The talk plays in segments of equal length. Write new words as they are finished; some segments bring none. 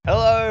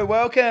Hello,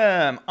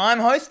 welcome. I'm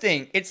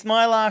hosting. It's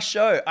my last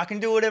show. I can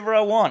do whatever I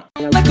want.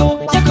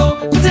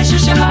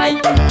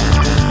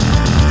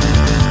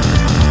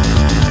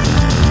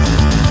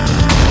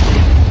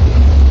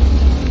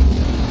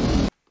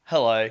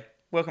 Hello,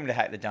 welcome to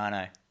Hack the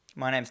Dino.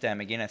 My name's Dan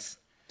McGuinness.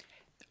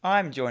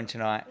 I'm joined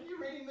tonight. Are you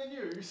reading the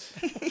news?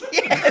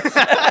 Yes.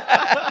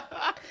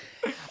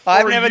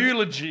 I've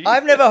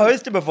never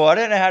hosted before. I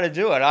don't know how to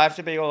do it. I have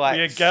to be all like...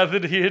 We are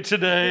gathered here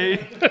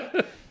today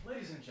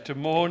to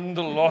mourn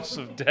the loss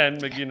of Dan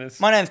McGuinness.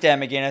 My name's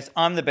Dan McGuinness.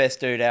 I'm the best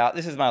dude out.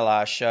 This is my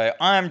last show.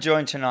 I am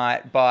joined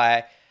tonight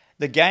by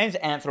the game's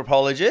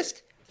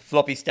anthropologist,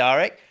 Floppy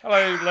Starrick.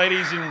 Hello,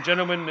 ladies and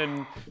gentlemen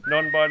and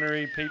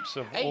non-binary peeps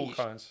of all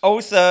kinds.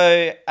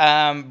 Also,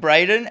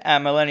 Braden, our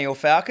Millennial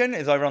Falcon,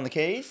 is over on the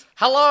keys.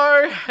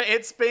 Hello,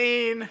 it's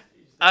been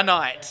a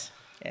night.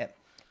 Yeah.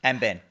 And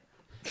Ben.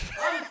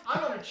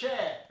 I'm on a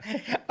chair.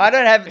 Ben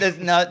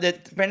doesn't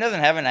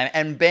have a name.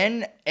 And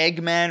Ben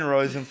Eggman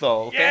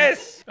Rosenthal.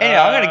 Yes! Anyway,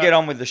 I'm going to get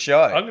on with the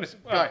show.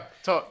 Go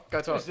talk.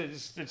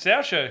 It's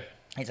our show.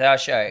 It's our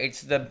show.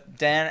 It's the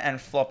Dan and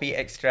Floppy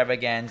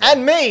extravaganza.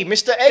 And me,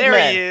 Mr. Eggman.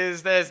 There he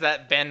is. There's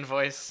that Ben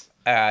voice.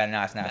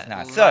 Nice.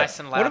 Nice So,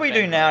 and what do loud we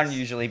do Ben now voice.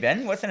 usually,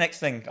 Ben? What's the next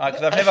thing?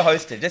 Because I've never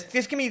hosted. Just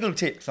give me little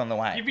tips on the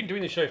way. You've been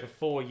doing the show for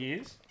 4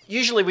 years.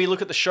 Usually we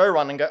look at the show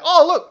run and go,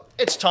 oh, look,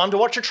 it's time to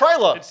watch a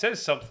trailer. It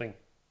says something.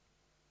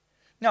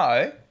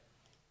 No.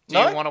 Do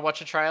you want to watch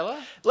a trailer?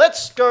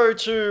 Let's go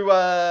to...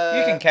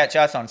 You can catch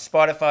us on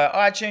Spotify,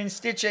 iTunes,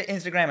 Stitcher,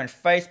 Instagram and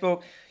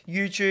Facebook,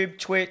 YouTube,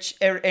 Twitch,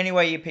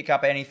 anywhere you pick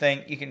up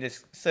anything. You can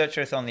just search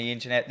us on the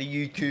internet, the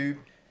YouTubes.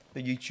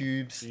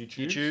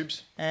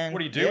 YouTubes. And What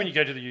do you do when you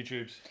go to the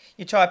YouTubes?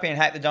 You type in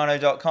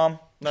hackthedino.com.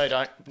 No,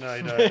 don't. No,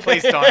 you don't.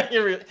 Please don't.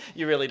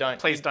 You really don't.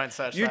 Please don't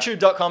search that.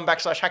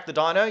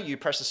 YouTube.com/hackthedino. You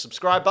press the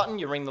subscribe button,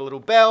 you ring the little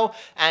bell,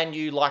 and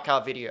you like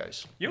our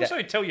videos. You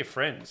also tell your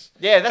friends.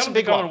 Yeah, that's Tell a them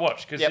big to go one. and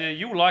watch, because Yep.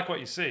 you like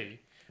what you see.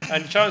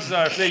 And chances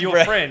are, if they're your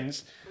Right.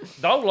 friends,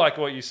 they'll like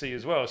what you see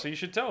as well. So you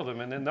should tell them,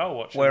 and then they'll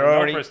watch it. We're And then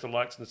already- they'll press the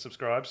likes and the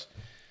subscribes.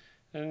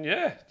 And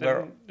yeah,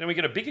 We're- then we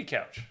get a bigger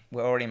couch.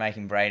 We're already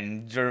making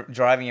Braden,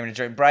 driving him to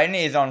drink. Braden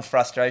is on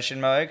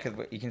frustration mode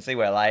because you can see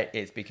we're late.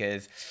 It's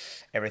because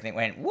everything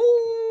went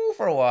woo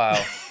for a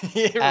while.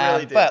 It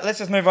really did. But let's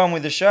just move on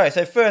with the show.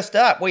 So first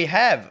up, we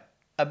have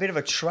a bit of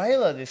a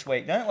trailer this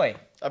week, don't we?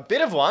 A bit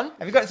of one.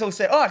 Have you got it all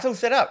set? Oh, it's all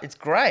set up. It's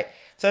great.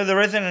 So the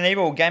Resident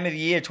Evil Game of the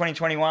Year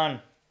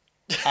 2021.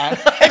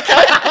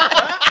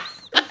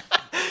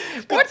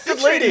 What's the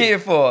lead leading. here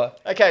for?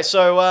 Okay,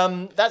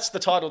 so that's the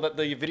title that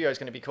the video is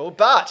going to be called.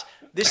 But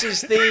this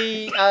is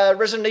the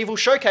Resident Evil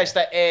showcase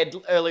that aired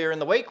earlier in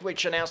the week,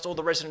 which announced all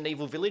the Resident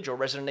Evil Village or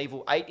Resident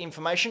Evil 8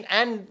 information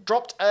and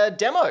dropped a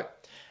demo.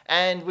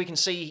 And we can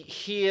see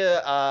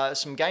here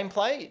some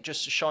gameplay,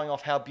 just showing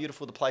off how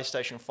beautiful the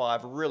PlayStation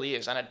 5 really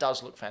is. And it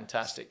does look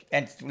fantastic.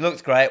 And it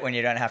looks great when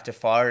you don't have to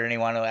fire at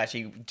anyone or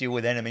actually deal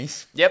with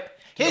enemies. Yep.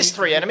 Here's Did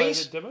 3 you play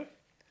enemies. the demo?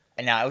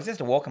 And no, it was just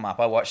a walk 'em up.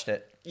 I watched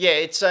it. Yeah,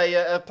 it's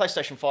a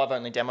PlayStation 5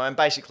 only demo, and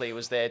basically it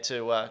was there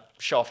to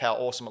show off how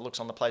awesome it looks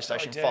on the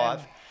PlayStation damn.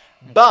 5.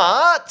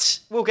 But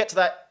we'll get to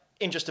that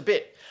in just a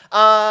bit.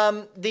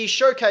 The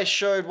showcase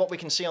showed what we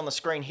can see on the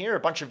screen here, a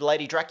bunch of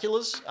Lady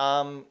Draculas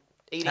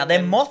eating... Now,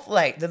 they're them.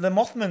 They're the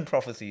Mothman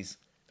prophecies.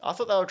 I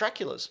thought they were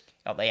Draculas.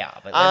 Oh, they are.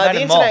 But The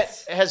they're internet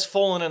moths. has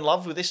fallen in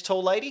love with this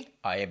tall lady.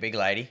 Oh, yeah, big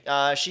lady.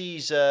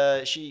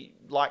 She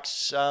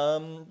likes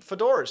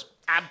fedoras.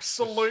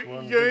 Absolute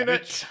One big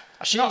unit. bitch.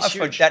 She's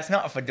huge. That's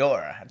not a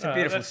fedora. It's a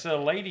beautiful... That's a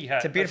lady hat.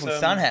 It's a beautiful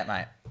That's, sun hat,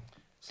 mate.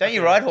 Don't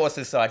you ride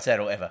horses side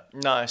saddle ever?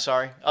 No,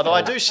 sorry. Although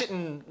I do sit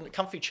in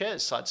comfy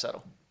chairs side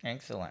saddle.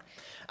 Excellent.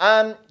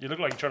 You look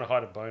like you're trying to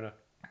hide a boner.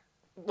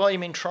 Well, you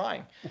mean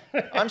trying.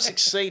 I'm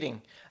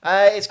succeeding.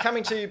 It's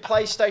coming to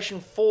PlayStation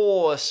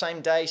 4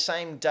 same day,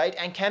 same date,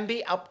 and can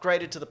be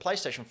upgraded to the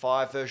PlayStation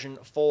 5 version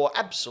for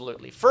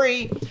absolutely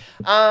free.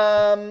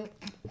 That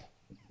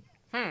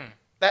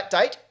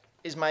date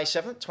is May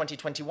 7th,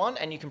 2021,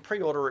 and you can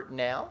pre-order it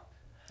now.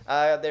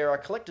 There are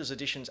collector's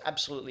editions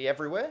absolutely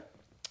everywhere.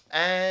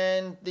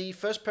 And the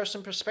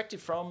first-person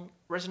perspective from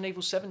Resident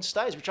Evil 7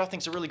 stays, which I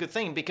think is a really good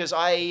thing, because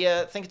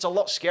I think it's a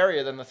lot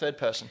scarier than the third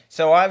person.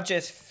 So I've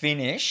just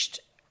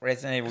finished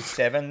Resident Evil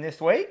 7 this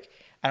week,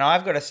 and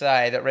I've got to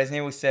say that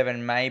Resident Evil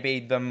 7 may be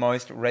the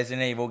most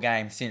Resident Evil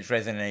game since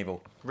Resident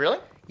Evil. Really?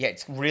 Yeah,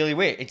 it's really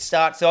weird. It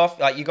starts off,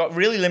 like, you got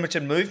really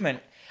limited movement.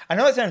 I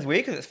know it sounds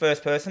weird because it's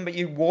first person, but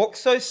you walk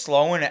so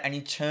slow in it and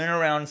you turn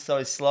around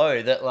so slow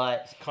that,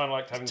 like... Kind of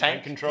like having Tank.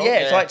 tank control. Yeah,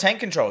 it's Yeah. like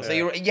tank control. So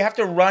Yeah. you have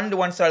to run to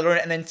one side of the room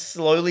and then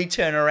slowly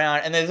turn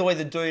around, and there's always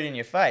a dude in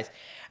your face.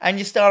 And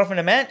you start off in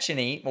a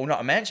mansion-y, well, not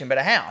a mansion, but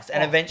a house.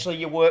 And eventually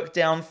you work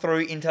down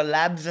through into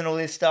labs and all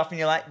this stuff, and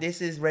you're like, this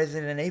is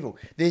Resident Evil.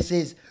 This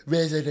is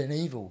Resident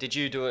Evil. Did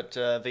you do it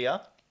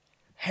VR?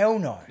 Hell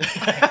no.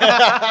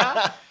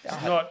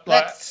 It's not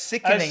like, That's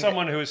sickening. as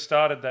someone who has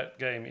started that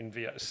game in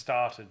VR,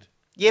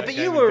 Yeah, that but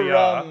game you in were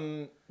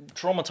VR.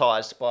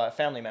 traumatized by a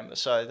family member,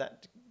 so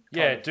that...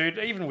 Yeah, dude,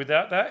 even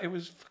without that, it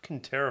was fucking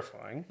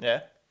terrifying.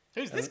 Yeah.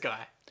 Who's this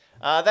guy?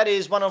 That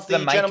is one of the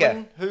the maker.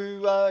 gentlemen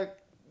who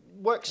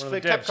works One for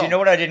of the devs. Capcom. Do you know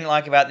what I didn't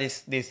like about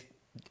this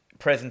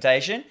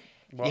presentation?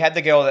 What? You had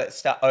the girl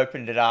that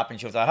opened it up and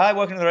she was like, "Hi,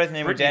 welcome to the Resident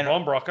Evil Brittany demo."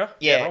 Bombrocker.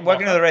 Yeah,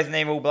 welcome to the Resident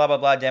Evil blah blah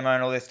blah demo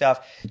and all this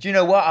stuff. Do you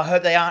know what? I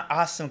hope they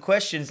asked some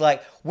questions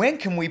like, "When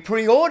can we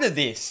pre-order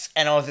this?"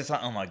 And I was just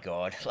like, "Oh my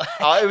god!"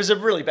 It was a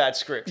really bad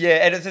script.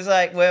 Yeah, and it's just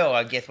like, well,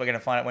 I guess we're gonna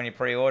find out when you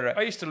pre-order it.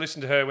 I used to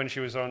listen to her when she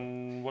was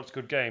on What's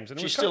Good Games. And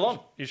it She's was still kind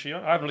of- Is she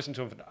on? I haven't listened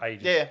to her for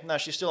ages. Yeah, no,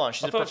 she's still on.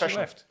 She's I a thought she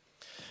professional. left.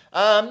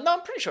 No,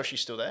 I'm pretty sure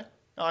she's still there.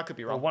 Oh, I could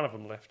be Well, wrong. one of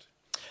them left.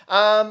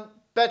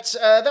 But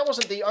that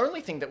wasn't the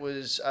only thing that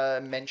was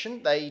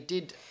mentioned. They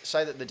did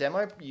say that the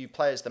demo, you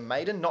play as the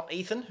Maiden, not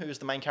Ethan, who is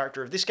the main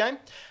character of this game.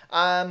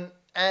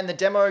 And the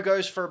demo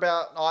goes for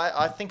about,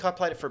 I think I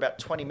played it for about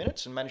 20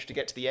 minutes and managed to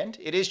get to the end.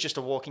 It is just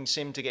a walking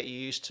sim to get you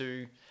used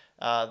to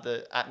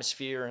the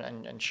atmosphere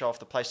and show off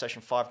the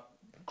PlayStation 5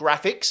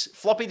 graphics.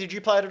 Floppy, did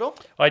you play it at all?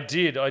 I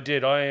did.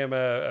 I am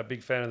a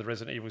big fan of the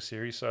Resident Evil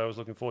series, so I was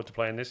looking forward to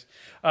playing this.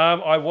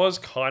 I was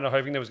kind of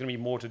hoping there was going to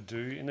be more to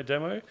do in the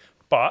demo,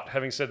 but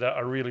having said that, I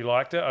really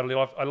liked it. I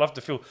love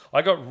the feel.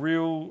 I got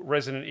real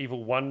Resident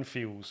Evil 1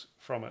 feels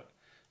from it.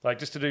 Like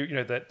just to do,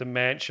 the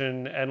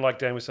mansion and like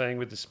Dan was saying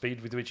with the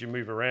speed with which you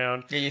move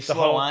around. Yeah, you're the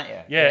slow, aren't you?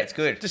 Yeah, Yeah, it's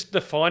good. Just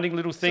the finding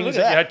little look things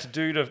at that you that. had to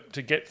do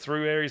to get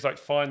through areas, like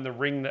find the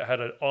ring that had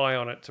an eye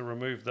on it to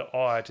remove the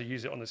eye to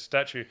use it on the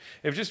statue.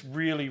 It was just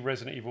really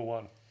Resident Evil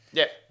 1.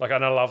 Yeah.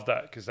 And I love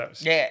that because that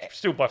was Yeah.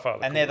 still by far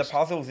the And they're the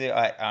coolest. puzzles.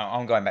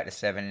 I'm going back to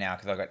 7 now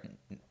because I've got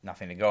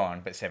nothing to go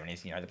on. But 7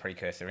 is, the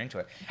precursor into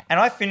it. And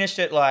I finished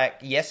it like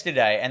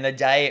yesterday. And the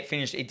day it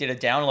finished, it did a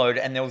download.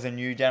 And there was a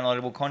new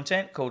downloadable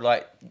content called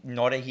like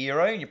Not a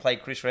Hero. And you play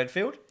Chris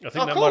Redfield. I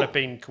think that cool. might have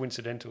been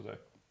coincidental though.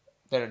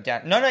 No,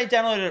 he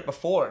downloaded it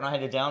before it. And I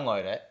had to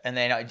download it. And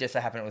then it just so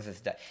happened it was this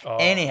day. Oh.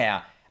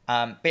 Anyhow,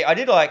 but I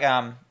did like...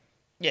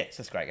 yeah, it's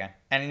just a great game.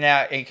 And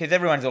now, because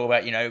everyone's all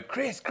about,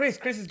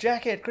 Chris's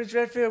jacket, Chris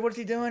Redfield, what's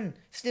he doing?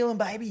 Stealing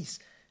babies.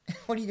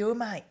 What are you doing,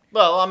 mate?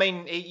 Well, I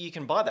mean, you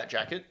can buy that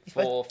jacket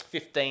for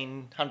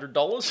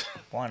 $1,500.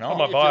 Why I not?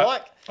 might If buy you it.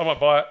 like. I might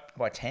buy it.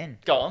 By 10.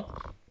 Go on.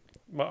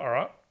 All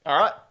right. All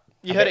right.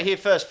 You heard it here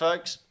first,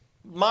 folks.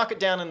 Mark it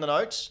down in the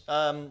notes.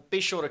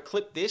 Be sure to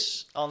clip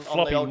this on the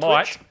Floppy old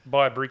might Twitch.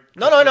 buy a brick.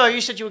 No.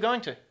 You said you were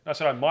going to. I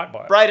said I might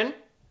buy it. Braden,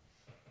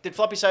 did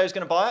Floppy say he was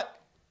going to buy it?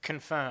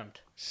 Confirmed.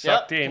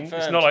 Sucked Yep, in. It's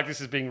confirmed. not like this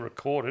is being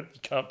recorded.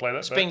 You can't play that.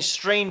 It's being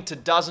streamed to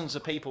dozens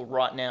of people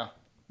right now.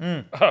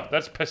 Oh,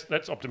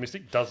 that's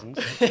optimistic. Dozens.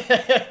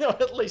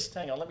 At least,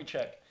 hang on, let me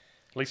check.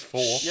 At least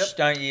 4. Yep.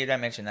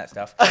 Don't mention that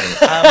stuff.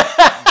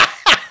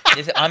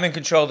 I'm in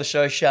control of the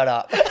show. Shut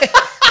up.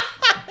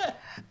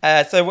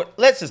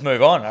 Let's just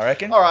move on. I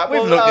reckon. All right,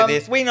 we've well, looked at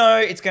this. We know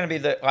it's going to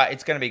be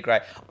it's going to be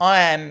great.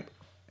 I'm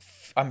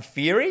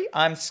fiery.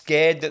 I'm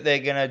scared that they're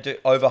going to do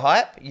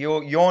overhype.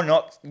 You're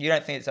not. You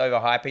don't think it's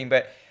overhyping,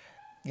 but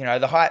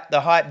the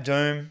hype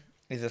doom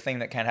is a thing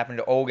that can happen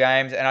to all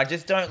games, and I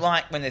just don't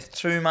like when there's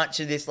too much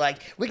of this.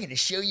 Like, we're going to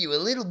show you a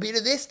little bit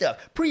of this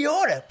stuff.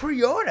 Pre-order.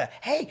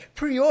 Hey,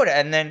 pre-order,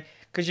 and then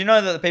because you know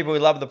that the people who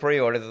love the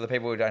pre-orders are the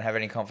people who don't have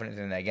any confidence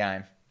in their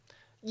game.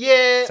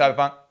 Yeah.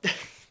 Cyberpunk.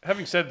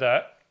 Having said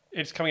that,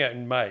 it's coming out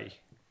in May.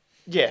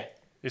 Yeah.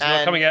 It's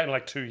not coming out in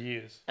like 2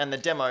 years. And the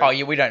demo Oh,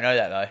 yeah, we don't know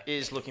that though.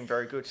 is looking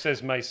very good. It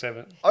says May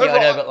 7th. Yeah, I know,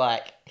 Overall, but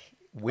like,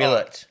 will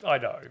it? I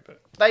know,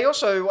 but they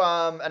also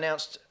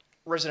announced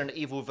Resident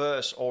Evil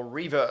Verse or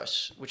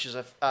Reverse, which is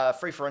a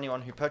free for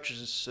anyone who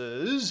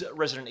purchases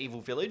Resident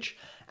Evil Village.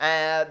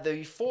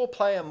 The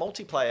 4-player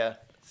multiplayer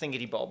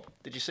thingy bob.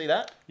 Did you see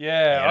that?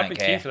 yeah, I I'd don't be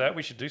care. keen for that.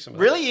 We should do some of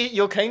that. Really?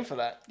 You're keen for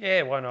that?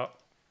 Yeah, why not?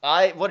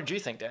 What did you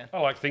think, Dan? I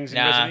like things in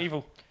Nah. Resident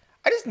Evil.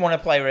 I just want to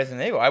play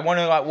Resident Evil. I want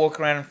to like walk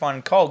around and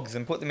find cogs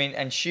and put them in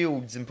and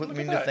shields and put them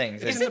into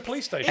things. It's And, in the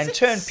police station. and it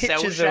turn cel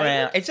pictures shaded?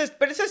 around. It's just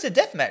a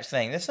deathmatch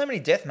thing. There's so many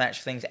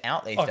deathmatch things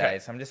out these Okay.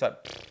 days. I'm just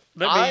like, pfft.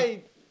 Let me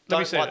I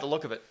don't say like it. the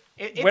look of it.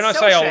 It's When I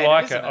say cel-shaded, I'll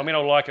like isn't it, I mean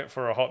I'll like it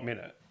for a hot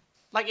minute.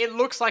 like it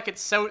looks like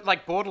it's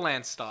like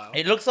Borderlands style.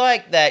 it looks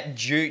like that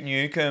Duke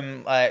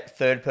Nukem like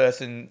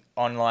third-person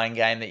online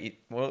game that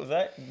what was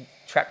that?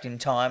 Trapped in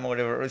Time or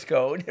whatever it was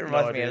called. It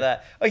reminds me idea. of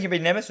that. Oh, you can be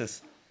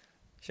Nemesis.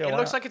 Sure, It why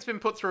looks not? like it's been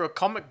put through a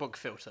comic book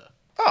filter.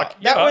 Oh,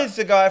 yeah. that was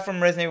the guy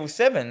from Resident Evil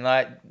 7,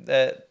 like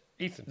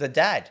Ethan. the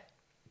dad.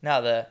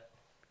 No,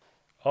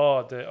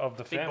 Of the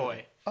Big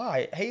family.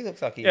 boy. he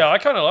looks like he. Yeah, I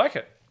kind of like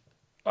it.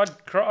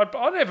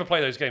 I'd never play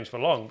those games for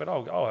long, but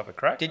I'll have a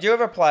crack. Did you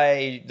ever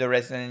play the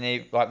Resident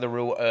Evil, like the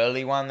real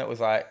early one that was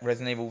like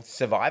Resident Evil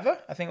Survivor?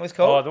 I think it was Oh,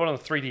 called. the one on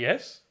the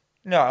 3DS?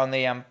 No, on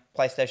the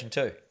PlayStation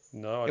 2.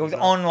 No, It was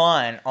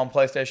online on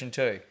PlayStation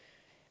 2,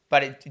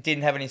 but it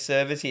didn't have any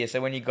servers here.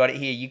 So when you got it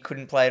here, you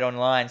couldn't play it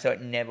online, so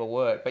it never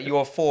worked. But you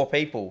were 4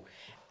 people,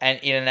 and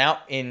in and out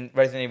in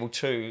Resident Evil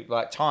 2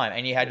 like time,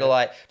 and you had to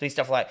like do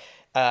stuff like,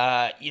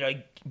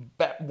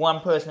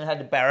 one person had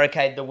to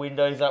barricade the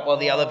windows up while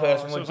the other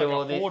person so it would was do like a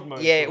all this. horde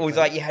mode Yeah, sort it of was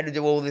thing. like you had to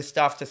do all this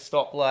stuff to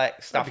stop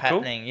like stuff That'd be cool.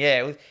 happening. Yeah,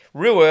 it was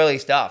real early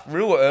stuff,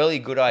 real early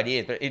good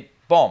ideas, but it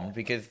bombed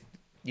because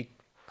you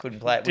couldn't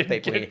play it with Didn't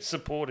people get here.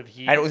 supported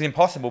here. And it was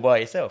impossible by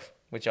yourself,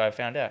 which I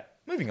found out.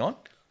 Moving on.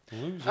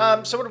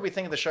 So what did we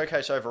think of the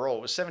showcase overall?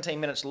 It was 17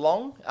 minutes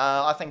long.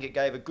 I think it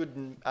gave a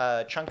good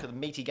chunk of the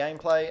meaty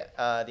gameplay,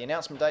 the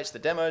announcement dates, the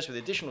demos with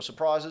additional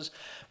surprises,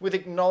 with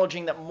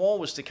acknowledging that more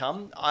was to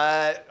come.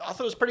 I thought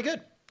it was pretty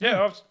good.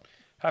 Yeah, I was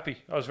happy.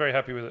 I was very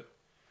happy with it.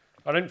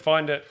 I didn't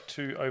find it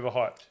too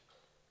overhyped.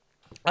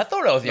 I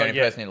thought I was the Not only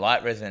yet. person who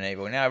liked Resident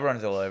Evil. Now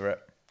everyone's all over it.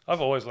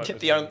 I've always liked it.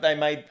 They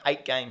made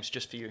 8 games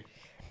just for you.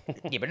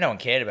 Yeah, but no one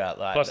cared about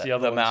Plus the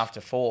other them ones.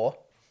 after 4.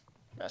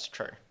 That's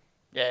true.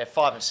 Yeah,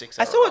 5 and 6.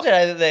 I saw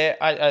today that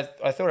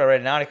I thought I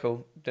read an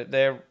article that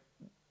they're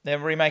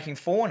remaking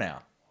 4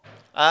 now.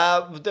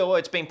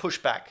 It's been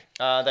pushed back.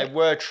 They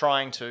were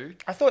trying to.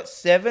 I thought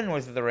 7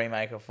 was the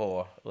remake of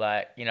 4.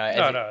 Like, you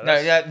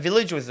know,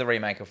 Village was the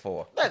remake of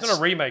 4. It's not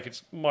a remake.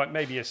 It's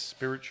maybe a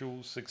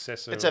spiritual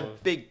successor. It's a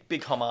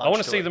big homage. I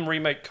want to see it. them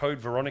remake Code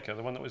Veronica,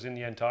 the one that was in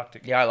the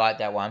Antarctic. Yeah, I like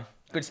that one.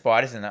 Good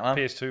spiders in that one.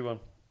 PS2 one.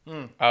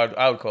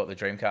 I would call it the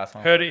Dreamcast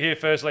one. Heard it here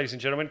first, ladies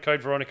and gentlemen.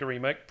 Code Veronica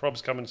remake.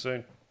 Prob's coming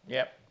soon.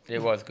 Yep. It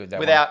was good, that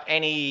Without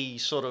any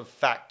sort of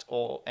fact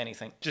or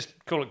anything. Just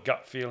call it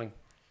gut feeling. one.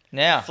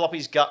 Now,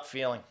 Floppy's gut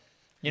feeling.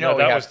 you know No, what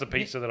we that have- was the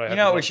pizza that I had. You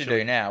know what to we like should chili.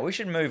 do now? We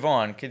should move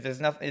on because there's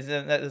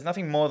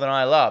nothing more than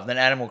I love than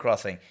Animal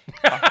Crossing.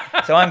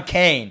 So I'm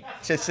keen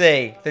to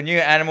see the new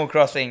Animal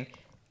Crossing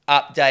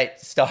update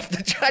stuff.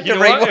 To You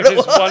know read what? what If it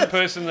there's was. one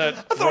person that I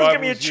thought it was going to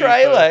be a rivals you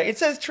trailer. for- It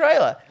says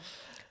trailer.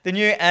 The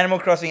new Animal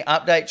Crossing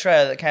update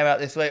trailer that came out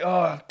this week.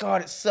 Oh,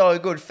 God, it's so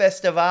good.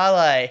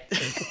 Festivale.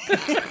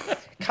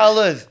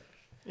 Colours.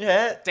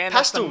 Yeah. Dan,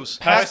 that's Pastels.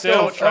 the- Pastel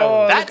Pastel trailer.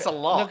 Oh, That's look, a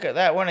lot. Look at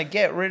that. Want to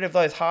get rid of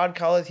those hard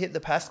colours, hit the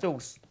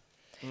pastels.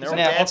 And they're all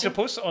Now, dancing.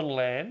 Octopus on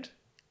land.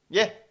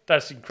 Yeah.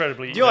 That's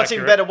incredibly. Do you know what's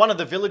even inaccurate. better? One of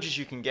the villages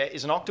you can get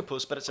is an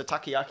octopus, but it's a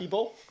takoyaki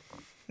ball.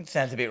 It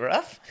sounds a bit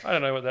rough. I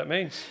don't know what that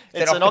means.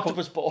 It's an octopu-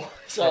 octopus ball.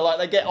 So like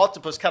they get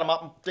octopus, cut them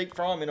up, and deep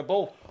fry them in a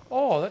ball.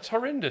 Oh, that's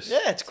horrendous. Yeah,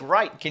 it's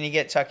great. Can you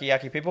get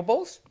takoyaki people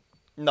balls?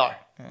 No.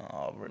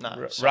 Oh,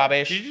 No, sorry.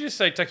 rubbish. Did you just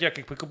say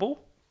takoyaki pickleball?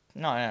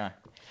 No.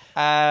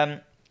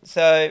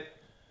 So,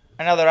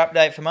 another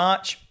update for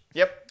March.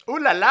 Yep. Ooh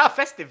la la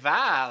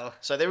festival.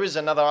 So there is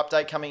another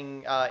update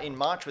coming in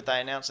March, which they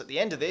announced at the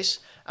end of this,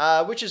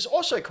 which is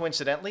also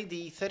coincidentally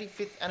the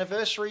 35th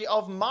anniversary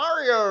of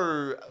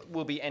Mario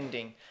will be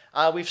ending.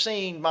 We've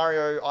seen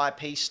Mario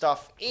IP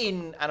stuff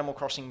in Animal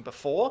Crossing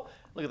before.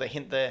 Look at the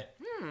hint there.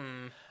 We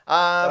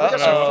got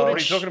some Uh-oh. footage. What are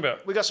you talking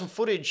about? We got some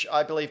footage,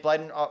 I believe,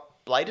 Bladen.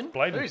 Bladen.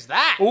 Who's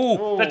that?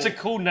 Ooh, that's a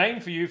cool name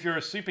for you if you're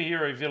a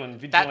superhero villain,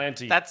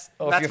 vigilante. That's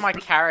if that's you're my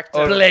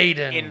character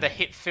Bladen. in the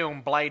hit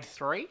film Blade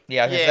 3.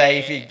 Yeah, I was going to say,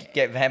 if you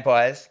get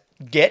vampires.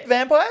 Get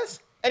vampires?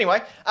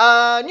 Anyway,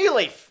 New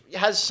Leaf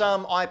has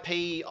some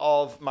IP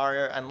of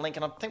Mario and Link,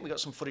 and I think we got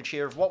some footage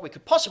here of what we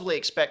could possibly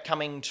expect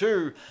coming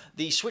to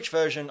the Switch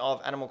version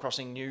of Animal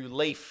Crossing New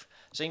Leaf.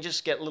 So you can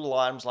just get little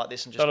items like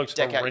this and that looks just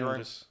deck out your room.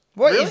 horrendous.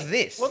 What is Really?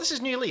 this? Well, this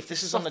is New Leaf.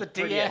 This is on Off the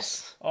the 3DS.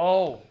 DS.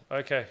 Oh,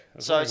 okay.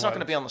 That's So it's not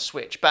going to be on the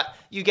Switch, but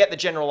you get the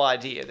general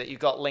idea that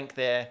you've got Link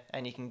there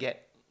and you can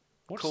get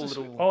What's cool this?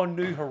 little... Oh,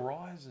 New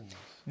Horizons.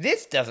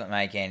 This doesn't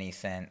make any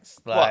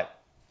sense. Like,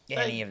 What?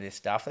 any of this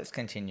stuff. Let's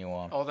continue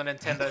on. All the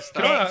Nintendo Can I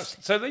stuff. ask,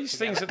 so these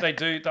things that they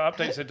do, the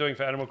updates they're doing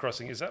for Animal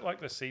Crossing, is that like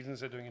the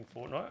seasons they're doing in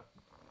Fortnite?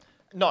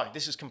 No,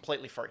 this is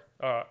completely free.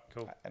 All right,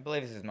 cool. I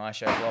believe this is my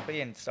show,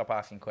 Floppy, and stop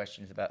asking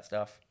questions about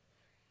stuff.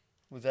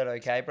 Was that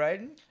okay,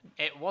 Braden?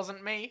 It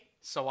wasn't me,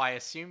 so I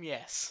assume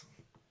yes.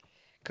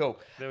 Cool.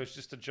 There was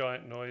just a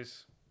giant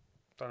noise.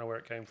 Don't know where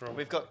it came from.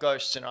 We've got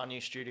ghosts in our new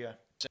studio.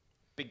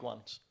 Big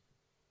ones.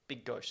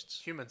 Big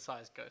ghosts.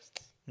 Human-sized ghosts.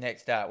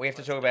 Next up, we have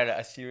to talk about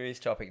a serious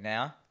topic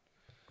now.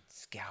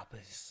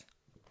 Scalpers.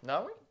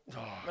 No?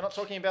 We're not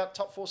talking about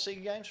top 4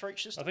 Sega games for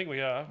each I system? think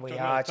we are. We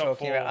Talking are about the top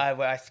talking four. about...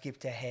 I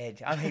skipped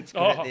ahead. I'm heaps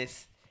good Oh. at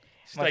this.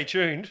 Stay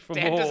tuned for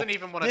Dan more. doesn't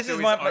even want to This do is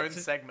his my- own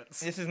segments.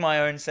 This is my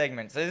own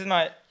segment. So this is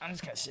my... I'm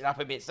just going to sit up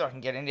a bit so I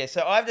can get in there.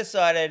 So I've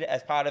decided,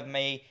 as part of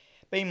me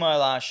being my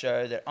last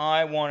show, that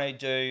I want to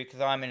do,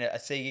 because I'm a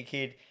Sega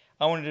kid,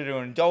 I wanted to do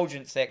an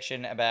indulgence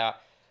section about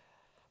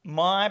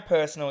my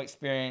personal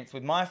experience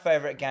with my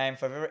favourite game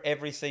for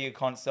every Sega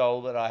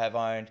console that I have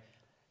owned,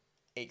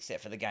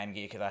 except for the Game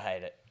Gear, because I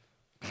hate it.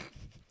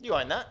 You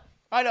own that.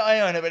 I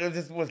own it, but it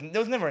just wasn't. There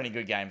was never any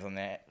good games on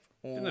there.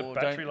 Didn't the Ooh,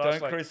 battery don't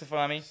last like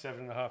crucify me.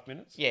 7.5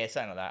 minutes? Yeah,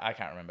 something like that. I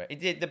can't remember. It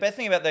did. The best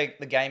thing about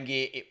the Game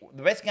Gear,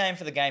 the best game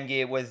for the Game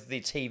Gear was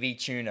the TV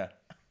tuner,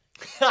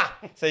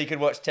 so you could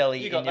watch telly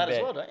You in got your that bed.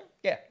 as well, don't you?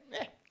 Yeah.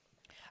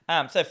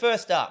 Yeah. So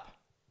first up,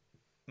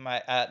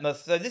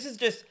 so this is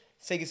just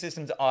Sega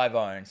systems I've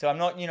owned. So I'm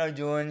not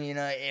doing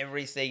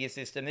every Sega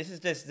system. This is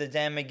just the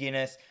Dan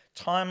McGuinness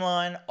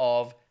timeline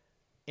of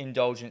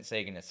indulgent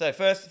Seganess. So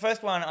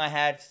first one I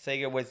had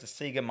Sega was the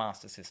Sega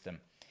Master System.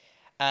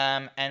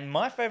 And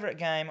my favourite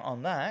game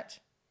on that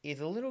is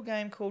a little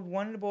game called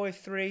Wonder Boy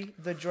 3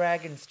 The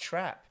Dragon's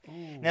Trap.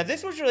 Now,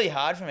 this was really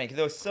hard for me because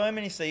there were so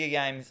many Sega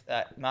games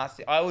at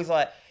Master. I was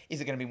like, is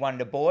it going to be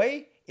Wonder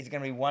Boy? Is it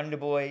going to be Wonder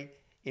Boy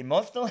in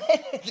Monsterland.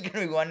 It's going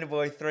to be Wonder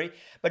Boy 3.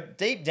 But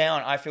deep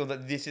down, I feel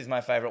that this is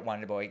my favourite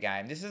Wonder Boy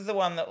game. This is the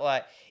one that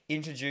like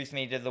introduced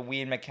me to the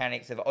weird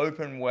mechanics of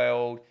open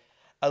world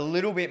a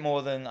little bit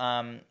more than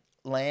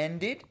Land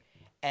did.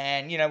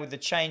 And, you know, with the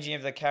changing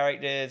of the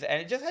characters,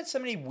 and it just had so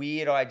many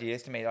weird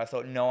ideas to me that I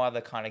thought no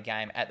other kind of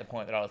game at the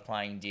point that I was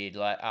playing did,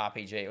 like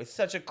RPG. It was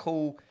such a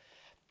cool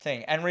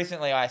thing. And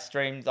recently I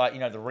streamed, like, you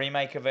know, the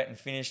remake of it and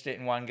finished it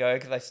in one go,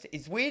 because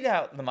it's weird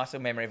how the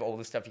muscle memory of all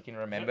the stuff you can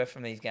remember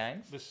from these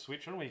games. The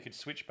Switch one, where you could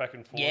switch back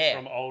and forth Yeah.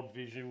 from old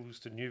visuals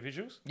to new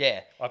visuals.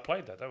 Yeah. I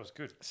played that. That was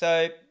good.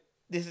 So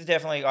this is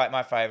definitely like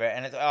my favourite,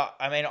 and it's.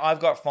 I mean, I've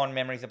got fond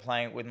memories of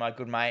playing it with my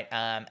good mate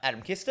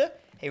Adam Kister.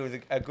 He was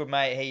a good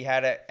mate. He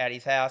had it at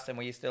his house, and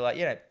we used to like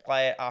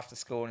play it after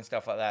school and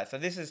stuff like that. So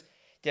this is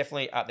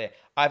definitely up there.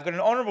 I've got an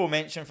honourable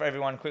mention for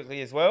everyone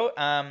quickly as well.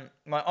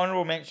 My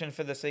honourable mention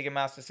for the Sega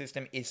Master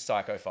System is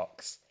Psycho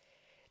Fox.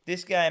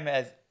 This game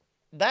has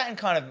that and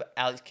kind of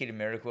Alex Kidd and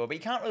Miracle, but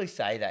you can't really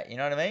say that. You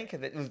know what I mean?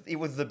 Because it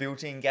was the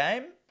built-in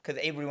game. Because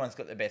everyone's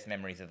got the best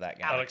memories of that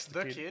game. Alex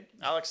The kid.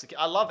 Alex the Kid.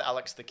 I love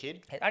Alex the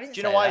Kid. I didn't. Do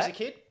you know say why that. he's a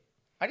kid?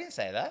 I didn't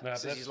say that. No, This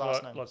is that's his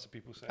last what name. lots of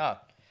people say. Oh.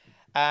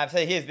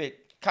 So here's a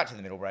bit. Cut to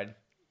the middle, Brad.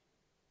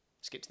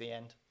 Skip to the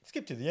end.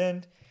 Skip to the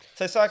end.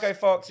 So Psycho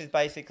Fox is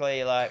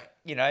basically like,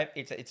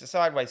 it's a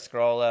sideways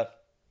scroller.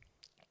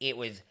 It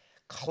was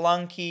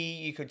clunky.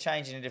 You could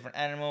change into different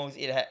animals.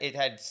 It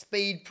had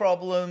speed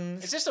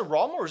problems. Is this a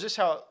ROM or is this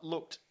how it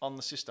looked on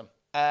the system?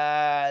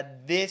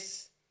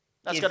 This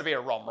That's is- got to be a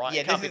ROM, right?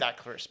 yeah, It can't this be is- that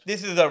crisp.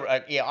 This is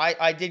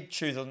I did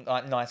choose a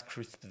nice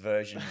crisp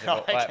version of it,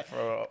 Okay. like,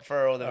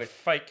 for all the. A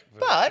fake version.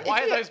 But Why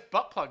if are you- those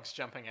butt plugs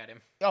jumping at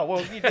him? Oh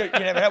well, you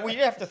never know. Well,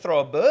 you have to throw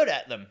a bird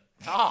at them.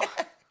 Oh,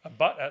 a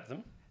butt at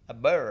them. A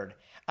bird.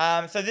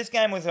 So this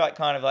game was like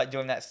kind of like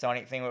doing that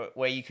Sonic thing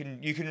where you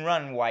can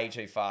run way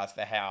too fast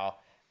for how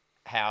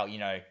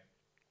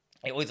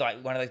it was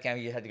like one of those games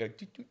where you had to go.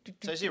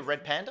 So is he a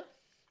red panda?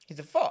 He's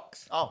a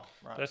fox. Oh,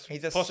 right. That's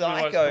He's a possibly why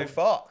it's psycho called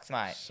fox,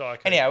 mate.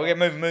 Psycho Anyhow, we're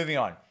moving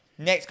on.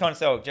 Next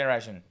console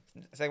generation.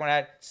 Second one I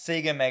had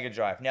Sega Mega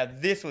Drive. Now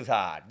this was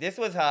hard. This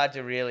was hard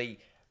to really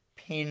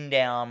pin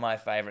down my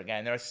favorite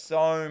game. There are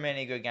so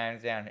many good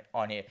games down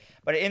on here,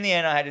 but in the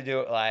end, I had to do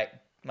it like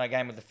my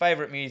game with the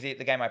favorite music,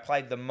 the game I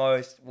played the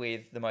most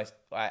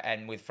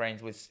and with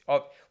friends was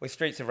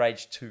Streets of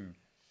Rage 2.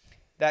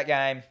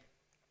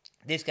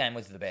 This game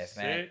was the best,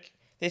 man. Sick.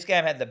 This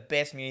game had the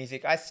best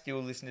music. I still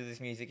listen to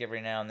this music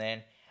every now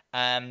and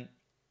then.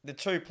 The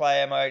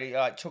two-player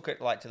mode took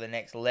it like to the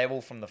next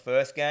level from the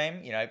first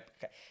game.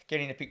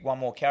 Getting to pick one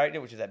more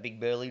character, which is that big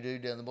burly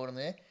dude down the bottom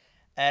there.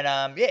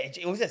 And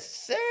it was a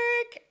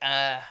sick.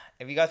 Have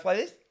you guys played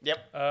this? Yep.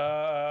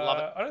 Love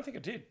it. I don't think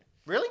I did.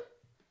 Really?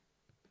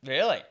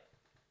 Really?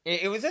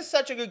 It was just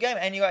such a good game,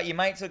 and you got your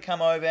mates would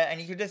come over, and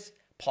you could just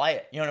play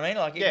it. You know what I mean?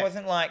 Like it Yeah.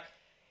 wasn't like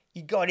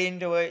you got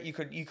into it. You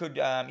could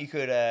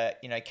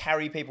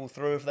carry people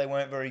through if they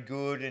weren't very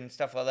good and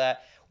stuff like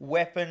that.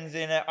 Weapons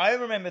in it. I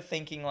remember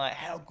thinking like,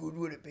 how good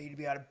would it be to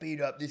be able to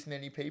beat up this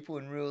many people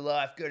in real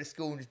life? Go to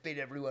school and just beat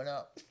everyone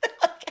up.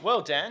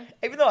 Well, Dan,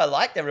 Even though I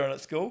liked everyone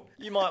at school.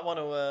 you might want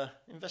to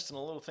invest in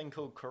a little thing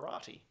called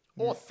karate.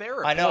 or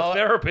therapy. I know. Or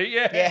therapy,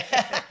 yeah.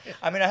 Yeah.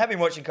 I mean, I have been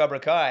watching Cobra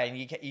Kai, and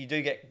you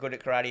do get good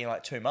at karate in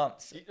like 2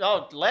 months.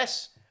 Oh,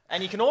 less.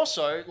 And you can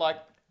also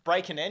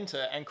break and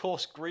enter and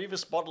cause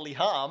grievous bodily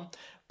harm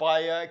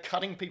by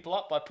cutting people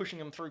up by pushing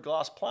them through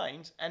glass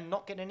planes and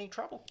not get any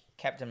trouble.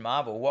 Captain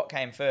Marvel, what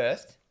came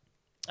first?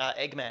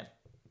 Eggman.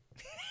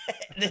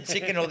 The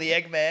chicken or the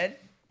egg man?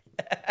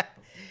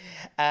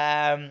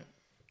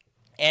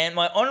 And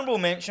my honourable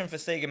mention for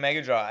Sega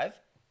Mega Drive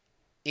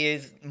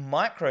is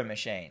Micro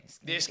Machines.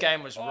 This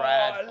game was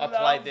rad. I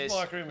played this.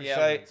 Micro Machines.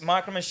 Yeah. So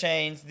Micro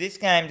Machines, this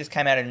game just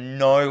came out of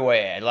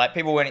nowhere. Like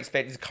people weren't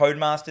expecting. It's a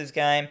Codemasters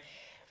game.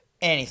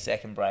 Any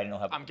second, Braden will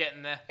have I'm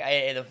getting there.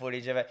 the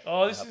footage of it.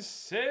 Oh, this is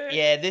sick.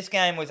 Yeah, this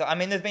game was. I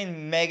mean, there's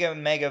been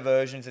mega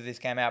versions of this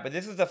game out, but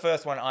this was the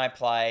first one I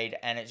played,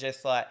 and it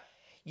just like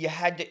you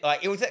had to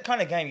it was that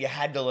kind of game you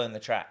had to learn the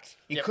tracks.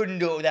 You Yep. couldn't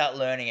do it without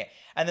learning it.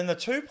 And then the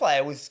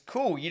 2-player was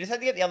cool. You just had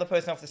to get the other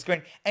person off the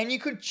screen, and you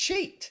could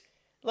cheat.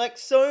 Like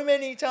so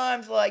many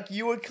times, like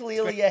you were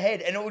clearly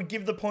ahead, and it would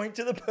give the point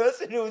to the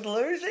person who was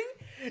losing.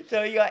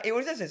 So it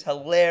was just this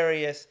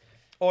hilarious,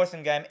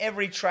 awesome game.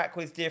 Every track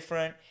was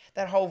different.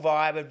 That whole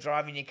vibe of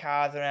driving your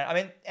cars around. I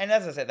mean, and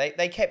as I said,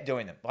 they kept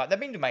doing them. Like they've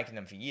been making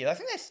them for years. I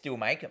think they still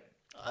make them.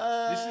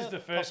 This is the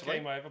first possibly.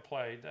 game I ever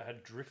played that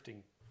had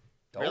drifting.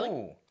 Really?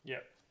 Oh.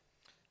 Yep.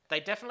 They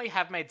definitely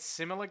have made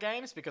similar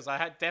games because I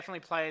had definitely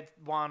played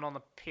one on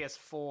the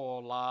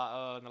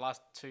PS4 in the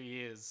last 2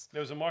 years. There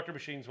was a Micro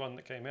Machines one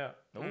that came out.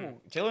 Ooh.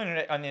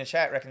 Dylan on the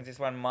chat reckons this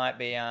one might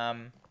be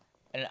an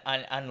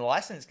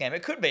unlicensed game.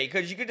 It could be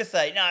because you could just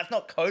say, no, it's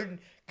not code.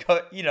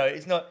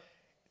 It's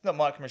not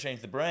Micro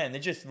Machines the brand.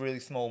 They're just really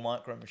small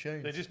Micro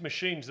Machines. They're just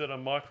machines that are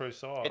micro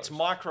size. It's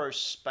micro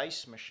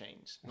space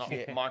machines, not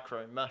Yeah.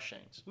 micro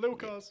machines.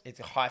 Lucas.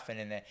 It's a hyphen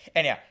in there.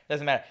 Anyhow,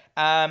 doesn't matter.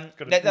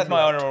 got a That's my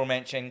umlaut. honourable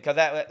mention because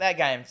that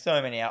game,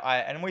 so many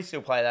and we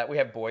still play that. We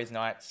have boys'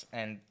 nights,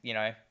 and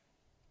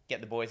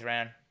get the boys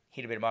around,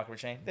 hit a bit of Micro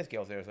Machine. There's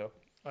girls there as well.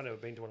 I've never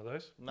been to one of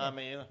those. No,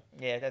 me either.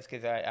 Yeah, that's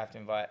because I have to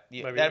invite.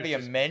 Yeah, Maybe that'd it be a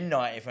was just- men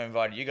night if I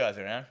invited you guys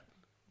around.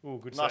 Oh,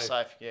 good Nice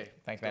save. save. Yeah.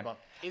 Thanks, Good man. one.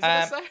 Is it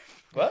a Um,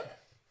 safe? What?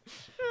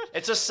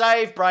 It's a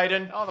save,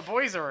 Braden. Oh, the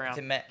boys are around.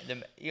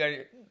 You got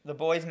the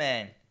boys,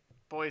 man.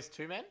 Boys,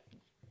 2 men?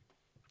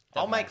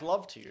 I'll Doesn't make matter.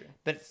 love to you.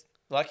 But it's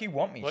like you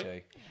want me Like-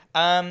 to.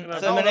 I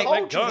So the hold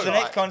next, you so the to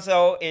next it.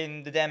 console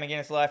in the Dan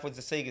McGuinness life was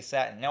the Sega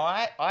Saturn. Now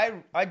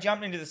I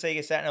jumped into the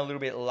Sega Saturn a little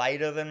bit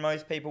later than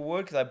most people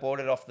would because I bought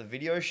it off the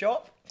video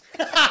shop.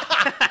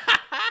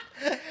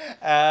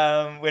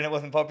 When it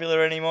wasn't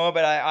popular anymore,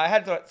 but I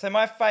had to, so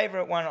my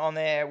favorite one on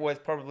there was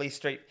probably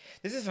Street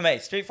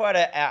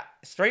Fighter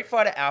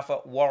Alpha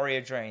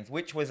Warrior Dreams,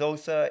 which was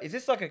also, is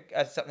this like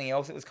a something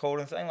else it was called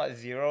or something like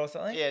Zero or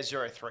something? Yeah,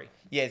 0-3.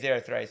 Yeah,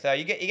 0-3. So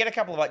you get a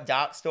couple of like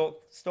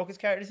Darkstalkers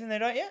characters in there,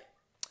 don't you?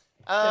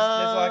 There's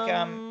like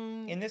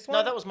in this one.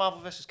 No, that was Marvel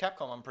vs.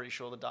 Capcom. I'm pretty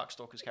sure the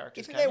Darkstalkers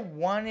characters Isn't came. there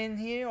one in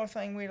here or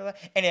something weird like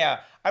that? Anyhow,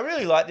 I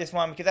really like this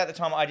one because at the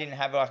time I didn't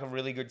have like a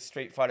really good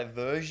Street Fighter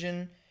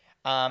version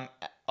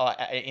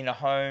in a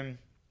home.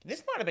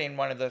 This might have been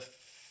one of the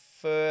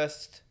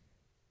first,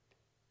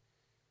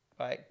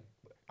 like,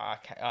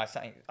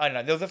 something. I don't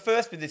know. There was a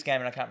first with this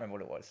game and I can't remember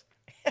what it was.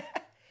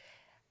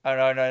 Oh,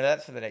 no,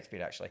 that's for the next bit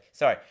actually.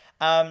 Sorry.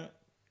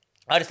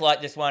 I just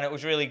liked this one. It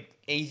was really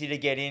easy to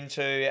get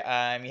into.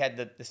 You had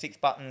the 6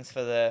 buttons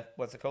for the,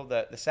 what's it called?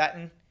 The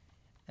Saturn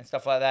and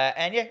stuff like that.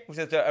 And yeah, it was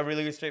just a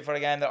really good Street Fighter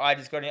game that I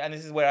just got in. And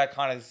this is where I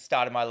kind of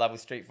started my love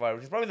with Street Fighter,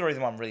 which is probably the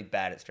reason why I'm really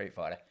bad at Street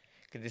Fighter.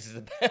 Because this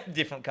is a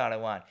different kind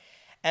of one.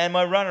 And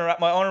my runner-up,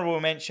 my honourable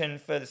mention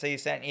for the Sega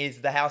Saturn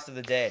is The House of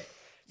the Dead.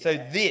 So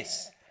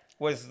this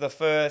was the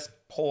first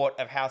port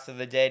of House of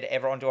the Dead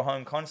ever onto a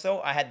home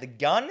console. I had the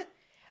gun.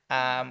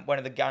 One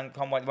of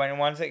the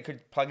ones that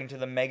could plug into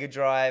the Mega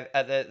Drive,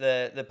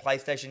 the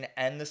PlayStation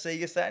and the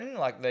Sega Saturn,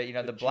 like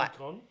the black.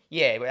 G-Con?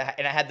 Yeah,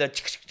 and it had the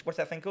what's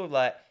that thing called?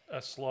 Like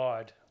A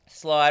slide.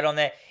 slide on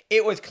there.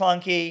 It was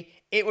clunky.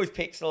 It was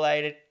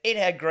pixelated. It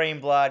had green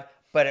blood,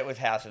 but it was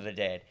House of the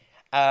Dead.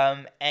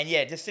 And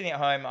yeah, just sitting at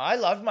home, I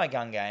loved my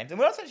gun games. And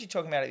we were actually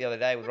talking about it the other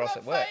day with Ross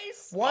at work.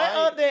 Why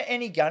aren't there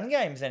any gun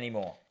games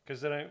anymore?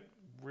 Because they don't.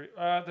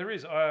 There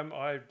is.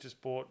 I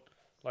just bought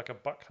like a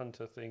buck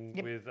hunter thing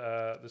with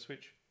the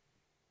Switch.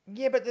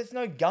 Yeah, but there's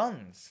no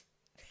guns.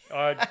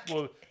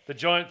 Well, the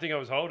giant thing I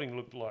was holding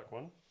looked like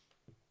one,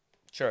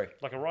 True.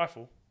 like a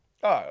rifle.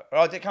 Oh,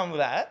 did it come with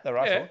that? The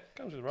rifle? Yeah,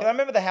 comes with a Because I rifle.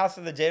 remember the House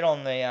of the Dead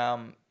on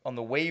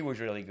the Wii was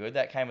really good.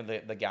 That came with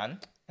the gun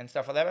and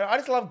stuff like that. But I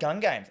just love gun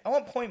games. I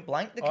want Point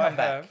Blank to come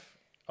back.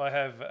 I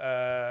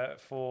have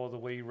for the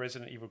Wii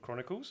Resident Evil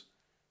Chronicles,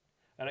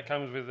 and it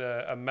comes with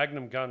a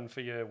Magnum gun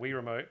for your Wii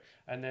remote,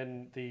 and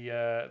then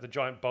the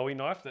giant Bowie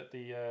knife that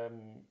the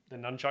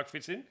nunchuck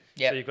fits in.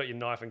 Yep. So you've got your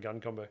knife and gun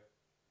combo.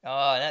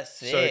 Oh, that's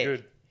sick. So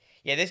good.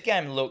 Yeah, this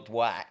game looked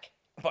whack,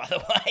 by the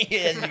way,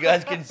 as you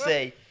guys can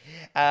see.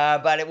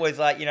 But it was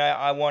like,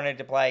 I wanted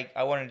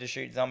to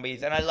shoot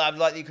zombies, and I loved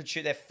like you could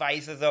shoot their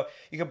faces off,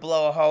 you could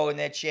blow a hole in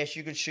their chest,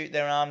 you could shoot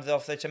their arms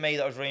off. So to me,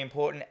 that was really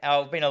important.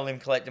 I've been a limb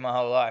collector my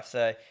whole life,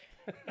 so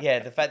yeah,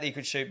 the fact that you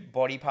could shoot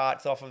body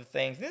parts off of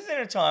things. This is in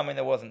a time when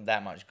there wasn't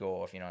that much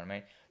gore, if you know what I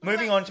mean.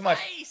 Moving on to my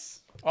face.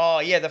 Oh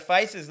yeah, the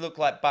faces look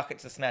like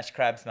buckets of smashed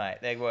crabs, mate.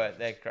 They're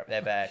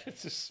bad.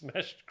 It's just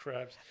smashed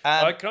crabs.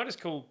 Um, Can I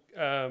just call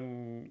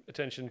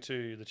attention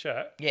to the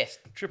chat? Yes.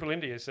 Triple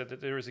India said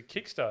that there is a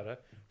Kickstarter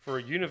for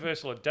a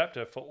universal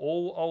adapter for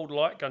all old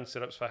light gun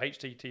setups for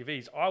HD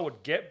TVs. I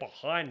would get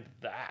behind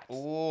that.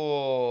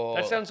 Ooh.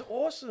 That sounds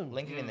awesome.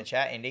 Link it in the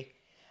chat, Indy.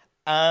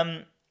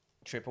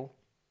 Triple.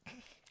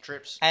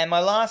 Trips. And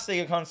my last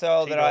Sega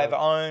console that T-Dog. I've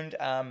owned,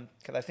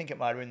 because I think it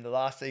might have been the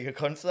last Sega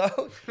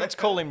console, Let's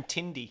call him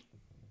Tindy.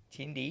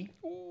 Tindy,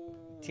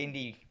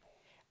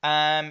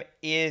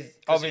 is 'Cause he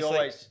obviously.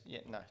 always. Yeah,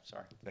 no,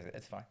 sorry.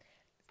 It's fine.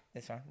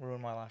 It's fine.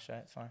 Ruined my last show.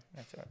 It's fine.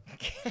 That's all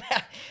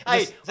right.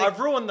 Hey, This- I've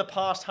ruined the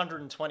past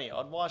 120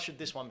 odd. Why should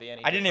this one be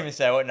any I didn't different? even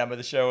say what number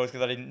the show was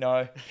because I didn't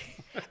know.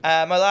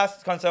 My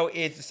last console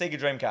is the Sega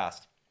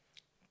Dreamcast.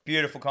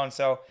 Beautiful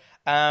console.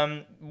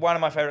 One of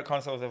my favorite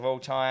consoles of all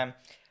time.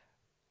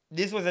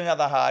 This was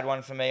another hard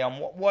one for me on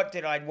what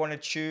did I want to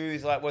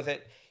choose? Like, was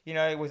it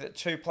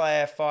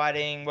 2-player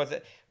fighting? Was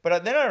it?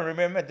 But then I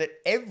remembered that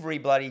every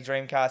bloody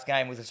Dreamcast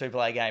game was a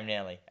 2-player game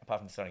nearly, apart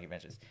from Sonic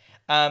Adventures,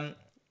 and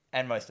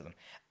most of them.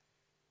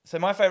 So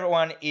my favorite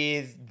one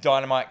is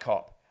Dynamite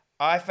Cop.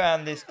 I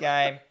found this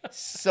game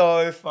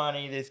so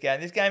funny. This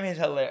game is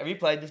hilarious. Have you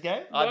played this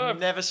game? I've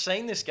never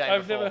seen this game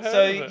I've before. never heard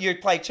So of it. you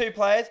play 2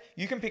 players.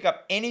 You can pick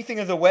up anything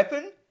as a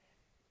weapon,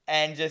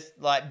 and just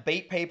like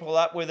beat people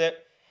up with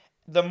it.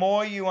 The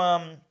more you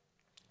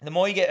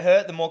get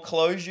hurt, the more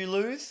clothes you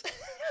lose.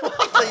 So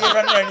you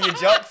run around your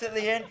jocks at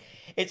the end.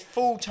 It's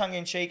full tongue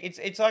in cheek.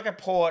 It's like a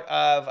port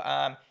of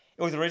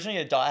it was originally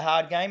a Die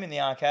Hard game in the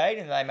arcade,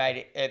 and they made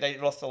it. They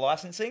lost the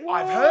licensing.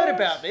 I've heard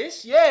about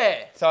this.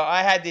 Yeah. So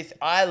I had this.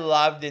 I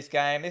loved this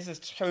game. This is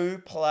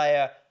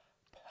 2-player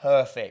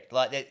perfect.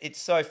 Like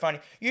it's so funny.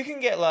 You can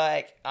get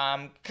like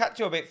cut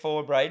to a bit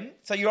forward, Braden.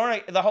 So you're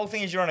on the whole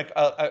thing is you're on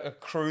a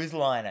cruise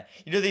liner.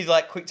 You do these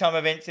like quick time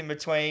events in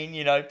between.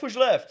 You know, push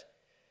left.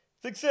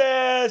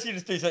 Success! You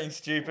just do something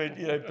stupid,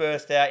 you know,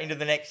 burst out into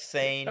the next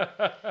scene,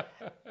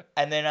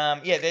 and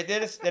then they're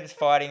just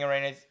fighting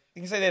arenas.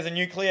 You can see there's a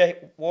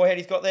nuclear warhead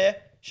he's got there.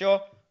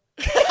 Sure.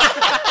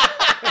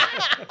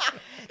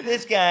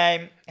 This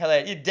game, hello,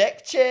 your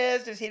deck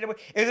chairs just hit him.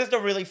 It was just a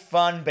really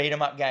fun beat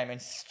 'em up game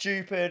and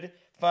stupid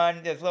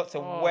fun. There's lots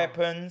of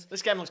weapons.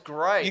 This game looks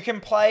great. You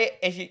can play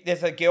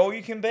there's a girl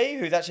you can be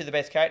who's actually the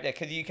best character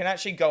because you can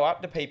actually go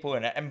up to people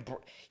in it and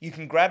you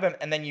can grab them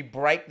and then you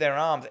break their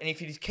arms. And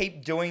if you just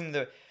keep doing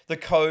the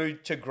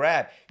code to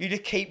grab, you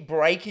just keep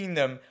breaking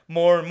them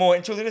more and more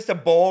until they're just a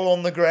ball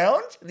on the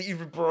ground that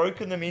you've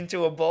broken them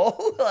into a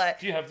ball. Like,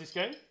 Do you have this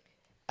game?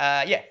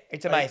 yeah,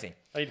 it's amazing.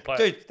 I need to play it.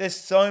 Dude, there's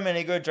so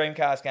many good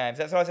Dreamcast games.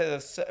 That's why I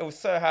said it was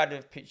so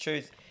hard to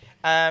choose.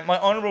 My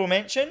honourable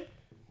mention,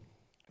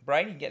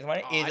 Brady, you get the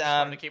money, I is just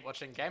wanted to keep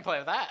watching gameplay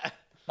of that.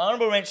 my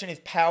honourable mention is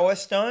Power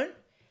Stone,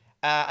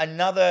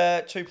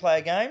 another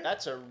 2-player game.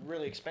 That's a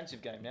really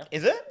expensive game now.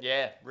 Is it?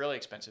 Yeah, really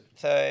expensive.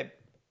 So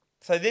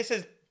this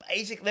is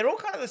basic. They're all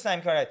kind of the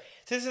same kind of.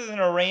 So this is an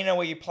arena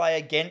where you play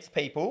against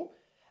people,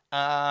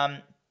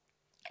 and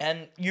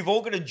you've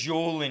all got a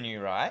jewel in you,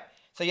 right?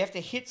 So you have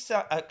to hit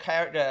a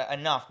character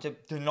enough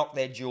to knock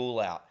their jewel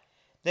out.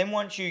 Then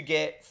once you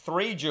get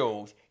 3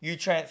 jewels, you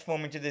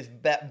transform into this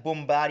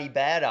Bombardi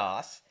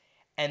badass,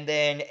 and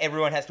then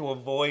everyone has to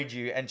avoid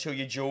you until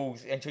your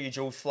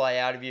jewels fly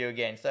out of you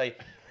again. So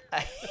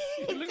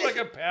You look like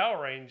a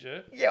Power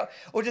Ranger. yeah,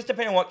 or just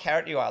depending on what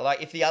character you are.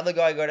 Like if the other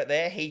guy got it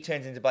there, he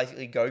turns into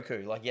basically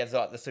Goku. Like he has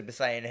like the Super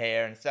Saiyan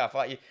hair and stuff.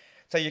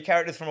 So your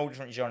characters from all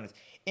different genres.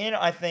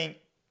 I think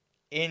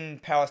in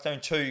Power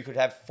Stone 2 you could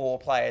have 4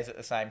 players at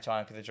the same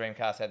time because the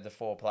Dreamcast had the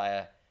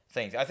 4-player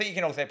things. I think you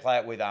can also play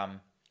it with what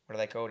are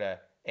they called?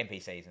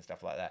 NPCs and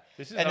stuff like that.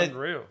 This is And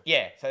unreal.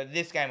 Yeah, so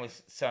this game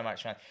was so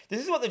much fun.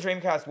 This is what the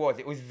Dreamcast was.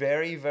 It was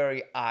very,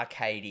 very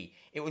arcadey.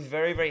 It was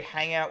very, very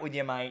hang out with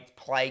your mates,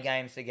 play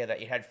games together.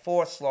 It had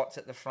 4 slots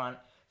at the front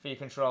for your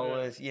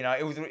controllers. Yeah. You know,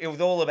 it was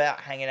all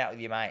about hanging out with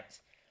your mates.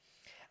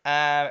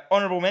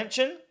 Honourable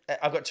mention.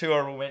 I've got 2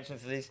 honourable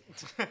mentions for this.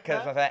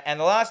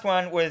 And the last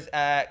one was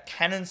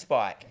Cannon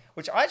Spike,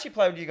 which I actually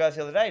played with you guys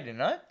the other day,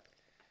 didn't I?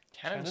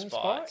 Cannon Spike?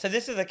 Spike. So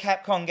this is a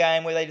Capcom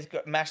game where they just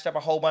mashed up a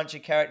whole bunch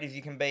of characters.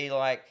 You can be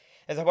like,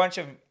 there's a bunch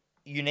of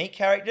unique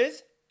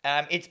characters.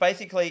 It's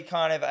basically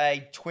kind of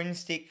a twin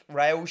stick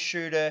rail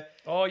shooter.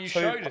 Oh, you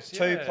showed us. Yeah.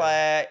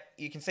 2-player.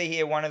 You can see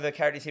here one of the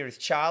characters here is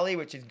Charlie,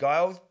 which is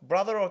Guile's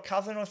brother or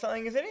cousin or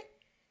something, isn't he?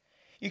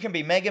 You can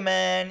be Mega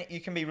Man.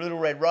 You can be Little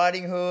Red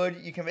Riding Hood.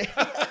 You can be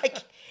like,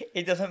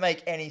 it doesn't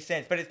make any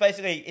sense, but it's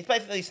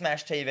basically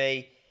Smash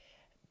TV.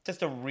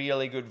 Just a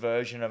really good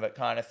version of it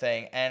kind of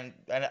thing. And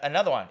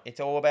another one. It's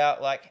all about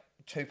like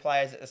 2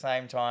 players at the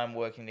same time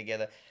working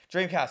together.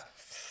 Dreamcast.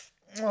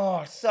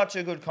 Oh, such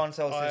a good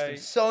console system.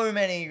 So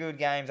many good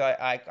games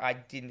I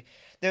didn't.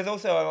 There's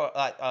also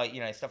like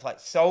stuff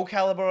like Soul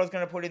Calibur I was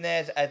going to put in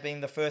there as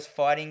being the first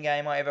fighting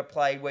game I ever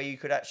played where you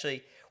could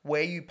actually,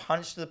 where you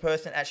punched the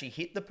person, actually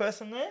hit the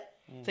person there.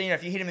 So,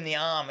 if you hit them in the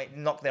arm, it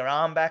knocked their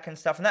arm back and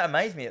stuff. And that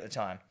amazed me at the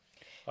time.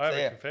 I have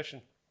a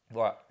confession.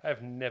 What? I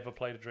have never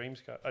played a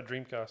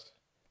Dreamcast.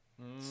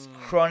 It's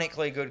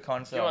chronically good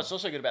console. You know what's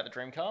also good about the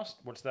Dreamcast?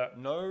 What's that?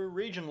 No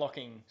region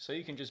locking. So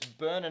you can just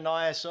burn an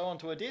ISO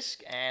onto a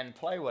disc and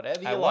play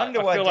whatever you I like.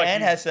 wonder why feel Dan like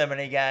you- has so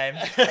many games.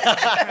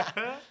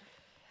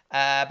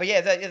 But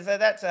yeah, so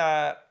that's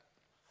my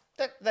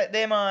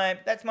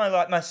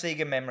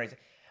Sega memories.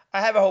 I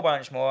have a whole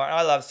bunch more.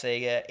 I love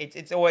Sega.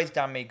 It's always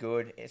done me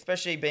good,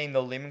 especially being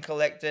the limb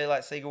collector.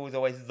 Like Sega was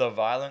always the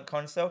violent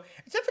console,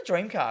 except for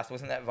Dreamcast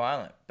wasn't that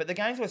violent. But the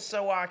games were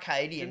so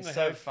arcadey and Didn't they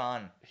so have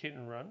fun. Hit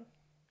and Run?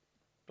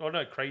 Oh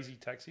no, Crazy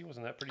Taxi,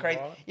 wasn't that pretty Crazy.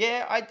 violent?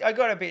 Yeah, I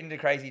got a bit into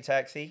Crazy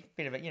Taxi.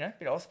 Bit of bit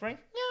of Offspring.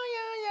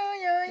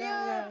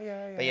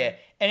 Yeah. But yeah,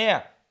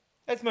 anyhow,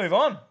 let's move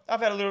on. I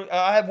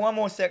have one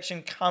more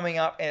section coming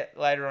up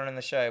later on in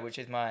the show, which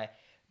is my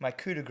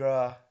coup de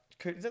grace.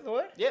 Is that the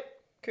word? Yep.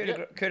 Coup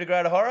de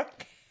grace de horror.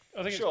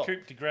 I think Sure. it's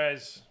Coupe de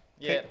Graz.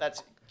 Yeah,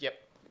 yep.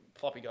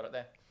 Floppy got it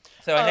there.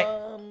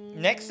 So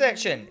next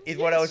section is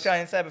what I was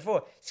trying to say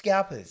before.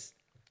 Scalpers.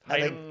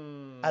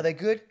 Are they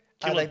good?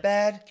 Kill Are they 'em.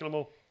 bad? Kill them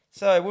all.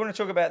 So we want to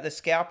talk about the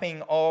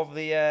scalping of was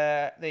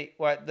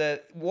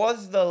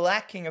the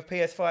lacking of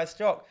PS5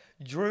 stock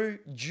due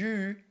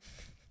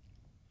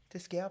to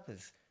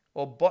scalpers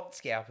or bot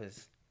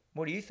scalpers.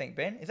 What do you think,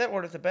 Ben? Is that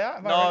what it's about?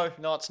 Am I right?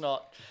 No, it's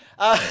not.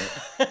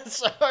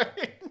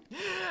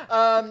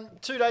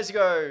 2 days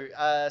ago,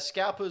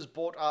 scalpers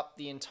bought up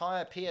the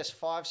entire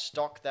PS5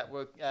 stock that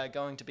were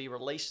going to be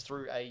released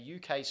through a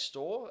UK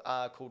store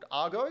called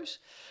Argos.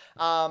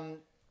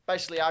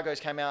 Basically, Argos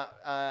came out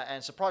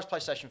and surprised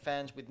PlayStation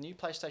fans with new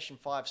PlayStation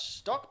 5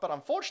 stock, but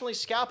unfortunately,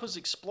 scalpers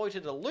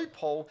exploited a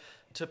loophole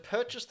to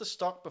purchase the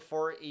stock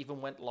before it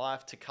even went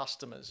live to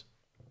customers.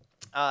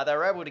 They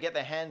were able to get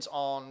their hands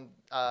on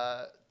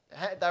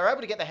they were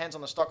able to get their hands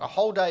on the stock a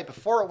whole day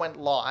before it went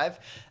live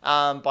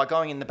by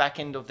going in the back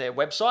end of their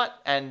website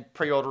and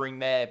pre-ordering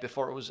there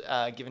before it was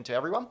given to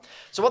everyone.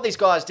 So what these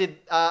guys did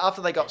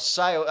after they got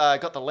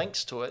the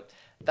links to it,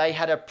 they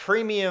had a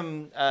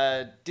premium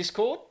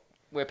Discord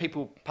where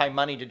people pay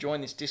money to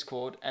join this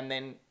Discord, and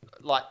then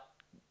like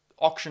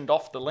auctioned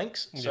off the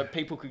links so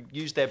people could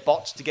use their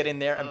bots to get in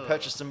there and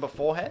purchase them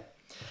beforehand.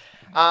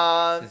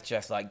 It's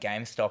just like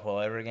GameStop all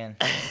over again.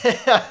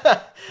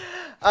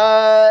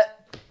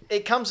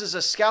 It comes as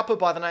a scalper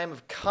by the name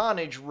of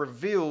Carnage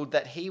revealed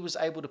that he was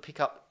able to pick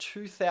up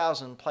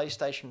 2,000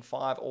 PlayStation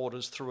 5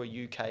 orders through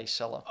a UK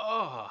seller.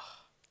 Oh.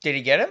 Did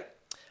he get him?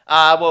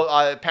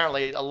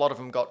 Apparently a lot of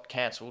them got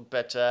cancelled,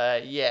 but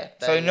yeah.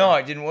 So no,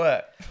 it didn't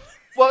work.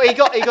 Well, he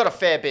got a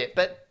fair bit,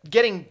 but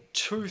getting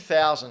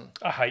 2,000.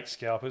 I hate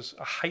scalpers.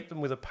 I hate them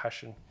with a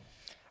passion.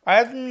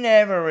 I've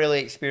never really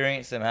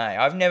experienced them, hey.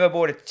 I've never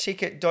bought a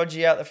ticket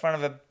dodgy out the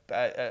front of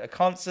a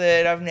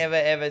concert. I've never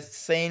ever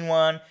seen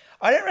one.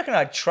 I don't reckon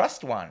I'd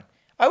trust one.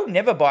 I would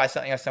never buy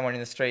something off someone in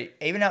the street,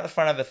 even out the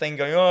front of a thing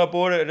going, oh, I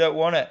bought it, I don't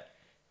want it.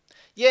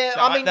 Yeah,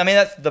 I mean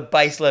that's the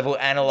base level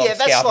analog Yeah,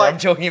 that's scalper like- I'm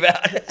talking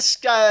about.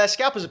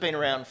 Scalpers have been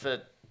around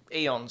for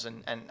eons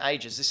and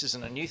ages. This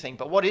isn't a new thing.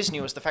 But what is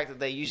new is the fact that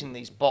they're using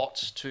these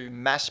bots to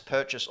mass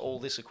purchase all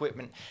this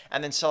equipment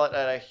and then sell it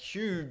at a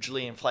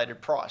hugely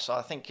inflated price.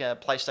 I think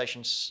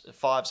PlayStation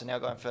 5s are now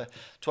going for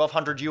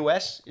 $1,200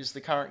 US is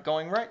the current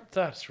going rate.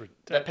 That's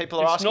That people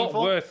are asking It's for?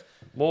 not worth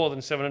more than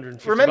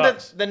 $750. Remember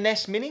the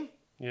NES Mini?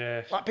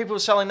 Yeah. Like people were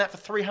selling that for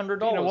 $300.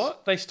 You know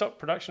what? They stopped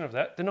production of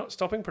that. They're not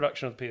stopping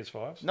production of the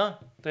PS5s. No.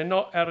 They're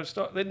not out of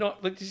stock. They're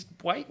not. Just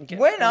wait and get.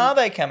 When are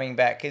they coming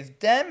back? Because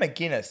Dan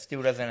McGuinness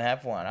still doesn't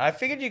have one. I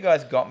figured you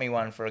guys got me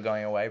one for a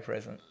going away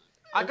present.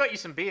 I got you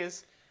some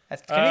beers.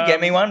 Can you get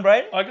me one,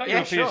 Braden? I got Yeah,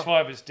 you a sure.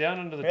 PS5. It's down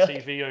under the Really?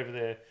 TV over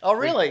there. Oh,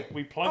 really?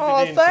 We plugged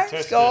Oh, it in thanks, to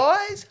test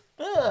guys.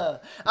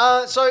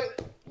 So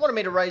wanted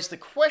me to raise the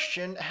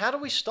question, how do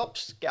we stop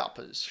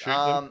scalpers? Shoot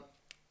them.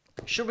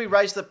 Should we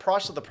raise the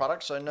price of the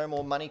product so no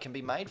more money can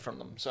be made from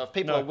them? So if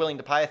people No. are willing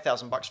to pay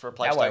 $1,000 for a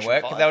PlayStation That won't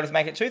work because 5, they'll just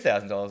make it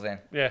 $2,000 then.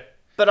 it. Yeah.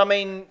 but I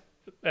mean,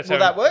 That's will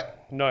how- that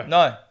work? No.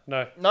 No.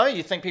 No. No,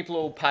 you think people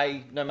will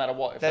pay no matter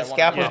what if The they want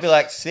scalpers to? be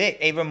like, sick,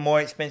 even more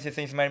expensive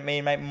things for me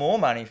to make more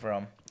money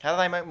from. How do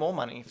they make more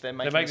money if they're They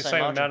making make the same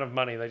margin? amount of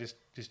money.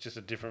 It's just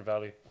a different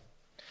value.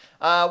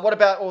 What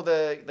about all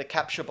the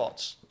capture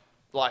bots?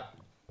 Like,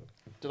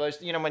 do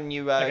those? You know, when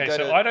you Okay, go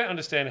so to, I don't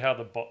understand how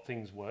the bot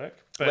things work.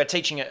 But we're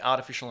teaching it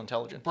artificial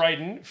intelligence.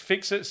 Braden,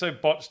 fix it so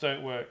bots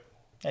don't work.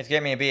 Let's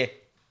get me a beer.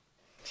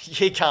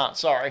 He can't.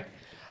 Sorry,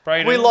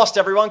 Braden, we lost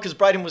everyone because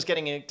Braden was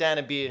getting down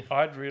a beer.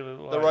 I'd really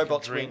like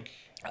robots a drink.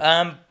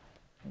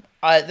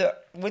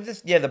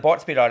 The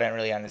bots bit I don't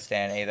really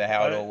understand either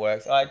how it all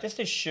works. I just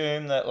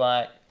assume that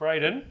like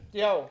Braden,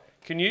 Yo.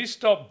 can you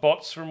stop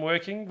bots from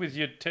working with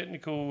your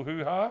technical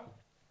hoo-ha?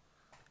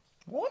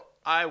 what?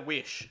 I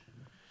wish.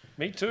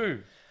 Me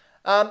too.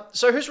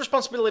 So whose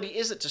responsibility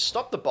is it to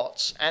stop the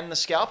bots and the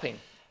scalping?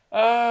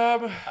 I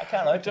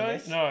can't I open don't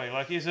this. know.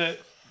 Like, is it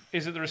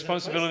the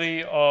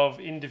responsibility of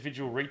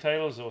individual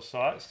retailers or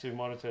sites to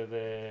monitor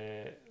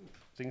their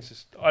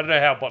things? I don't know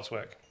how bots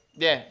work.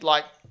 Yeah,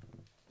 like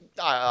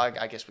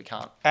I guess we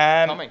can't.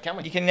 Can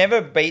we? You can never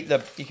beat the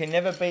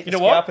know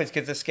what? scalpers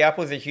because the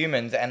scalpers are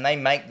humans and they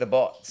make the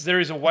bots. There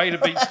is a way to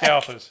beat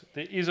scalpers.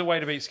 There is a way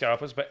to beat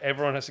scalpers, but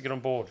everyone has to get on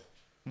board.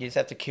 You just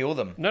have to kill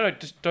them. No,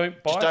 just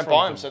don't buy. Just don't from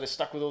buy them. them, so they're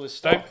stuck with all this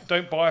stuff.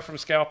 Don't buy from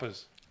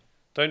scalpers.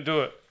 Don't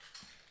do it.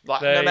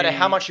 Like no matter they-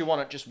 how much you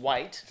want it, just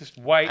wait. Just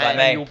wait, Like and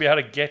me. you'll be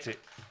able to get it.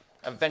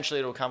 Eventually,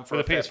 it'll come for For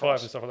the a fair PS5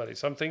 price. and stuff like that.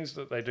 Some things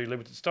that they do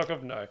limited stock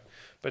of, no.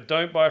 But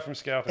don't buy from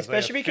scalpers. They are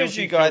Especially because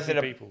filthy, you guys filthy that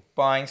are people.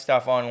 buying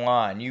stuff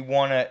online, you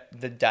want it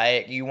the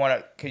day you want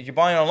it because you're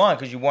buying online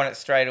because you want it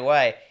straight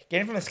away.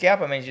 Getting from a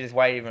scalper means you just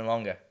wait even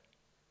longer.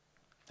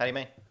 How do you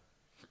mean?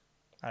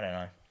 I don't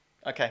know.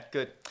 Okay,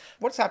 good.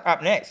 What's up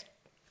next?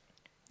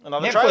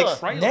 Another Netflix.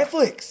 trailer.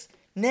 Netflix.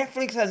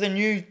 Netflix has a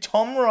new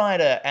Tomb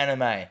Raider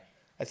anime.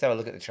 Let's have a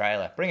look at the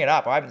trailer. Bring it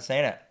up. I haven't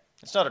seen it.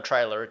 It's not a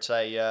trailer. It's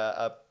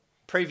a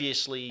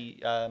previously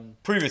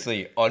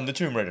Previously on the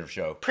Tomb Raider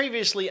show.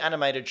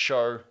 animated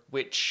show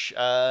which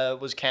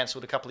was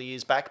cancelled a couple of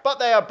years back, but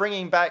they are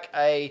bringing back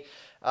a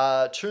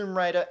Tomb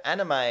Raider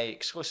anime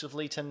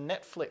exclusively to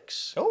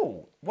Netflix.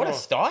 Oh, what a Oh.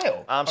 style. So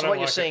don't what you're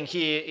like seeing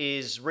here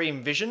is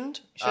Re-Envisioned.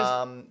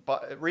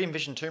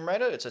 Re-Envisioned Tomb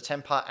Raider. It's a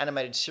 10-part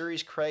animated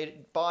series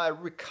created by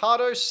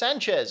Ricardo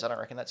Sanchez. I don't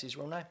reckon that's his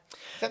real name.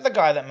 Is that the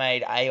guy that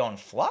made Aeon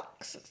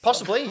Flux?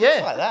 Possibly, It's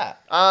yeah. like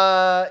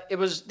that.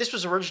 This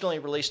was originally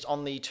released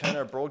on the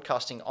Turner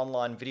Broadcasting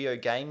online video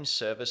game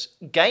service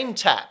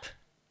GameTap.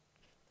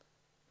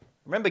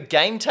 Remember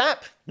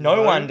GameTap?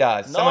 No one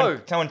does. No.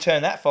 Someone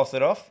turn that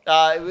faucet off.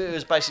 It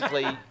was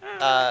basically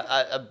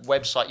a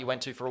website you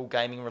went to for all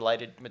gaming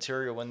related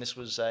material, and this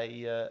was an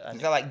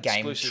Is that like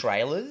game exclusive-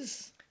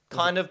 trailers?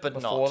 Kind of, but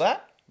Before not.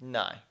 that?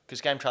 No,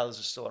 because game trailers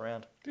are still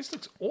around. This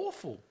looks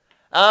awful.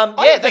 I Yeah, don't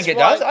think that's it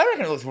why does. I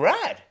reckon it looks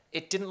rad.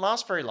 It didn't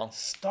last very long.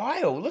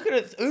 Style. Look at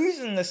it. It's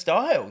oozing the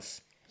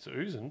styles. It's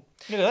oozing.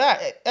 Look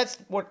at that.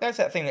 That's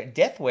that thing that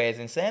Death wears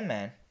in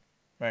Sandman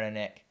around her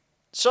neck.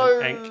 So,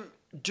 Ank.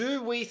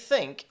 do we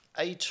think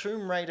a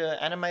Tomb Raider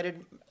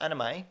animated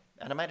anime?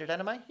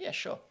 Yeah,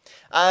 sure.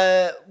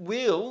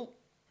 Will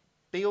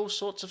be all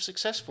sorts of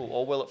successful,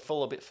 or will it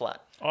fall a bit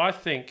flat? I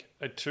think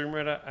a Tomb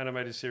Raider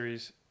animated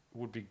series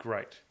would be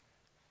great.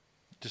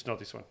 Just not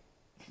this one.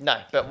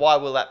 No, but why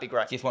will that be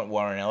great? Just want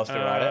Warren Ellis to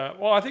write it.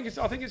 Well, I think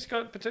it's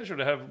got potential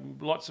to have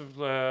lots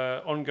of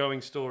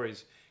ongoing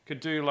stories. Could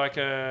do like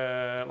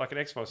an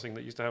X-Files thing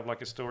that used to have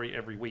like a story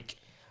every week.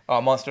 Oh,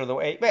 Monster of the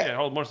Week. Yeah,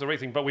 whole Monster of the Week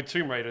thing, but with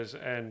Tomb Raiders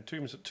and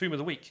Tomb of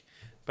the Week.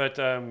 But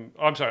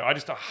I'm sorry, I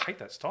hate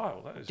that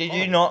style. That is Did you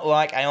horrible. not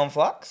like Aeon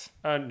Flux?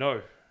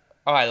 No.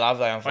 Oh, I love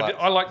Aeon Flux.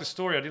 I like the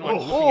story. I didn't like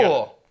looking at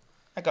it.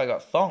 That guy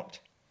got thonked.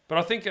 But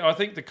I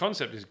think the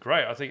concept is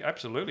great. I think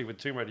absolutely with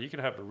Tomb Raider you can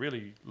have a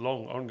really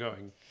long,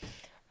 ongoing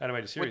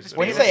animated series.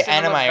 When you say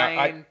Similar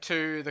anime, vein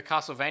to the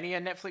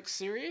Castlevania Netflix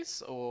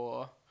series,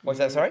 or What's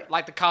that, sorry?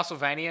 like the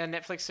Castlevania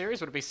Netflix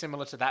series, would it be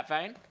similar to that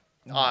vein?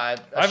 I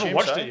I haven't assume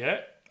watched so. it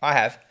yet. I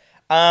have.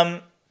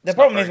 The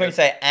problem very is when you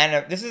say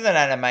this is an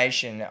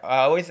animation. I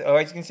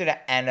always consider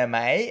anime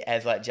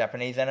as like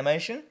Japanese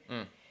animation,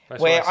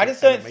 That's where why I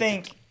just said don't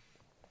animated. think.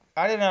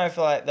 I don't know if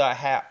like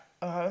how.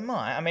 Oh, it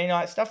might. I mean,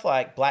 like stuff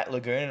like Black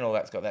Lagoon and all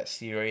that's got that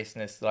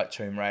seriousness, like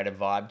Tomb Raider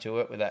vibe to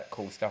it, with that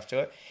cool stuff to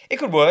it. It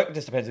could work. It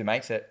just depends who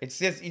makes it. It's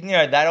just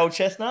that old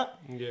chestnut.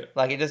 Yeah.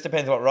 Like it just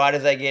depends what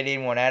writers they get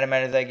in, what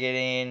animators they get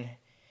in.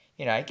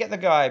 Get the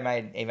guy who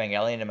made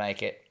Evangelion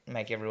to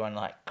make everyone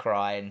like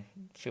cry and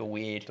feel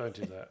weird. Don't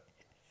do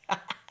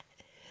that.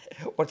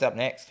 What's up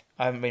next?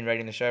 I haven't been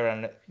reading the show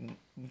around it.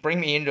 Bring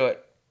me into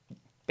it,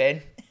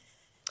 Ben.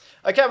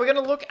 Okay, we're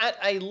going to look at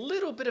a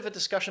little bit of a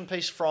discussion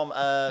piece from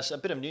a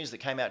bit of news that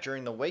came out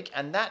during the week,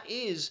 and that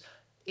is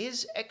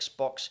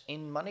Xbox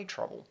in money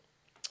trouble?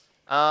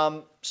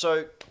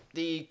 So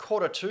the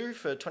Q2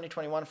 for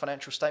 2021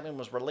 financial statement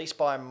was released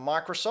by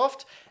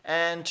Microsoft,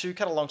 and to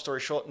cut a long story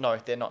short, no,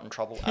 they're not in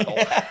trouble at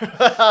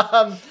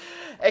all.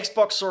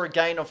 Xbox saw a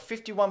gain of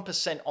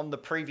 51% on the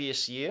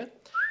previous year.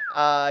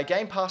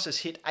 Game Pass has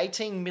hit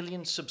 18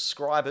 million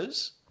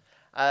subscribers.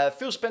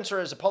 Phil Spencer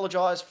has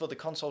apologised for the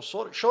console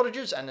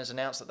shortages and has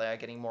announced that they are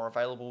getting more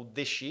available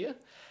this year.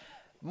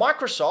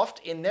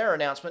 Microsoft, in their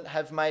announcement,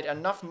 have made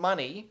enough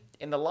money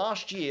in the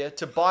last year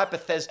to buy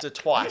Bethesda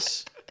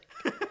twice.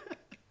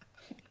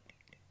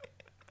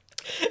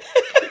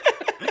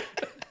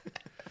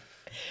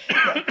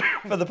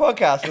 For the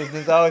podcast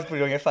listeners, I was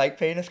putting a fake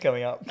penis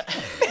coming up.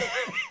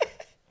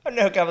 I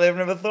can't believe I've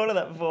never thought of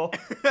that before.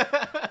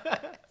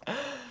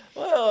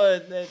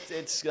 Well,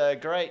 it's a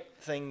great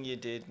thing you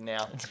did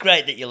now. It's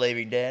great that you're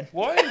leaving, Dan.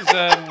 Why is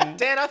Dan,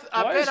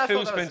 why is I Phil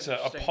thought that was Spencer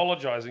interesting.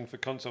 apologising for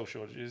console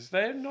shortages?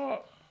 They're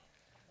not.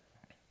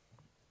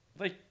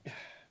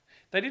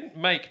 They didn't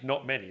make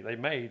not many. They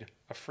made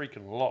a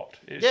freaking lot.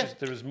 It's Yeah. just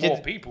there was more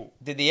Did- people.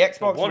 Did the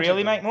Xbox wanted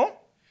really them. make more?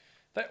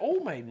 They all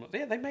made.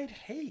 Yeah, they made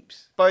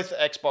heaps. Both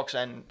Xbox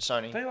and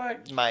Sony They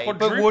like made. But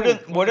quadrupled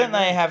wouldn't what they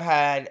made. have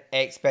had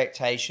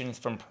expectations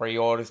from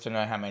pre-orders to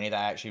know how many they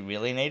actually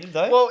really needed,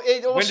 though? Well,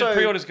 it When also did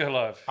pre-orders go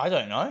live? I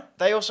don't know.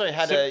 they also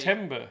had a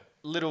September.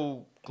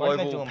 little Why did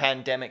they global do 'em?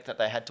 pandemic that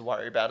they had to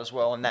worry about as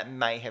well, and that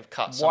may have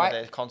cut some Why- of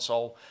their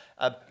console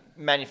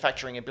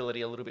manufacturing ability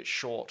a little bit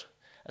short,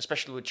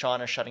 especially with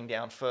China shutting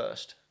down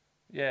first.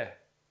 Yeah,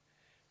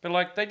 but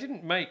like they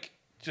didn't make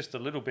just a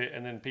little bit,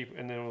 and then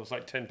it was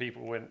like 10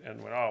 people went,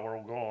 oh, we're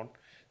all gone.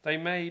 They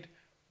made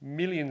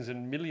millions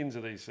and millions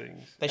of these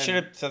things. They And- should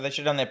have. So they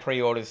should have done their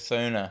pre-orders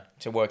sooner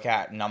to work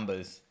out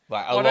numbers,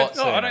 like a I lot don't,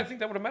 sooner. no, I don't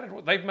think that would have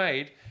mattered. They've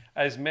made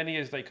as many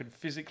as they could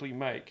physically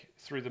make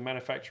through the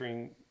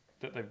manufacturing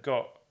that they've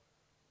got.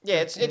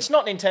 Yeah, it's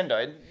not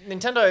Nintendo.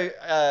 Nintendo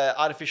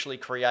artificially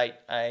create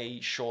a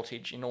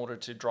shortage in order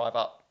to drive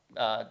up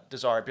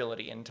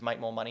desirability and to make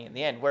more money in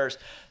the end. Whereas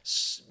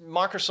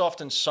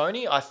Microsoft and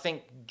Sony, I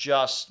think,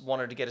 just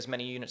wanted to get as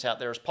many units out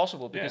there as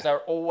possible because Yeah. they're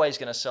always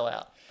going to sell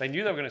out. They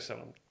knew they were going to sell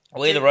them.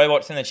 Well, the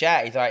robots in the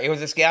chat. He's like, it was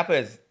the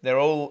scalpers. They're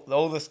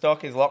all the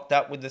stock is locked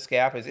up with the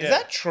scalpers. Is Yeah.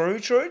 that true?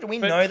 True? Do we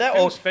But know that?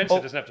 Phil Or Spencer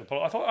or- doesn't have to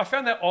apologize. I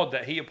found that odd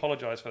that he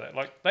apologized for that.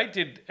 Like they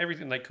did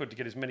everything they could to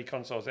get as many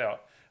consoles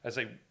out as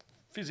they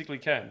physically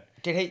can.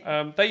 Did he?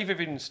 They've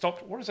even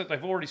stopped. What is it?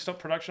 They've already stopped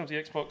production of the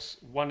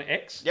Xbox One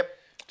X. Yep.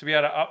 To be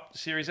able to up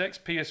Series X,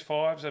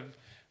 PS5s have,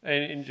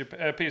 and in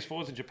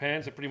PS4s in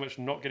Japan, they're pretty much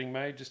not getting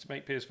made just to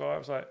make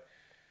PS5s. Like,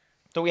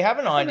 Do we have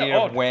an find that idea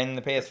of odd. when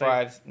the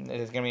PS5s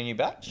there's going to be a new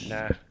batch?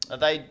 nah.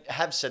 They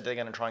have said they're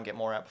going to try and get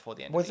more out before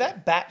the end. Was of the year.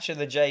 that batch of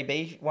the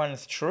JB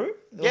ones true?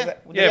 Was Yeah.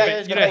 that- Yeah, Yeah, but yeah,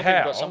 you a know couple of people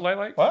how? got some.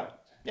 Like,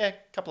 What? Yeah, a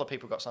couple of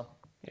people got some.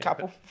 yeah,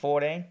 Couple?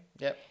 14?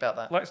 Yeah, about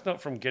that. Like, it's not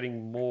from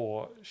getting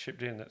more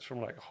shipped in. That's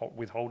from like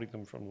withholding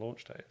them from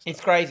launch day. It's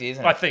crazy,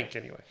 isn't I it? think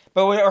anyway.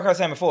 But like I was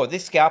saying before,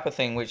 this scalper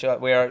thing, which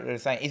we are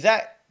saying, is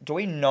that, do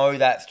we know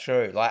that's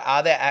true? Like,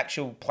 are there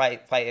actual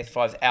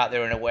PS5s out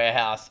there in a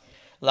warehouse?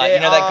 Like,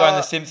 There that guy in are-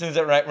 The Simpsons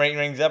that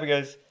rings up and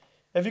goes,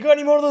 have you got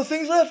any more of those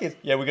things left? Yes.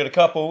 Yeah, we got a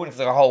couple. And it's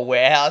like a whole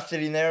warehouse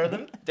sitting there of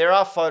them. There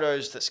are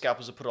photos that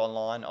scalpers have put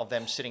online of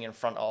them sitting in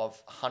front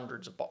of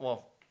hundreds of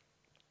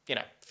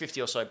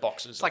 50 or so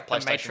boxes. It's like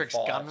the Matrix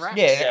gun rack.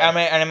 Yeah,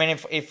 Yeah. I mean,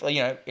 if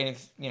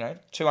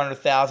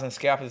 200,000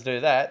 scalpers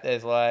do that,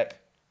 there's like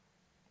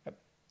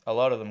a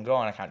lot of them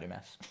gone. I can't do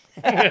maths,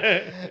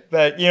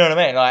 but you know what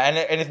I mean. Like,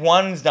 and if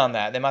one's done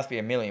that, there must be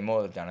a million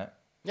more that've done it.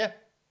 Yeah.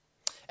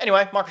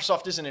 Anyway,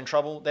 Microsoft isn't in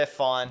trouble. They're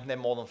fine. They're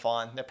more than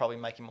fine. They're probably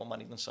making more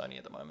money than Sony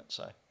at the moment.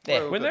 So Yeah.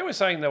 we're all When good. they were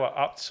saying they were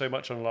up so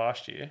much on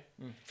last year,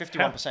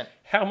 51%.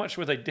 how much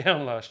were they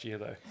down last year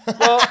though?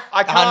 Well,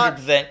 I can't.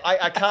 100%.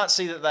 I can't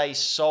see that they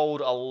sold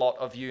a lot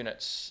of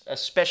units,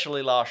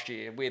 especially last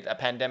year with a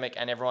pandemic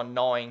and everyone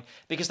knowing,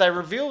 because they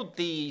revealed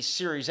the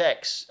Series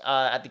X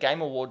at the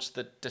Game Awards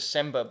the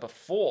December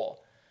before,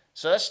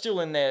 so that's still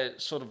in their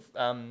sort of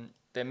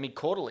their mid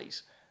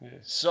quarterlies.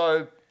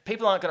 So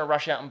people aren't going to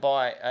rush out and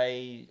buy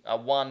a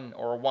 1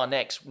 or a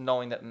 1X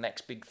knowing that the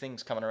next big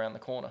thing's coming around the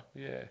corner.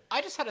 Yeah.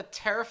 I just had a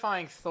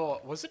terrifying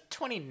thought. Was it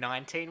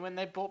 2019 when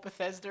they bought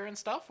Bethesda and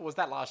stuff, or was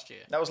that last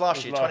year? That was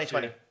last year, last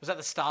 2020. year. Was that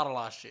the start of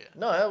last year?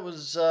 No, it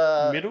was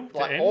Middle to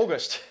like end?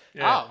 August.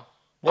 Yeah. Oh.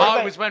 What Oh,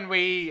 about- it was when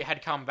we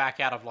had come back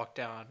out of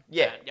lockdown.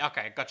 Yeah.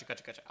 Okay, gotcha.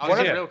 I was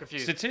Yeah. real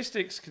confused.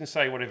 Statistics can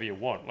say whatever you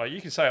want. Like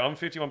you can say I'm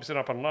 51%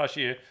 up on last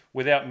year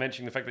without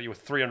mentioning the fact that you were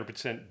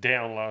 300%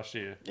 down last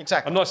year.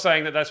 Exactly. I'm not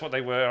saying that that's what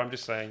they were. I'm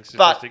just saying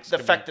But statistics. the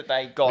can fact be that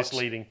they got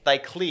misleading. they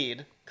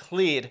cleared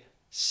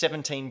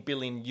 17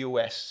 billion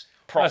US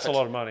profit. That's a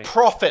lot of money.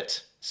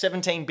 Profit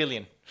 17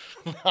 billion.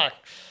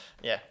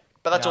 Yeah,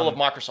 but that's all of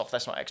Yum. Microsoft.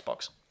 That's not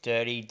Xbox.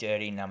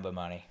 Dirty number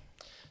money.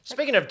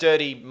 Speaking of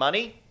dirty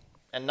money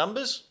and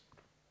numbers,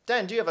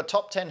 Dan, do you have a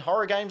top 10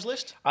 horror games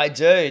list? I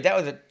do. That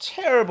was a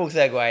terrible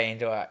segue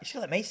into it. You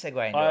should let me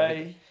segue into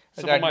it.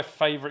 Some Okay. of my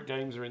favourite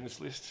games are in this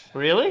list.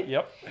 Really?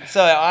 Yep.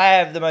 So I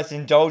have the most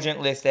indulgent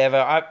list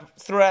ever.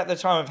 Throughout the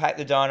time of Hack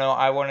the Dino,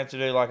 I wanted to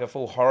do like a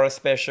full horror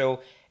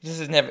special. This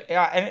has never,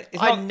 and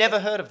it's I not. never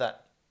heard of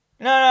that.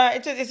 No,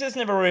 it's just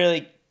never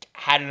really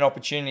had an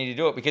opportunity to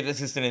do it because it's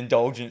just an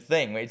indulgent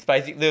thing. It's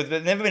basically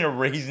there's never been a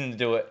reason to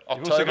do it.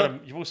 October.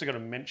 You've also got to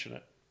mention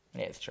it.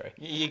 Yeah, it's true.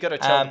 You got to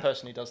tell Um, the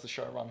person who does the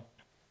show run.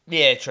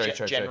 Yeah, true.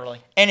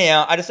 Generally.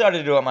 Anyhow, I decided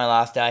to do it my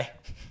last day.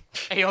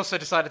 He also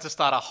decided to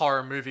start a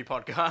horror movie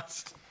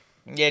podcast.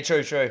 Yeah,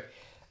 true. So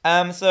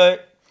I'm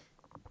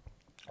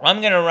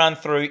going to run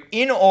through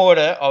in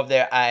order of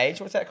their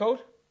age. What's that called?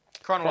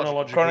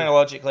 Chronological.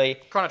 Chronologically.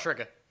 Chrono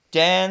Trigger.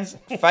 Dan's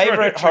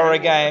favorite horror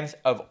games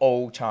of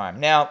all time.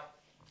 Now,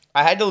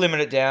 I had to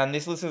limit it down.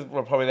 This list is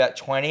probably about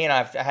 20, and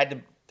I've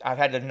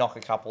had to knock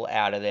a couple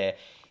out of there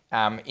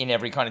in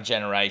every kind of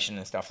generation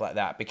and stuff like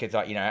that because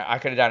I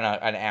could have done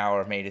an hour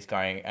of me just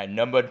going. And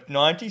number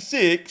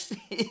 96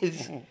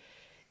 is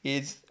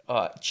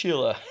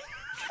Chiller.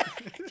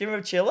 Do you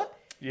remember Chiller?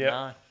 Yeah.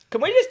 No.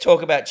 Can we just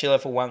talk about Chiller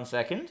for 1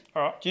 second?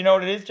 All right. Do you know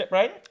what it is,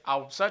 Brayden?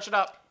 I'll search it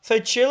up. So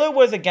Chiller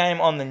was a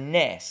game on the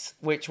NES,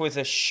 which was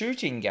a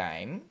shooting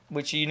game,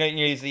 which you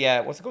use the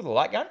what's it called, the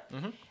light gun,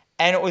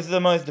 and it was the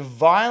most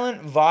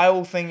violent,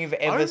 vile thing you've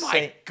ever Oh seen.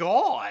 my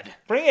god.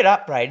 Bring it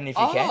up, Brayden, if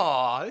you can.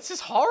 Oh, this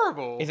is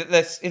horrible. Is it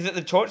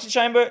the torture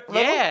chamber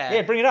level? Yeah.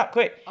 Yeah, bring it up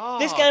quick. Oh,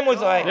 this game was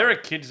God. like There are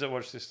kids that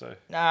watch this though.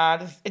 it's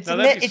No, a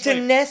that'd be it's a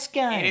sweet. NES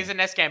game. It is a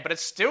NES game, but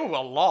it's still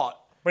a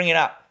lot. Bring it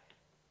up.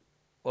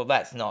 Well,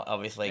 that's not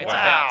obviously. It's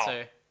Wow. about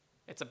to.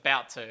 It's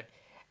about to.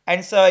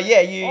 And so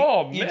yeah, you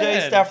Oh, you do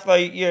man. stuff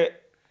like you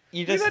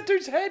Look just at that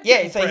dude's head. yeah,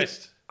 getting so he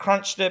pressed.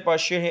 crunched it by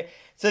shooting it.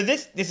 So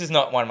this is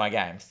not one of my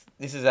games.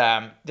 This is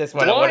just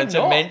what I Why wanted to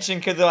not? mention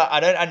because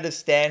I don't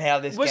understand how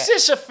this. Was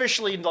this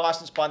officially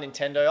licensed by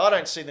Nintendo? I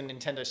don't see the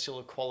Nintendo seal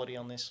of quality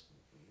on this.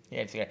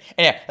 Yeah, it's okay.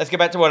 Anyway, let's get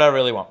back to what I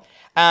really want.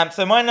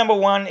 So my number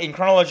one in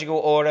chronological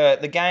order,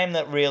 the game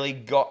that really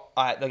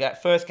the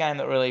first game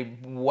that really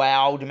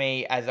wowed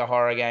me as a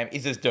horror game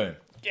is this Doom.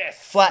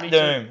 Yes. Flat me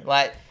Doom. too.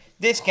 Like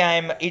this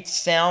game, its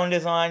sound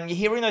design, you're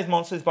hearing those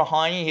monsters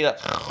behind you, hear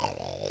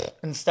that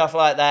and stuff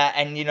like that,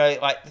 and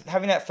like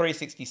having that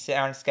 360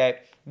 soundscape.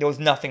 There was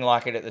nothing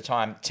like it at the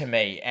time to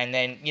me. And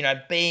then,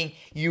 being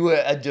you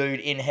were a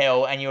dude in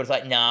hell and you were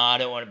like, nah, I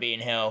don't want to be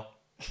in hell.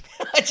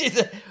 Actually,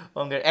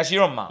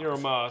 you're on Mars. You're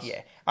on Mars.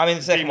 Yeah. I mean,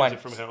 the second Demons one. are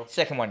from hell.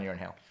 Second one, you're in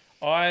hell.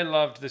 I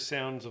loved the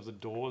sounds of the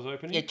doors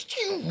opening.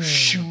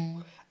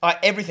 Like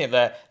everything,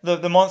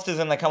 the monsters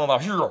and they come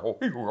like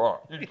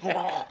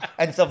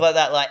and stuff like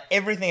that. Like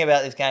everything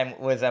about this game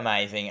was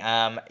amazing.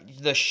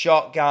 The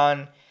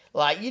shotgun,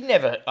 like you'd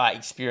never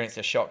experienced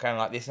a shotgun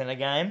like this in a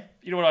game.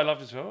 You know what I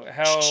loved as well?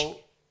 How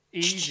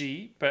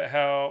easy, but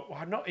how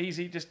not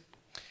easy. Just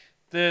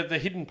the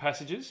hidden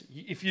passages.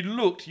 If you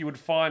looked, you would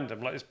find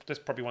them. Like there's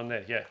probably one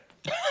there. Yeah.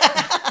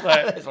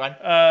 There's one.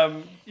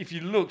 If you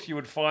looked, you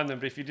would find them,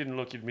 but if you didn't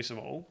look, you'd miss them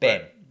all.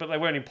 Ben. But they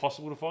weren't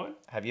impossible to find.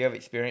 Have you ever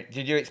experienced?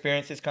 Did you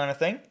experience this kind of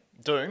thing?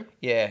 Doom?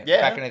 Yeah.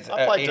 Yeah, Back in its,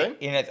 I played Doom.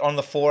 in its on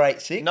the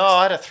 486. No,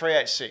 I had a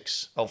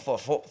 386. Oh,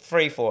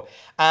 4.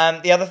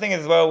 The other thing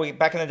as well,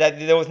 back in the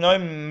day, there was no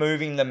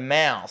moving the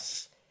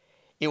mouse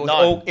It was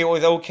No.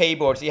 all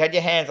keyboard. So you had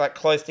your hands like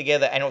close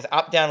together, and it was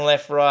up, down,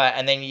 left, right,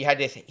 and then you had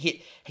to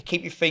keep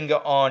your finger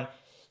on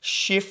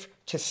shift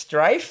to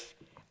strafe,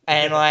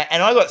 and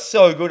I got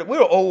so good. We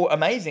were all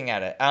amazing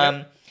at it.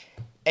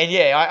 And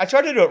yeah, I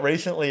tried to do it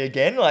recently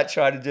again, like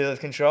try to do those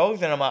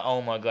controls, and I'm like,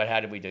 oh my god, how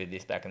did we do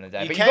this back in the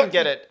day? You But can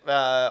get it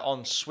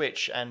on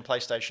Switch and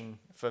PlayStation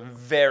for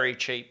very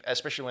cheap,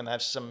 especially when they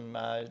have some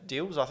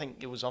deals. I think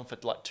it was on for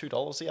like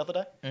 $2 the other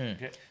day.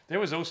 Yeah. There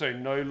was also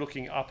no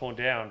looking up or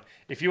down.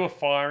 If you were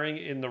firing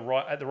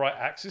at the right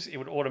axis, it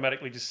would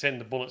automatically just send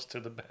the bullets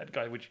to the bad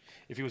guy, which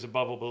if he was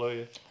above or below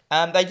you.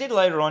 They did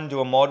later on do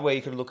a mod where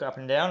you could look up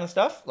and down and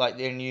stuff, like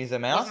and use a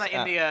mouse. Wasn't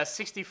that in the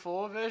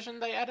 64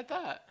 version they added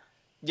that?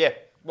 Yeah.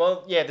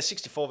 Well, yeah, the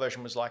 64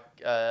 version was like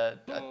a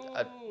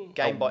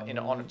game bot in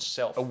on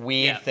itself. A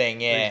weird Yeah. thing,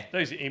 yeah.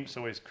 Those imps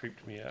always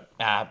creeped me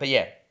out. But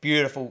yeah,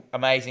 beautiful,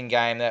 amazing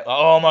game. That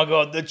oh my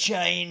god, the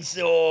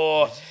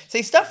chainsaw.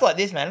 See, stuff like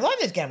this, man. It's like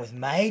this game was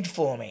made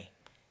for me,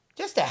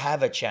 just to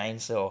have a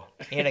chainsaw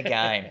in a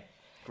game.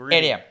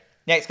 Anyhow,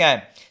 next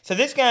game. So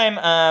this game,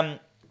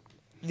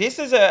 this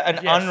is an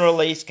Yes.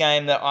 unreleased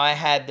game that I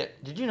had.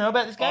 Did you know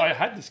about this Oh, game? I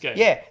had this game.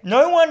 Yeah,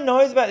 no one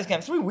knows about this game.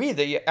 It's really weird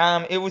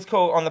that it was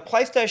called on the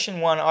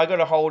PlayStation 1. I got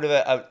a hold of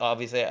it,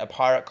 obviously a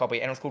pirate copy,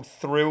 and it was called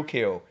Thrill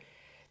Kill.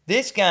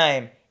 This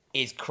game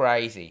is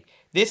crazy.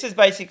 This is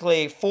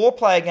basically a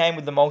 4-player game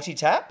with the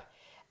multi-tap,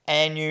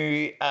 and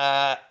you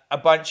a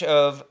bunch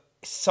of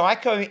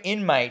psycho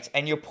inmates,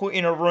 and you're put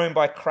in a room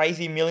by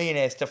crazy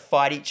millionaires to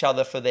fight each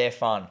other for their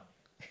fun.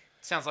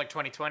 Sounds like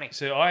 2020.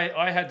 So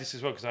I had this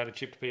as well because I had a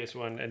chipped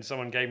PS1 and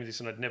someone gave me this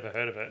and I'd never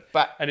heard of it.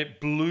 But- and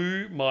it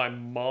blew my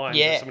mind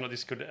Yeah. that something like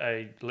this could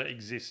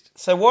exist.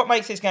 So what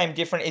makes this game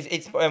different is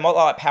it's a lot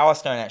like Power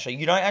Stone, actually.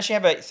 You don't actually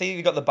have see,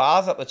 you've got the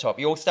bars up the top.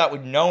 You all start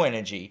with no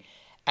energy,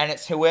 and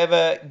it's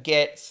whoever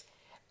gets,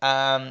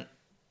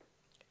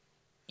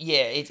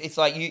 it's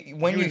like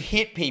when you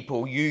hit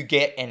people, you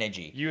get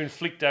energy. You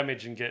inflict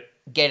damage and get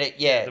Get it?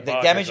 Yeah, the the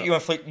bar damage goes that you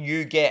inflict,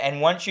 you get,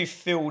 and once you've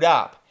filled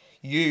up,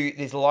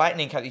 there's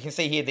lightning coming. You can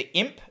see here the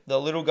imp, the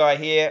little guy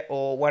here,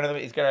 or one of them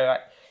is going to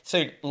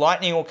so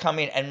lightning will come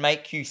in and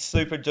make you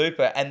super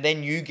duper, and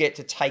then you get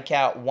to take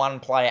out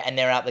one player, and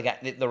they're out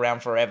the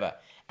round forever.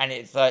 And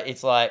it's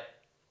like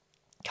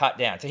cut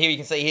down. So here you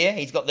can see here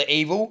he's got the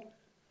evil,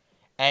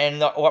 and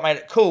what made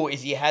it cool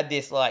is you had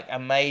this like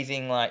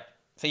amazing like.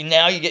 So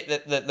now you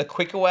get the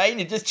quicker way, and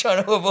you're just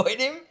trying to avoid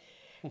him.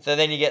 So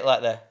then you get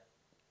like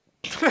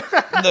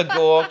the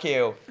gore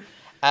kill.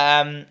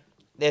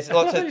 There's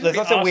lots of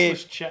weird.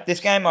 arseless chaps. This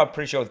game, I'm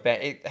pretty sure was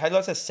bad. It had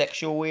lots of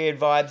sexual weird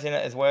vibes in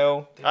it as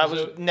well.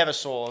 Never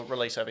saw a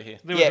release over here.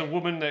 There Yeah. was a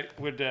woman that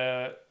would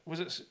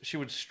she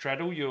would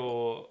straddle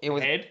your It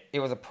was head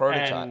it was a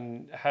prototype.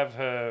 and have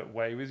her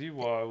way with you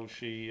while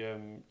she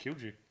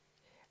killed you.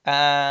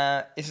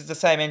 This is the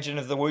same engine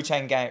as the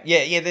Wu-Tang game.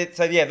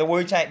 The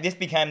Wu-Tang. This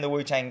became the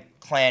Wu-Tang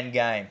Clan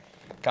game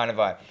kind of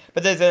vibe.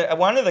 But there's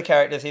one of the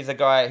characters. He's a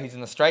guy who's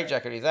in the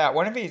straitjacket. He's out.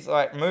 One of his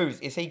like moves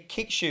is he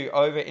kicks you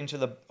over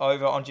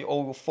onto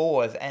all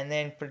fours and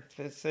then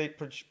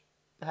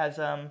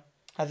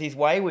has his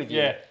way with you.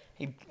 Yeah.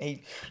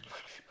 He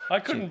I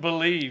couldn't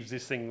believe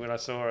this thing when I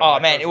saw it. Oh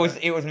Like, man, I was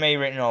it was me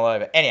written all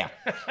over. Anyhow,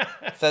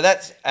 so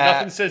that's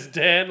nothing says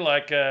Dan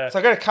like so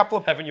I got a couple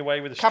of having your way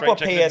with a couple of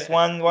straitjacket.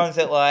 PS1 ones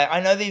that like I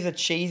know these are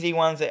cheesy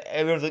ones that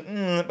everyone's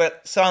like,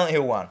 but Silent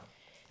Hill 1.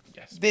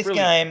 Yes, This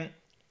brilliant. game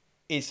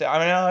is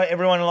I know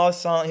everyone loves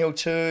Silent Hill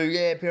 2.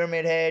 Yeah,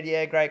 Pyramid Head.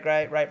 Yeah, great,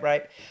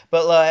 rape.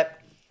 But like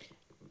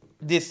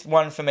this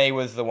one for me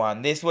was the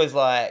one. This was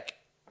like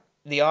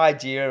the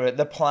idea of it,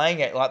 the playing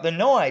it, like the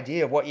no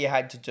idea of what you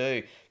had to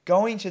do,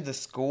 going to the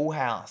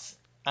schoolhouse.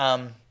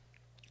 I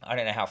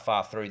don't know how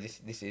far through this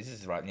is. This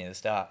is right near the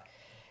start.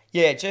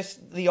 Yeah,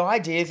 just the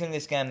ideas in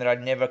this game that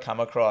I'd never come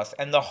across.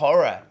 And the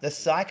horror, the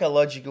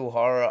psychological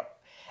horror.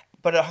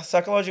 But a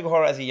psychological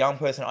horror as a young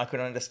person I could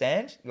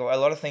understand. A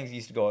lot of things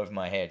used to go over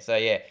my head. So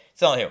yeah,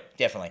 Silent Hill,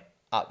 definitely.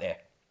 Up there.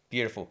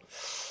 Beautiful.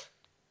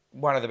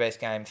 One of the best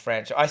games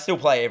franchise. I still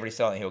play every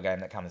Silent Hill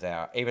game that comes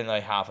out, even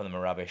though half of them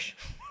are rubbish.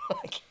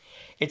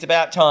 It's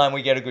about time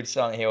we get a good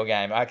Silent Hill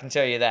game. I can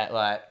tell you that,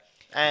 like...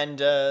 And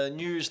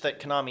news that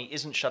Konami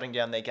isn't shutting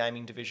down their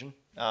gaming division,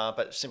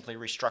 but simply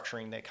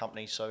restructuring their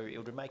company so it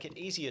would make it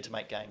easier to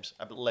make games,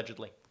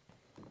 allegedly.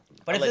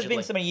 But it's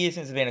been so many years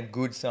since there's been a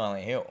good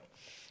Silent Hill.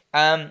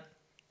 And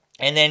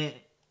then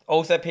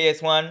also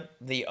PS1,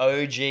 the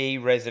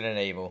OG Resident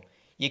Evil.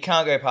 You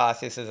can't go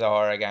past this as a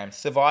horror game.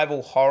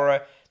 Survival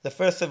horror. The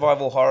first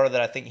survival horror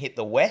that I think hit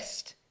the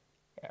West.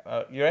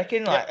 You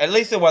reckon? Like, at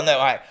least the one that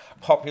like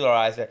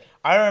popularized it.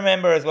 I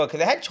remember as well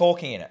because it had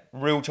talking in it,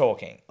 real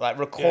talking, like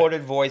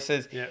recorded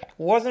voices. Yeah.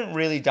 Wasn't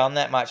really done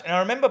that much, and I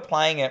remember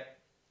playing it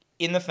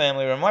in the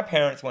family room. My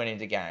parents weren't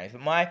into games,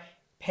 but my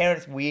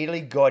parents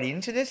weirdly got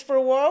into this for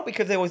a while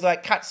because there was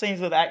like cutscenes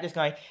with actors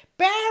going,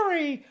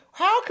 "Barry,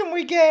 how can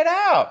we get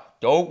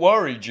out?" "Don't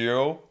worry,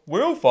 Jill,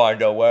 we'll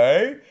find a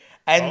way."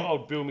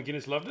 And Bill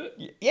McGuinness loved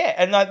it. yeah,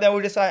 and like they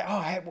were just like,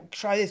 "Oh, hey, well,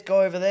 try this,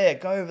 go over there,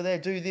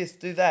 do this,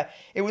 do that."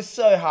 It was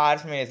so hard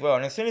for me as well.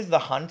 And as soon as the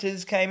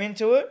hunters came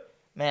into it,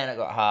 man, it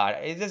got hard.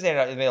 It just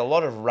ended up with a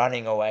lot of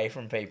running away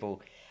from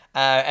people.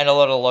 And a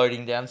lot of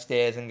loading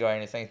downstairs and going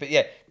to things. But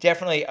yeah,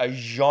 definitely a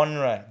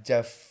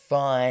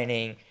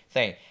genre-defining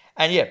thing.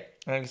 And yeah,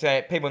 I'm going to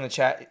say, people in the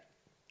chat,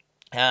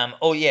 the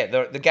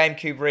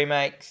GameCube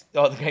remakes,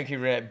 the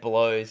GameCube remake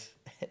blows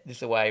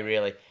this away,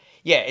 really.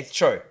 Yeah, it's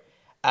true.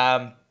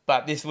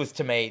 But this was,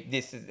 to me,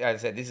 this is, as I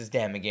said, this is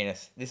Dan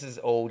McGuinness. This is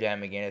all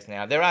Dan McGuinness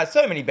now. There are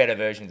so many better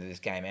versions of this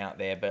game out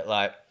there, but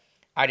like,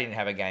 I didn't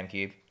have a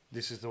GameCube.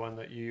 This is the one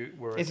that you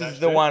were This attached is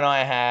the to? one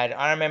I had.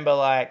 I remember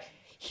like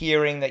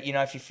hearing that, you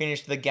know, if you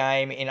finished the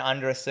game in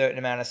under a certain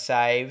amount of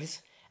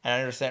saves and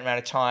under a certain amount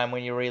of time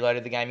when you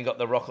reloaded the game, you got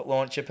the rocket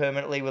launcher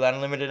permanently with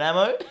unlimited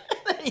ammo.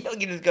 You can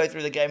just go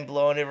through the game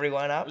blowing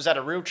everyone up. Was that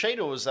a real cheat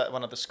or was that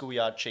one of the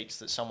schoolyard cheats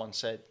that someone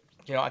said?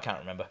 You know, I can't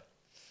remember.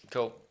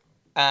 Cool.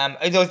 There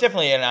was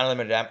definitely an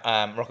unlimited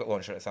rocket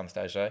launcher at some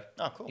stage, though.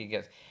 Oh, cool.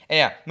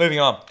 Anyhow, moving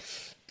on.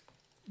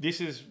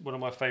 This is one of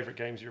my favourite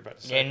games you're about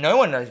to say. Yeah, no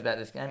one knows about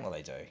this game. Well,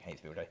 they do. Heaps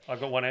of people do. I've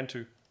got 1 and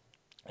 2.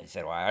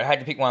 So I had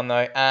to pick one,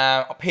 though.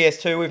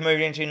 PS2 we've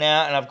moved into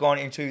now, and I've gone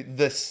into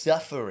The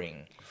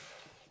Suffering.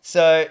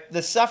 So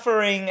The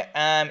Suffering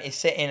is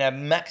set in a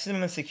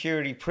maximum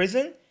security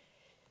prison.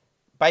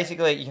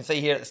 Basically, you can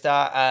see here at the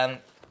start,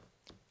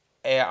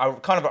 kind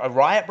of a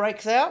riot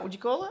breaks out, would you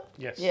call it?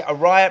 Yes. Yeah, a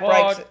riot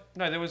breaks.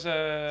 No, there was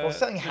a... Or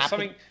something there was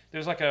happened. There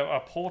was like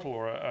a portal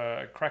or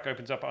a crack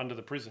opens up under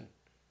the prison.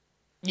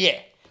 Yeah.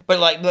 But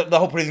like the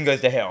whole prison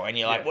goes to hell, and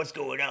you're like, Yeah. what's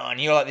going on?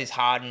 You're like this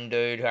hardened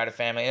dude who had a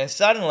family, and then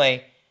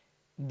suddenly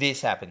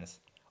this happens.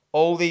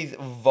 All these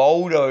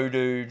Voldo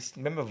dudes,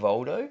 remember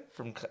Voldo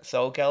from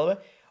Soul Calibur?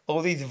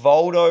 All these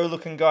Voldo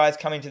looking guys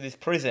come into this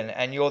prison,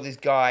 and you're this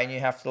guy, and you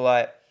have to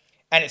like,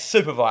 and it's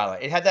super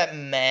violent. It had that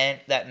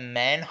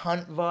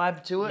manhunt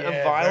vibe to it, of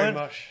violent. very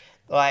much.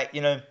 Like,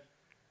 you know,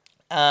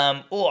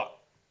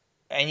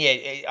 and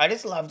yeah, I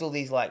just loved all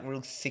these like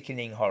real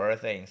sickening horror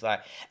things.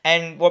 Like,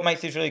 and what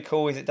makes this really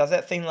cool is it does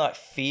that thing like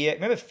Fear.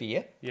 Remember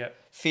Fear? Yeah.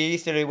 Fear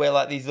used to do where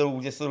like these little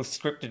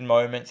scripted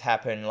moments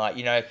happen. Like,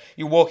 you know,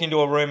 you walk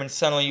into a room and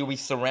suddenly you'll be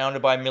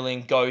surrounded by a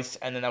million ghosts,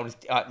 and then they'll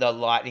just the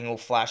lightning will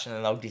flash and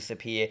then they'll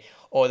disappear.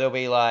 Or there'll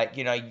be like,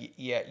 you know,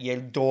 your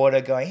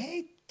daughter going,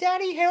 "Hey,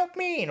 Daddy, help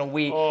me!" and a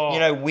weird,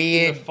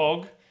 weird The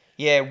fog.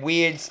 yeah,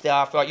 weird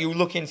stuff. Like, you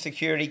look in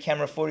security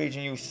camera footage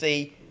and you'll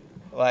see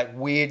like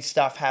weird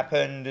stuff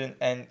happened,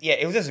 and yeah,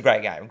 it was just a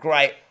great game,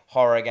 great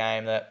horror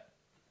game that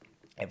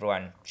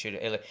everyone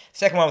should.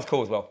 Second one was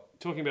cool as well.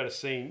 Talking about a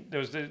scene,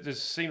 there's a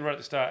scene right at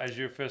the start as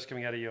you're first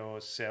coming out of your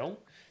cell.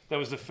 That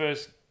was the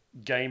first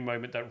game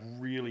moment that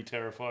really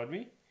terrified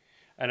me,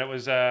 and it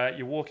was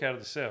you walk out of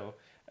the cell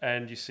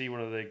and you see one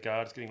of the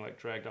guards getting like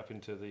dragged up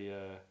into the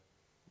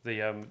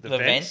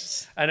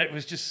vents, and it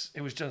was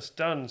just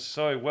done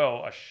so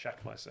well. I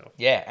shat myself.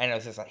 Yeah, and it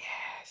was just like,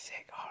 yeah,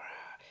 sick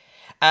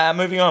horror.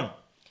 Moving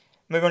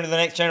on to the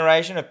next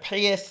generation of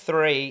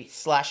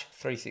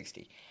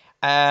PS3/360.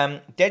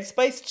 Dead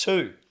Space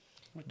 2.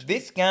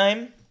 This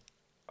game,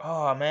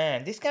 oh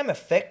man, this game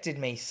affected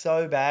me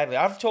so badly.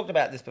 I've talked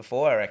about this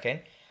before, I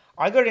reckon.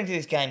 I got into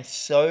this game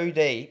so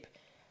deep.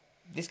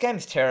 This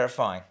game's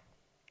terrifying.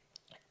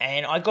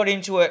 And I got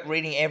into it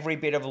reading every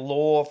bit of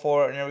lore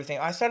for it and everything.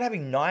 I started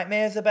having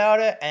nightmares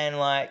about it, and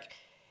like,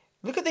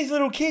 look at these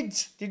little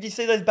kids. Did you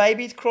see those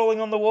babies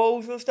crawling on the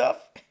walls and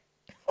stuff?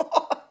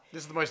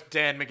 This is the most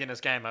Dan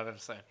McGuinness game I've ever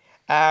seen.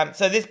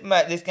 So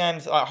this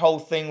game's whole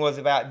thing was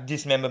about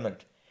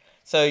dismemberment.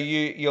 So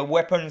your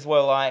weapons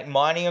were like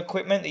mining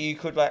equipment that you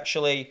could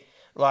actually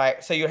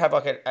like. So you'd have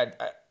like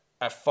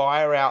a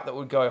fire out that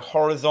would go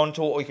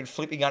horizontal, or you could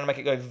flip your gun and make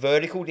it go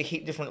vertical to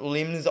hit different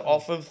limbs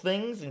off of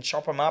things and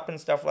chop them up and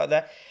stuff like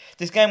that.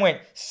 This game went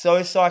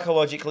so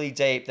psychologically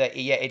deep that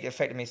it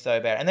affected me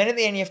so bad. And then at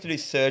the end, you have to do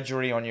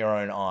surgery on your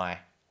own eye.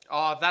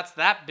 Oh, that's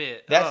that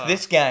bit. That's Ugh.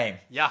 this game.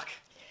 Yuck.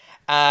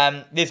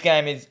 This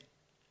game is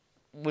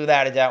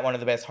without a doubt one of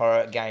the best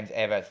horror games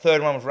ever.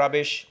 Third one was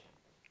rubbish.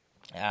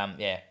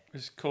 Yeah.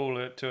 It's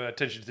cool to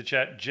attention to the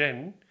chat.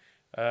 Jen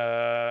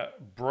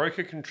broke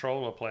a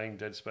controller playing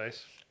Dead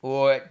Space.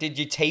 Or did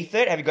you teeth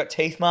it? Have you got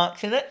teeth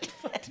marks in it?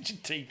 Did you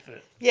teeth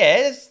it?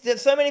 Yeah,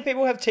 there's so many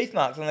people have teeth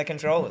marks on their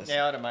controllers.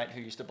 Yeah, I had a mate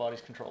who used to buy these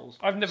controllers.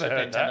 I've never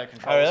heard Nintendo that. Oh,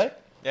 controllers. really?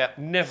 Yeah.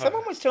 Never.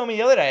 Someone was telling me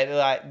the other day that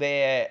like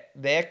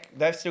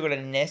they've still got a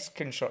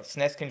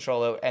SNES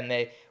controller, and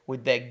they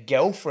with their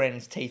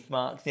girlfriend's teeth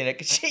marks in it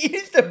because she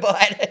used to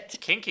bite it.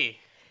 Kinky.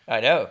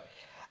 I know.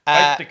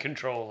 Break the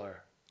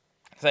controller.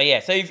 So yeah,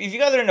 so if you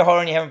guys are into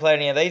horror and you haven't played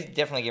any of these,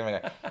 definitely give them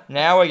a go.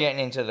 Now we're getting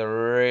into the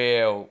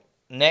real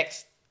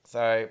next.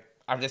 So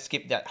I've just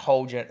skipped that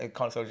whole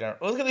console generation.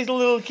 Look at these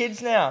little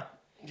kids now.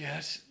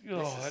 Yes. This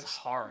Oh, is that's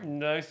horrid.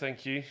 No,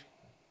 thank you.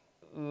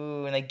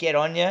 Ooh, and they get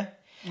on you.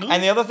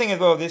 And the other thing as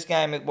well, this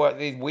game,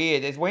 what is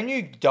weird, is when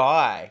you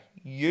die,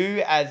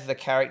 you as the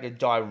character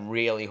die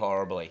really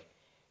horribly.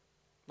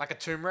 Like a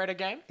Tomb Raider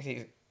game?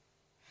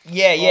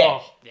 Yeah.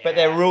 Oh, But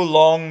they're real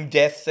long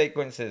death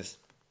sequences.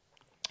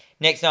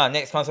 Next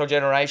console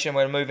generation,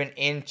 we're moving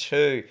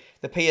into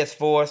the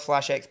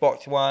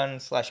PS4/Xbox One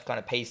 / kind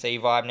of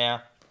PC vibe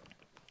now.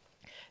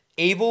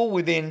 Evil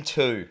Within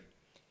 2.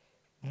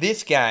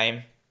 This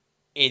game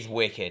is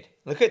wicked.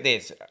 Look at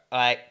this.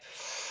 Like,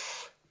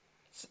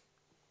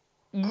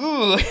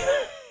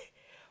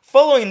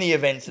 following the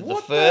events of the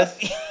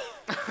first.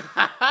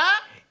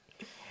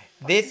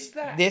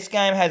 This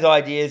game has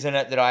ideas in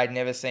it that I'd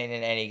never seen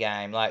in any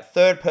game. Like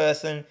third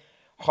person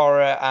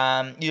horror.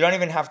 You don't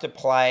even have to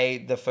play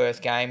the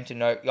first game to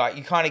know. Like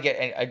you kind of get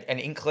an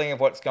inkling of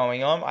what's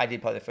going on. I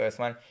did play the first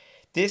one.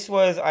 This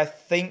was, I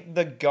think,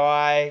 the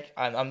guy.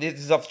 This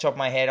is off the top of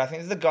my head. I think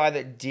this is the guy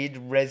that did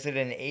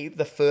Resident Evil,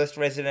 the first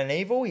Resident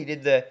Evil. He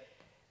did the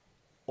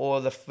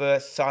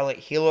first Silent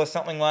Hill or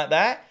something like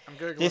that. I'm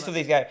Googling This it. was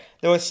this game.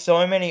 There were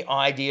so many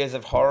ideas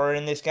of horror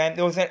in this game.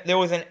 There was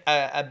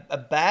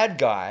a bad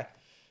guy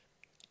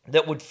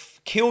that would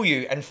kill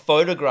you and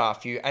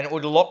photograph you, and it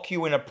would lock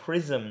you in a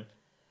prism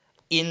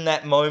in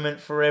that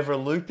moment, forever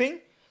looping.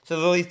 So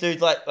there's all these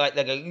dudes like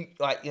they go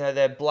like, you know,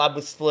 their blood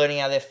was splurting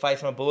out of their face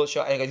from a bullet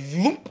shot, and it goes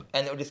zoop,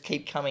 and it would just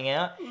keep coming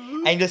out,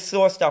 and you just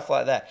saw stuff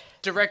like that.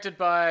 Directed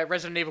by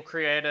Resident Evil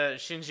creator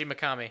Shinji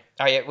Mikami.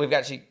 Oh yeah, we've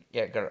actually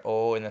got it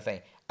all in the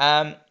thing.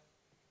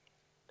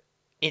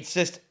 It's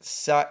just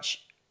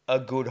such a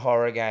good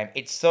horror game.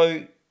 It's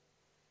so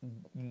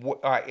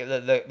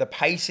the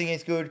pacing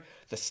is good.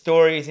 The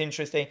story is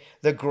interesting.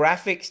 The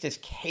graphics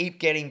just keep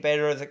getting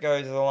better as it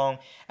goes along.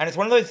 And it's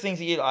one of those things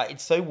that you like,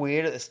 it's so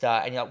weird at the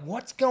start, and you're like,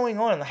 what's going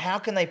on? And how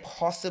can they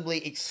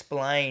possibly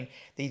explain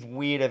these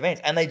weird events?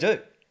 And they do.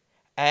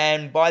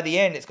 And by the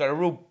end, it's got a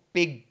real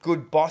big,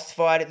 good boss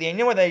fight at the end.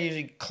 You know where they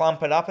usually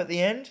clump it up at the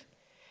end?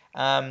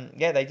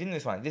 Yeah, they did in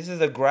this one. This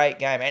is a great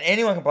game. And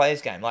anyone can play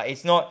this game. Like,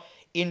 it's not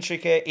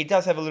intricate. It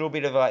does have a little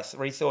bit of like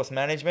resource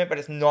management, but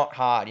it's not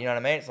hard. You know what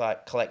I mean? It's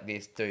like, collect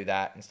this, do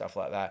that, and stuff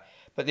like that.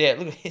 But yeah,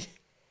 look at this.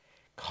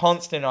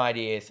 Constant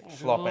ideas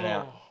flopping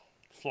out.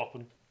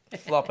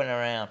 Flopping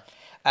around.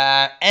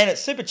 And it's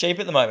super cheap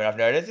at the moment, I've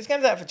noticed. This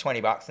game's out for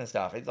 $20 and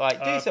stuff. It's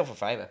like, do yourself a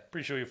favour.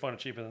 Pretty sure you'll find it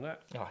cheaper than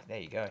that. Oh, there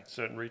you go.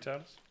 Certain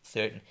retailers.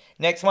 Certain.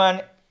 Next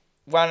one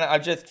I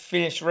just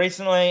finished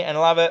recently and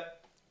love it.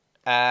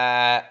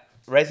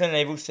 Resident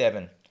Evil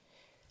 7.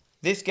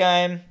 This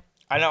game,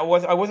 I know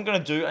I wasn't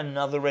going to do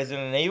another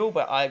Resident Evil,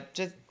 but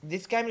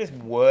this game just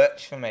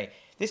works for me.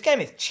 This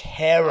game is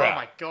terror. Oh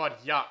my god,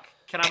 yuck.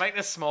 Can I make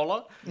this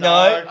smaller?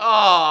 No.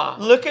 Oh.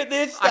 Look at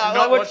this stuff. I'm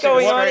not What's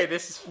watching going on? this.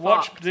 This is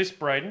Watch fucked. this,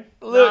 Braden.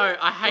 Look, No,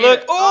 I hate look.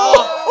 it.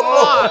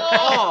 Oh!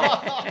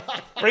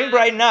 Oh. Bring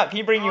Braden up. Can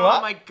you bring you Oh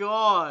up? my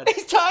god.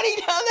 He's tiny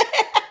down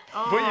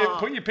there.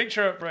 Put your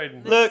picture up,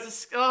 Braden. Look.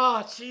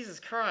 Oh, Jesus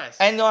Christ.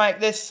 And like,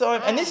 there's so,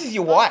 and this is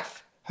your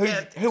wife,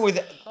 who was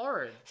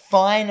horrid.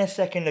 fine a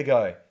second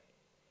ago.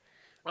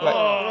 Like,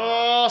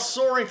 Oh,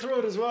 soaring through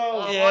it as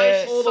well. Yeah. Why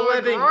is she All the so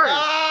webbing. gross?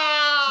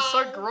 Ah! She's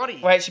so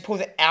grotty. wait, she pulls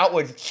it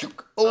outwards.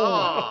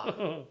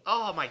 Oh.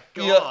 Oh my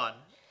god.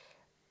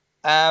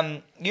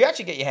 You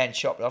actually get your hand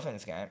chopped off in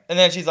this game, and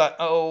then she's like,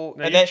 "Oh,"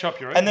 No, and you then chop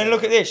your own and then hand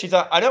look at this. She's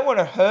like, "I don't want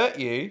to hurt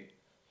you,"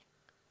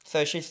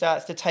 so she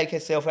starts to take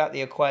herself out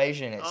the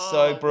equation. It's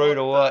so Oh,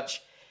 brutal to what the-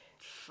 watch.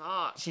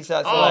 Fuck. She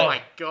starts. Oh like,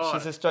 my god.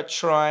 She's just like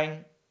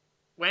trying.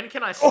 When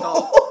can I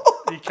stop?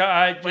 You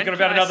can't. You've When got can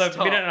about I another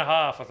stop? minute and a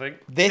half, I think.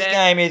 This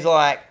Then- game is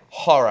like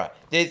horror.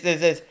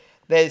 There's.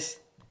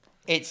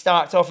 It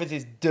starts off as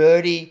this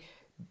dirty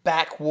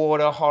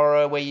backwater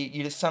horror where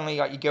you just suddenly,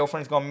 like, your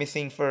girlfriend's gone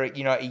missing for,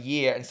 you know, a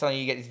year, and suddenly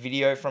you get this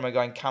video from her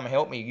going, "Come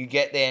help me." You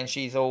get there and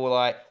she's all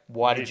like,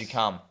 "Why did you Yes.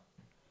 come?"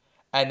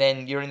 And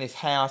then you're in this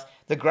house.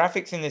 The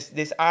graphics in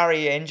this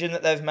RE engine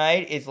that they've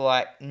made is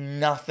like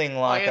nothing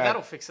Oh like yeah, it.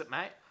 that'll fix it,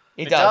 mate.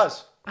 It It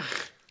does. does.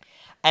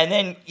 And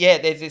then, yeah,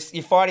 there's this,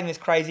 you're fighting this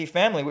crazy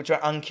family, which are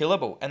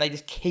unkillable, and they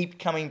just keep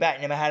coming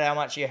back no matter how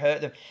much you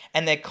hurt them.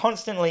 And they're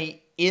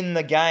constantly in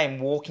the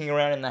game walking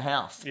around in the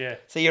house. Yeah.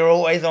 So you're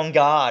always on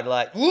guard,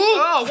 like, woo!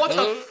 Oh, what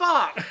the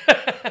fuck?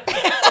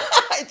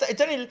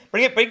 it's only,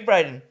 bring it big,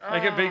 Braden.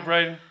 Make it big,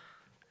 Braden.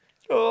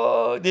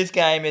 Oh, this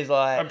game is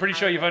like, I'm pretty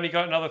sure you've only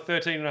got another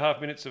 13 and a half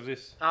minutes of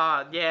this.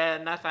 Yeah,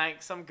 no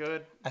thanks. I'm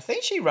good. I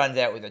think she runs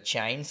out with a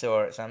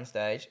chainsaw at some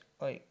stage.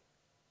 Like,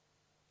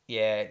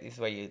 yeah, this is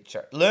where you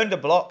learn to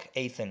block,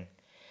 Ethan.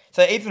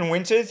 So Ethan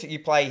Winters, you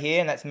play here,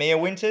 and that's Mia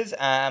Winters.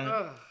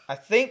 I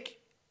think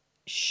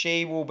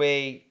she will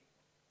be.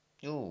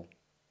 Ooh,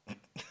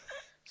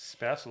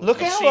 Spousal.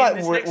 look Is how she in like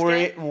this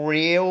next game?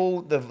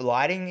 real the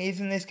lighting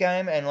is in this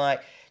game, and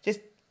like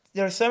just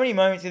there are so many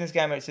moments in this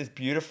game where it's just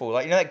beautiful.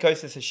 Like, you know that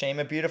Ghost of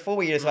Tsushima beautiful,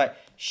 where you're just like,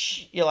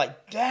 you're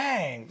like,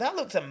 dang, that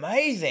looks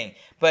amazing.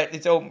 But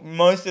it's all,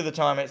 most of the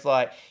time it's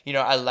like, you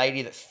know, a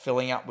lady that's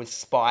filling up with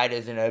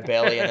spiders in her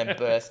belly and then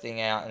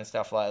bursting out and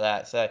stuff like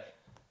that. So,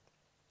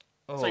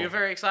 So you're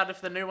very excited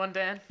for the new one,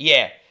 Dan?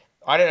 yeah,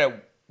 I don't know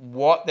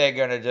what they're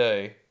gonna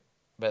do,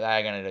 but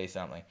they're gonna do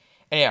something.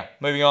 Anyhow,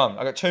 moving on.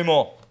 I got two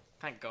more.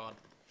 Thank God.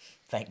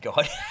 Thank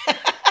God.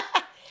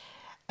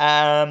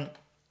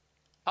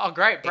 Oh,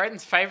 great.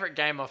 Braden's favourite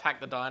game of Hack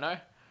the Dino.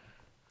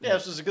 Yeah,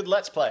 this was a good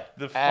let's play.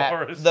 The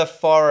forest. The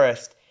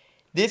Forest.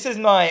 This is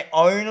my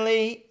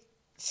only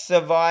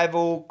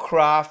survival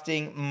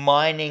crafting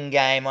mining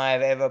game I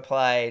have ever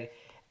played.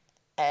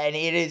 And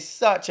it is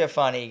such a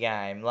funny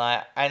game.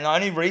 Like, and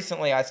only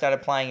recently I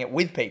started playing it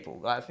with people.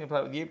 Like, I think I played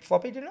it with you,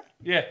 Floppy, didn't I?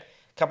 Yeah.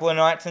 Couple of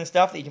nights and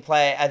stuff that you can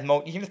play as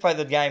you can just play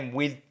the game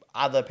with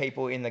other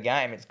people in the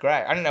game. It's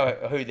great. I don't know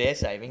who they're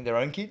saving, their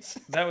own kids.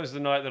 That was the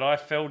night that I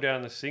fell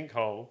down the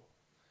sinkhole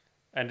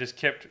and just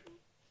kept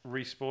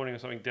respawning or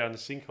something down the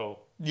sinkhole.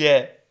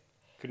 Yeah.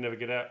 Could never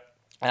get out.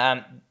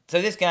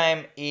 So this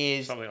game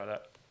is Something like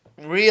that.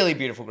 really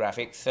beautiful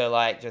graphics. So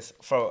like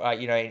just for an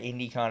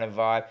indie kind of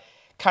vibe.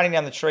 Cutting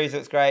down the trees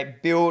looks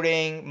great.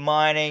 Building,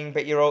 mining,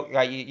 but you're all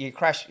like you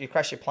crash your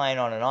plane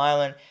on an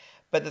island.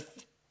 But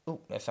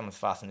someone's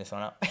fastened this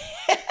one up.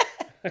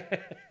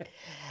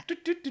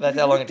 That's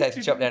how long it takes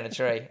to chop down a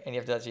tree, and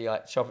you have to actually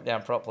like chop it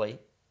down properly.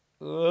 It's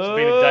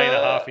been a day and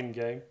a half in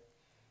game.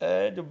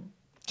 To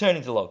turn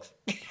into logs.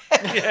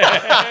 But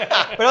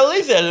at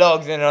least they're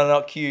logs and they're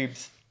not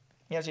cubes.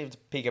 You actually have to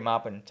pick them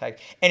up and take.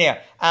 Anyhow,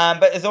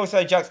 but it's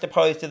also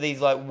juxtaposed to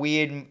these like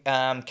weird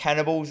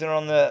cannibals that are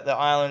on the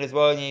island as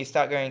well. And you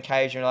start going in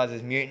caves and realize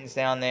there's mutants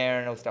down there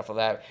and all stuff like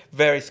that.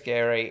 Very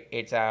scary.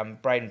 It's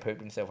Braden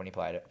pooped himself when he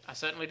played it. I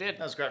certainly did.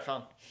 That was great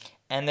fun.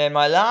 And then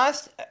my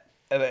last,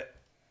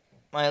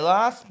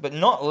 but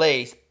not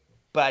least,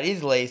 but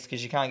is least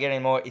because you can't get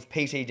any more, is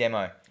PT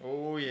Demo.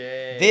 Oh,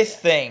 yeah.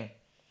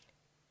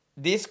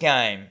 This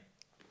game,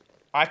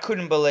 I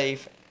couldn't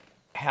believe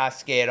how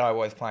scared I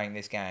was playing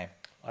this game.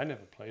 I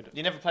never played it.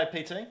 You never played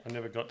PT? I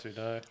never got to,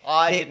 no.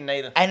 I didn't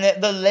either.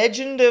 And the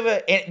legend of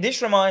it,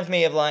 this reminds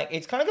me of like,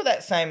 it's kind of got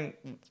that same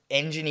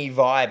engine-y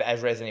vibe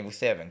as Resident Evil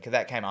 7, because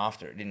that came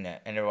after it, didn't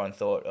it? And everyone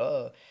thought,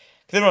 because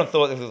everyone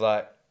thought this was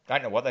like, I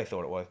don't know what they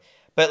thought it was.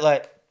 But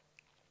like,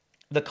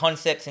 the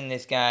concepts in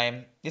this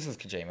game, this was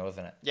Kojima,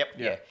 wasn't it? Yep.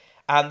 Yeah.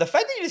 The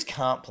fact that you just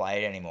can't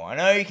play it anymore. I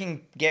know you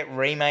can get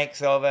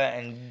remakes of it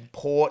and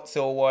ports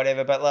or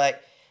whatever, but like,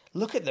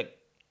 look at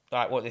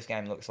what this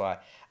game looks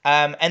like.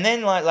 And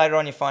then like later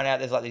on you find out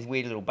there's like these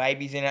weird little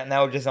babies in it, and they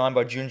were designed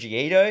by Junji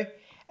Ito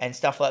and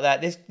stuff like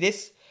that.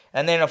 This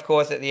and then of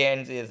course at the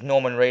end is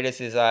Norman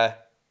Reedus is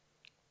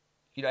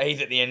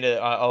he's at the end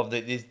of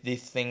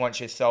this thing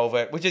once you solve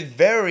it, which is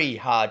very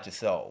hard to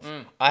solve.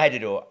 I had to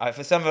do it.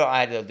 For some of it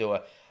I had to do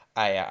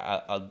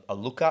a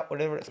lookup,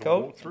 whatever it's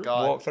called,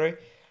 walkthrough.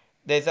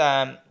 There's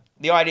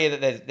the idea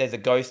that there's a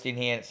ghost in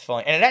here and it's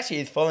following, and it actually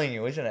is following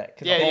you, isn't it?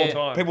 The whole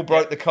time. People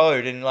broke the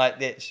code and like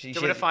that. Do you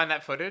want me to find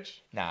that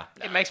footage? Nah.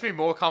 It makes me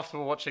more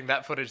comfortable watching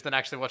that footage than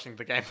actually watching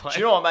the gameplay. Do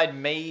you know what made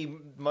me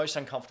most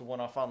uncomfortable when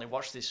I finally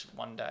watched this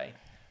one day?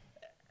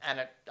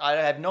 And I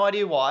have no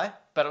idea why,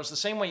 but it was the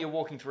scene where you're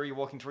walking through,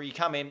 you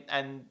come in,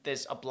 and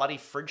there's a bloody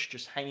fridge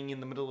just hanging in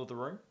the middle of the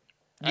room.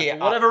 And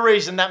for whatever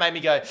reason, that made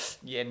me go,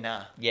 yeah,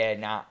 nah. Yeah,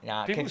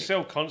 nah. People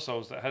sell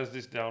consoles that has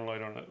this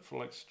download on it for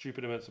like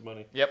stupid amounts of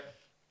money. Yep.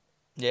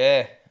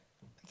 Yeah.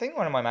 I think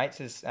one of my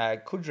mates is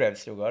Kudrev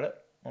still got it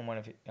on one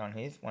of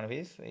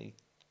his.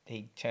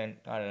 He turned,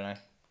 I don't know.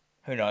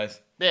 Who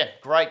knows? Yeah,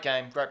 great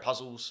game, great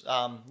puzzles.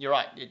 You're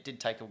right, it did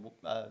take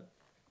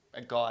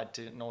a guide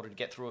in order to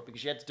get through it,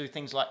 because you had to do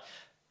things like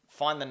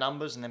find the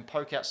numbers and then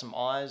poke out some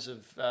eyes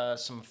of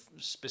some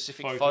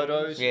specific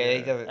photos. Yeah,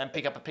 he does it. And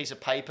pick up a piece of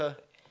paper.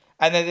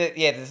 And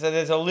then, so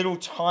there's a little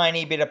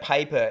tiny bit of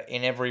paper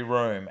in every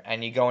room,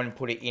 and you go and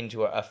put it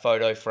into a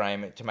photo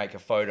frame to make a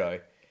photo.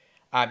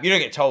 You don't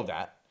get told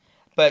that,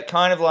 but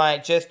kind of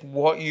like just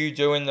what you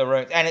do in the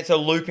room. And it's a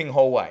looping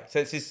hallway. So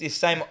it's this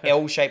same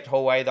L-shaped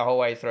hallway the whole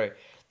way through.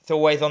 It's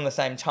always on the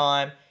same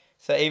time.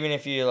 So even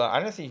if you I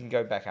don't think you can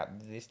go back out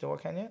this door,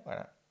 can you? I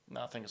don't.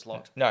 No, I think it's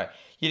locked. No,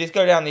 you just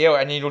go down the L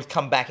and you'll just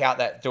come back out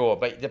that door.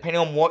 But depending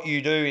on what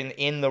you do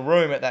in the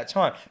room at that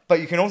time.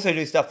 But you can also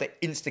do stuff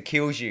that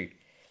insta-kills you.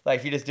 Like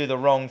if you just do the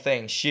wrong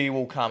thing, she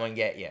will come and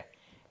get you.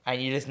 And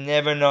you just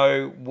never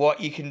know what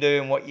you can do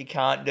and what you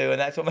can't do.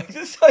 And that's what makes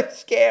it so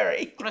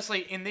scary. Honestly,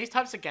 in these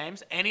types of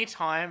games,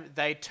 anytime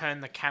they turn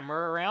the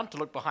camera around to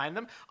look behind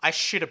them, I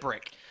shit a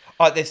brick.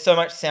 Oh, there's so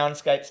much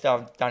soundscape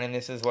stuff done in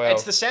this as well.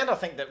 It's the sound, I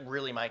think, that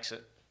really makes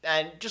it.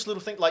 And just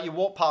little things like you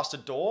walk past a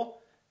door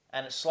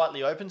and it's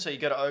slightly open, so you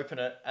got to open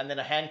it, and then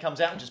a hand comes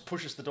out and just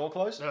pushes the door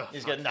closed. You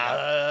just go,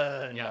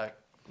 no.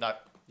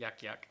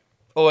 Yuck.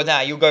 Or no,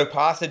 you'll go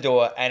past the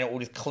door and it will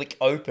just click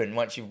open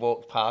once you've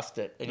walked past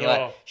it. And you're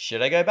like,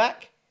 should I go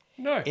back?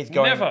 No, It's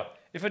going- never.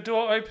 If a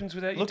door opens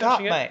without you Look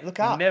touching up, it, mate, look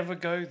up. never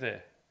go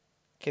there.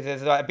 Because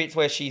there's like bits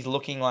where she's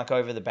looking like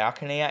over the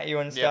balcony at you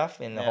and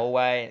stuff in the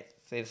hallway.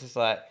 So it's just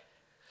like,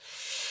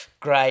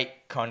 great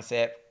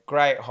concept,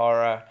 great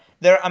horror.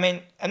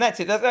 And that's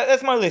it.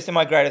 That's my list of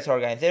my greatest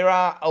horror games. There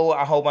are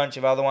a whole bunch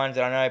of other ones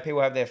that I know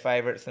people have their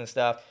favourites and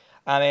stuff.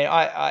 I mean,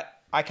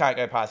 I can't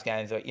go past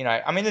games that,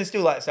 there's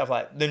still like stuff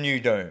like the new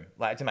Doom.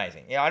 Like, it's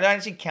amazing. I don't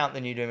actually count the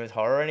new Doom as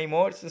horror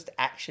anymore. It's just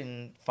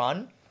action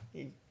fun.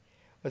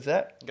 What's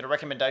that? I've got a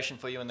recommendation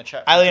for you in the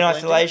chat. Alien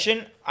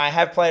Isolation. I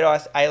have played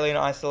Alien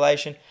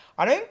Isolation.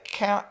 I don't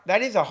count.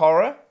 That is a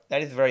horror.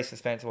 That is a very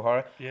suspenseful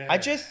horror. Yeah.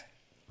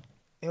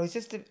 There was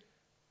just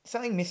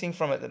something missing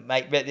from it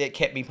that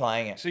kept me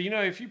playing it. So,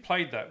 if you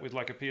played that with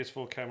like a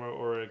PS4 camera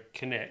or a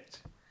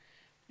Kinect,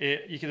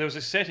 there was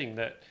a setting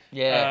that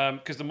Yeah.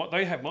 because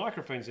they have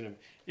microphones in them.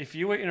 If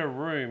you were in a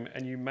room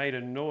and you made a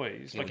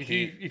noise, like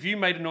You'll if you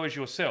made a noise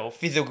yourself,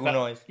 Physical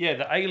noise. yeah,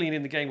 the alien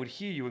in the game would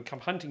hear you and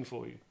come hunting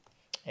for you.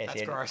 Yes,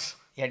 That's gross.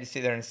 You had to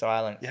sit there in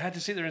silence. You had to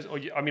sit there.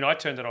 I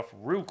turned it off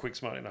real quick,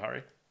 smart in a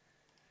hurry.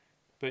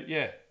 But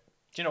yeah,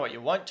 Do you know what?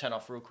 You won't turn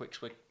off real quick,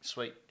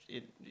 sweet.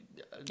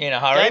 In a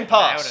hurry. Game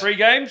Pass. free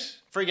games,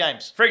 Free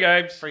games. free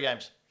games, Free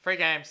games. Free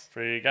games.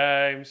 free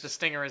games. The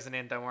stinger isn't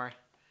in. Don't worry.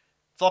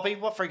 Floppy,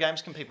 what free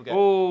games can people get?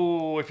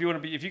 Oh, if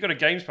you got a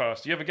Games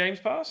Pass, do you have a Games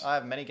Pass? I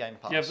have many Game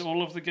Pass. Do you have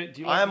all of the? Do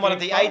you like I am the one of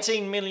Games the Pass?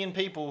 18 million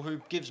people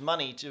who gives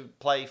money to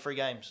play free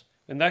games.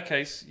 In that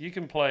case, you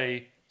can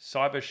play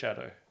Cyber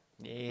Shadow.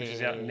 Yeah. Which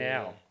is out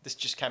now. This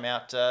just came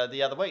out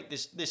the other week.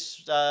 This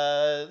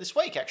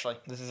week actually.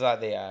 This is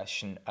like the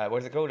what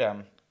is it called?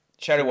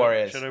 Shadow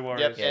Warriors. Shadow Yep,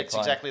 Warriors. Yeah, it's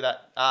clone. exactly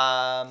that.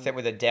 Except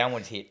with a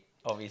downwards hit,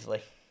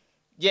 obviously.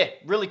 Yeah,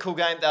 really cool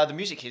game. The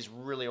music is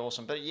really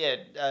awesome. But yeah,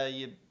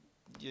 your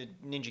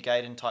Ninja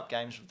Gaiden type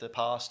games of the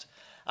past.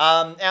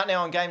 Out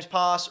now on Games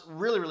Pass.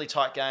 Really, really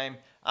tight game.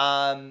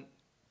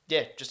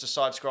 Yeah, just a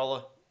side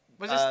scroller.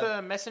 Was this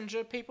the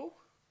Messenger people?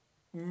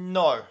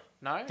 No.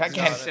 No. That It's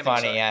game's not similar.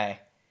 funny, eh?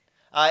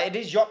 It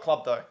is Yacht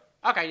Club though.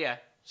 Okay. Yeah.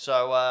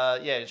 So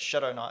yeah, it's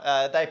Shadow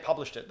Knight. They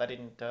published it. They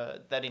didn't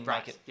Right.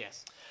 make it.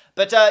 Yes.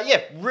 But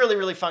yeah, really,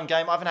 really fun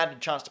game. I haven't had a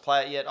chance to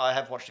play it yet. I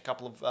have watched a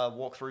couple of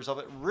walkthroughs of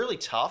it. Really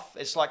tough.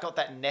 It's like got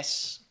that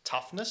NES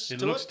toughness It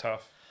to looks it.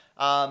 tough.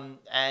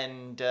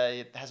 And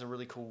it has a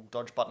really cool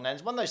dodge button. And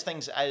it's one of those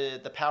things,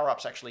 the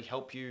power-ups actually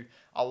help you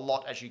a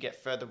lot as you get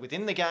further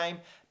within the game,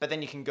 but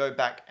then you can go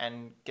back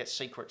and get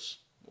secrets,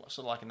 sort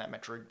of like in that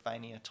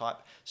Metroidvania type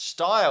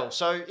style.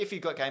 So if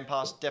you've got Game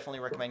Pass, definitely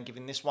recommend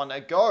giving this one a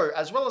go,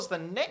 as well as the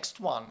next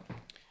one.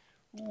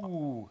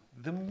 Ooh,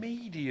 the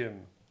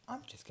Medium. I'm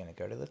just going to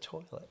go to the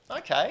toilet.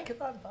 Okay,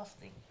 Because I'm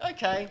busting.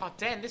 okay. Oh,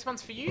 Dan, this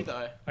one's for you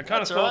though. I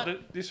kind of That's thought alright.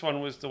 that this one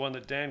was the one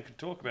that Dan could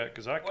talk about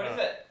because I can't. What is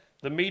it?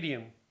 The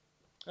Medium.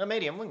 A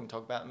Medium, we can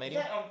talk about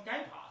Medium. on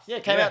Game Pass. Yeah,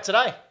 it came Yeah. out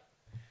today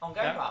On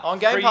Game Yeah. Pass. on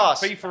Game Pass.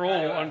 Free for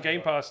all on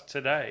Game Pass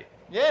today.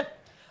 Yeah.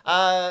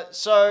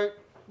 So,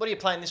 what are you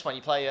playing this one?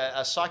 You play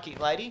a psychic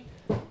lady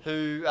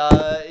who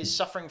is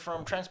suffering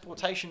from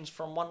transportations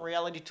from one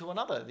reality to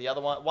another. The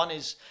other one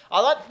is...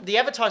 I like the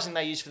advertising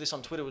they used for this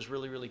on Twitter was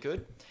really, really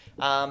good.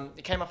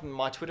 It came up in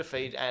my Twitter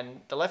feed,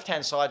 and the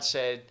left-hand side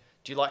said,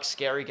 do you like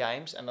scary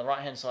games? And the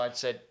right-hand side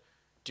said,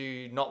 do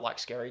you not like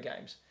scary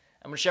games?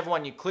 And whichever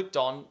one you clicked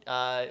on,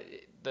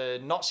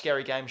 the not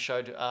scary game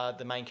showed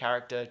the main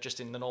character just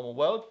in the normal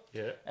world.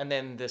 Yeah. And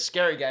then the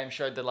scary game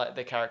showed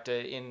the character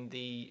in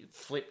the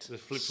flipped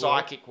flipped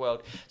psychic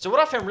world. So what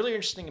I found really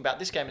interesting about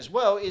this game as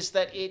well is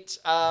that it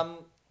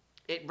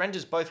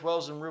renders both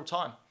worlds in real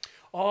time.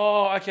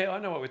 Oh, okay. I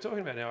know what we're talking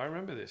about now. I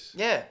remember this.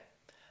 Yeah.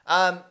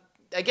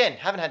 Again,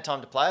 haven't had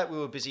time to play it. We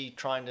were busy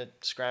trying to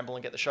scramble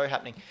and get the show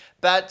happening.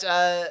 But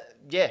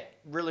yeah,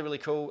 really, really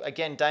cool.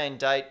 Again, day and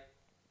date.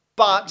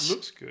 But It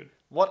looks good.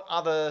 what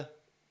other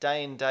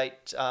day and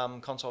date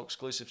console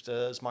exclusives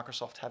does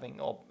Microsoft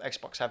having or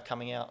Xbox have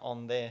coming out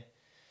on their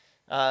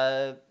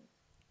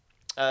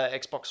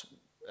Xbox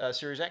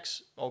Series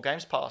X or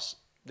Games Pass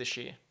this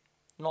year?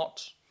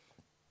 Not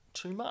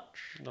too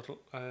much. Not,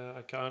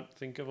 I can't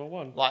think of a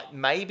one. Like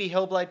maybe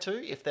Hellblade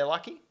 2 if they're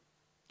lucky.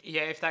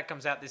 Yeah, if that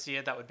comes out this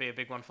year, that would be a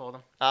big one for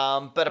them.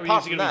 But I mean,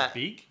 apart is it from gonna that,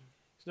 be big?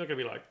 It's not going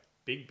to be like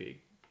big.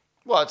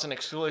 well, it's an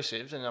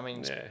exclusive, and I mean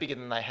it's Yeah. bigger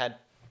than they had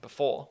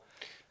before.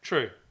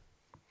 True.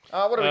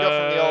 What have we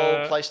got from the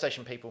old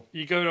PlayStation people?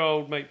 You go to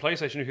old mate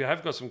PlayStation, who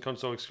have got some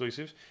console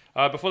exclusives.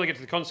 Before they get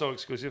to the console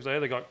exclusives,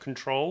 they got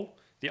Control,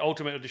 the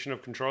Ultimate Edition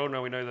of Control.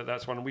 Now we know that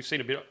that's one, and we've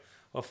seen a bit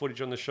of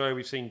footage on the show.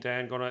 We've seen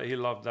Dan gone out. He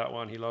loved that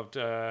one. He loved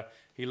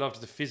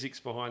the physics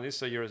behind this.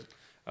 So you're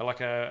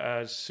like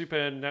a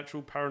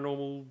supernatural,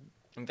 paranormal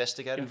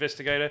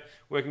investigator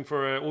working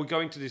for or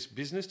going to this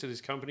business, to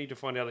this company, to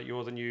find out that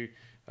you're the new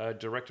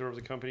director of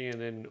the company,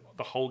 and then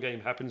the whole game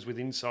happens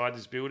inside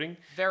this building.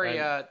 Very.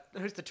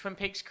 Who's the Twin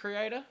Peaks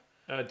creator?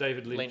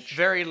 David Lynch.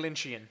 Very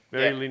Lynchian.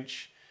 Very Yeah.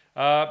 Lynch.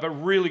 But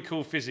really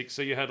cool physics.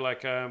 So you had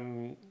like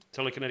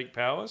telekinetic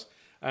powers,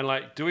 and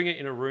like doing it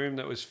in a room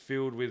that was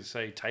filled with,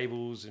 say,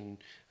 tables and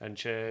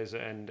chairs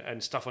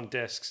and stuff on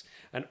desks,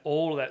 and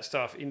all of that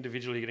stuff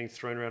individually getting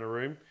thrown around a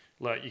room.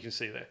 Like you can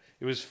see there.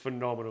 It was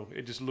phenomenal.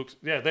 It just looks...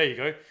 Yeah, there you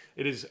go.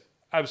 It is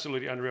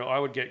absolutely unreal. I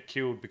would get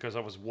killed because I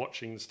was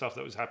watching the stuff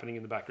that was happening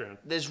in the background.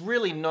 There's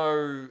really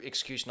no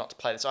excuse not to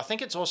play this. I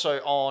think it's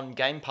also on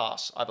Game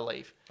Pass, I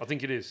believe. I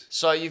think it is.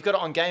 So you've got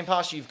it on Game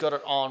Pass, you've got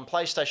it on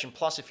PlayStation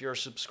Plus if you're a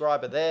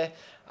subscriber there.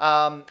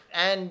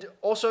 And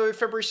also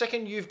February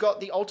 2nd, you've got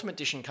the Ultimate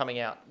Edition coming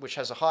out, which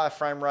has a higher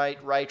frame rate,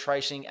 ray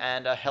tracing,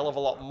 and a hell of a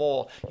lot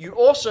more. You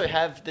also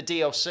have the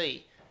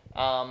DLC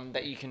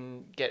that you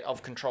can get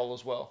of Control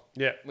as well.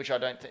 Yeah. Which I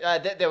don't think...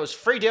 there was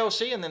free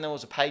DLC and then there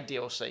was a paid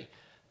DLC.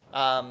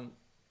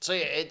 So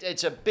yeah,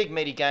 it's a big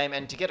meaty game,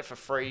 and to get it for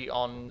free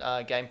on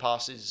Game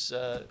Pass is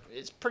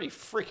it's pretty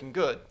freaking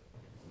good.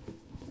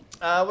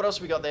 What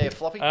else we got there,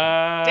 Floppy?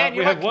 Dan, you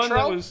we like have one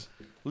Control? that was...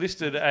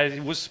 listed as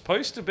it was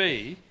supposed to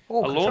be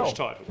Oh, a launch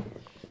control. title.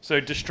 So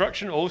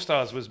Destruction All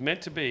Stars was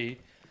meant to be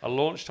a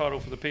launch title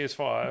for the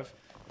PS5,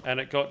 and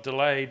it got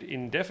delayed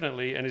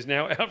indefinitely and is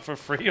now out for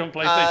free on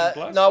PlayStation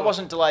Plus. No, it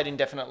wasn't delayed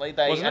indefinitely.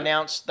 They Wasn't it?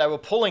 announced they were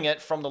pulling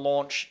it from the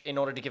launch in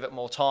order to give it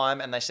more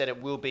time, and they said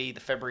it will be the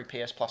February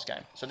PS Plus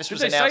game. So this Did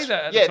was they say announced.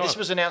 that at the Yeah, time? this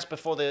was announced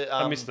before the.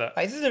 I missed that.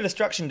 Hey, this is a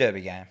Destruction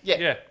Derby game. Yeah.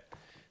 Yeah.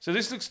 So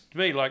this looks to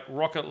me like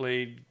Rocket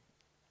League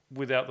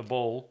without the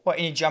ball. What,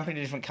 and you jump into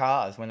different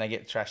cars when they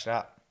get trashed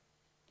up?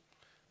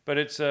 But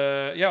it's,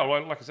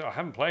 well, like I said, I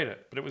haven't played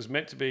it, but it was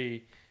meant to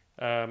be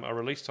a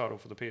release title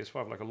for the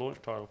PS5, like a launch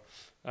title.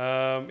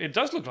 It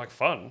does look like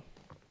fun.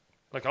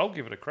 Like, I'll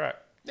give it a crack.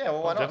 Yeah,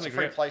 well, why I'll not? It's a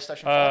free definitely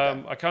PlayStation 5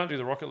 game. I can't do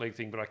the Rocket League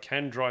thing, but I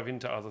can drive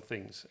into other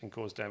things and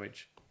cause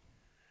damage.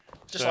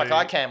 Just so- like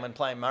I can when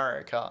playing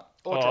Mario Kart.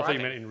 Or I thought you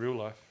driving. meant in real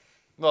life.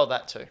 Well,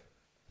 that too.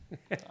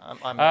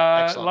 I'm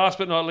excellent. Last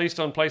but not least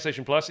on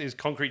PlayStation Plus is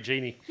Concrete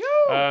Genie.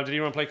 Did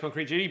anyone play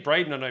Concrete Genie?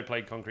 Braden, I know,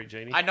 played Concrete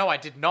Genie. I know I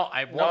did not.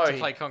 I want No. to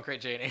play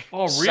Concrete Genie.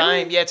 Oh, really?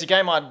 Same. Yeah, it's a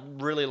game I'd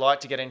really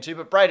like to get into.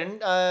 But Braden,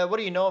 what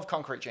do you know of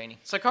Concrete Genie?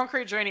 So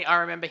Concrete Genie, I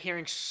remember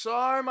hearing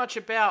so much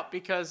about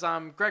because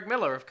Greg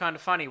Miller of Kind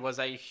of Funny was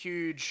a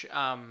huge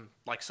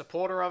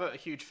supporter of it, a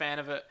huge fan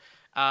of it.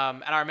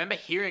 And I remember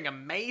hearing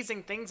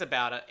amazing things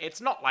about it. It's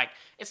not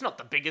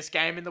the biggest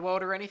game in the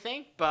world or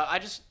anything, but I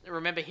just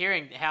remember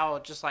hearing how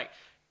just like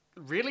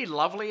really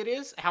lovely it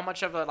is, how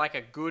much of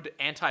a good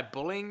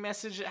anti-bullying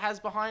message it has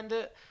behind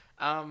it.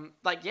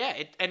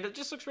 It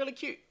just looks really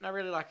cute, and I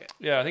really like it.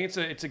 Yeah, I think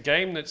it's a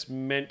game that's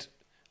meant,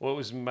 or it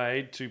was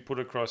made to put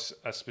across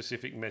a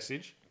specific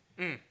message.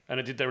 And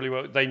it did that really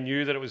well. They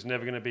knew that it was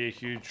never going to be a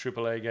huge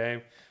AAA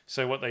game.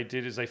 So what they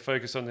did is they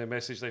focused on their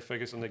message, they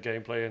focused on their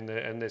gameplay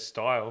and their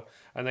style,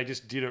 and they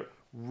just did it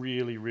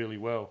really, really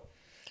well.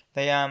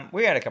 We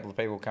had a couple of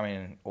people come in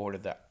and order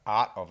the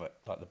art of it,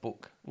 like the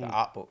book, the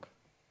art book.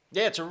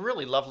 Yeah, it's a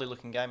really lovely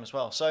looking game as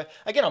well. So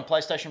again, on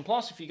PlayStation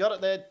Plus, if you got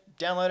it there,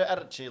 download it, add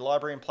it to your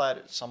library, and play it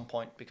at some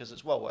point because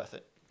it's well worth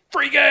it.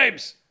 Free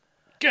games!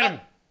 Get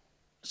them!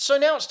 So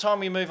now it's time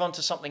we move on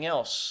to something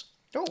else.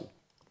 Oh,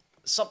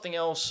 Something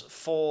else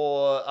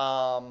for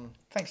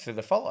thanks for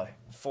the follow.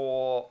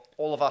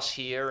 all of us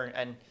here,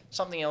 and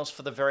something else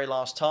for the very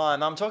last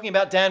time. I'm talking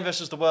about Dan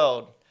versus the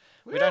World.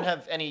 We don't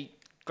have any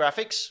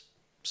graphics,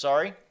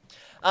 sorry.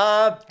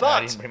 I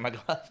But didn't bring my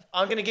glass.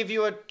 I'm going to give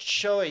you a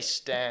choice,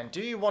 Dan. Do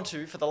you want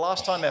to, for the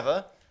last time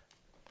ever,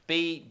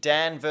 be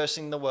Dan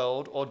versus the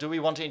World, or do we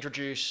want to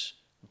introduce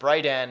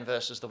Braydan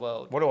versus the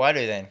World? What do I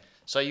do then?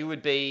 So you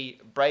would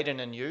be Brayden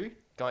and you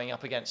going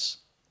up against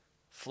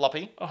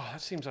Floppy Oh,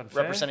 that seems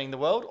unfair. representing the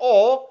world,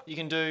 or you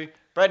can do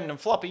Brayden and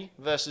Floppy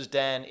versus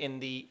Dan in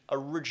the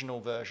original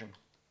version.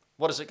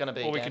 What is it going to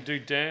be, Or we Dan? could do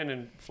Dan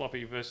and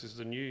Floppy versus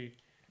the new...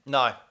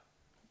 No.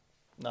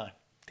 Damn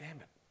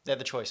it. They're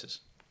the choices.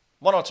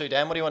 One or two,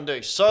 Dan. What do you want to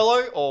do?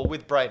 Solo or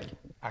with Brayden?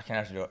 I can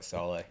have to do it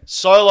solo.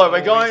 Solo. We're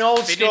Oh, going he's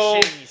old school.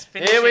 finishing, he's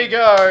Here we finishing.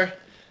 go.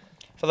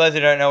 For those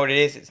who don't know what it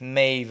is, it's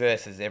me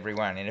versus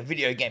everyone in a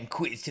video game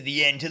quiz to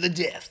the end, to the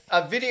death.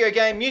 A video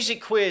game music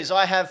quiz.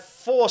 I have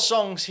 4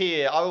 songs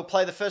here. I will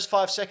play the first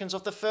 5 seconds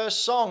of the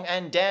first song,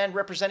 and Dan,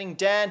 representing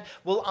Dan,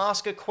 will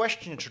ask a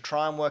question to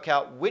try and work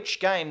out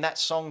which game that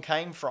song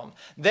came from.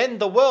 Then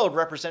the world,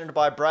 represented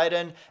by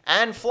Brayden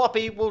and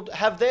Floppy, will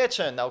have their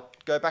turn. They'll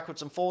go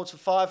backwards and forwards for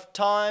 5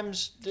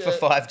 times. For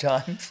 5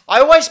 times.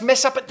 I always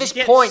mess up at this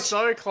Get point.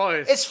 so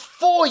close. It's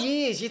 4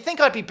 years. You'd think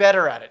I'd be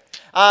better at it.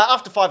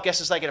 After 5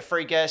 guesses, they get a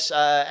free guess,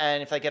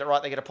 and if they get it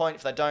right, they get a point.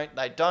 If they don't,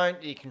 they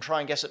don't. You can try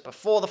and guess it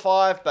before the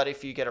 5, but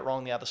if you get it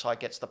wrong, the other side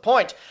gets the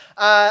point.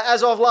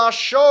 As of last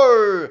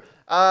show,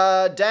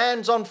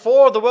 Dan's on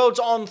 4, the world's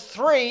on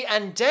 3,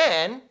 and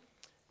Dan,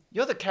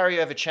 you're the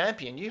carryover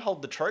champion. You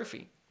hold the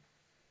trophy.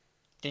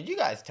 Did you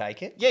guys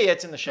take it? Yeah,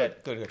 it's in the shed.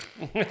 Good.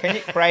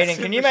 Brayden,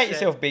 can you make Shit.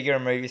 yourself bigger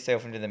and move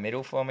yourself into the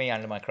middle for me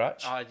under my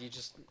crutch? You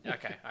just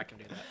okay. I can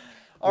do that.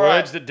 All right.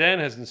 Words that Dan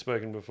hasn't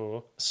spoken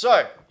before.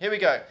 So, here we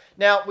go.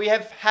 Now, we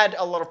have had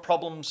a lot of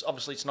problems,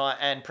 obviously, tonight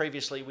and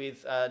previously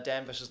with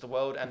Dan versus the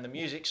World and the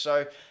music.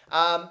 So,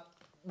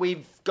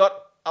 we've got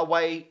a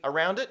way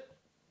around it,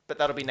 but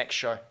that'll be next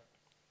show.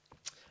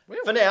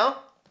 For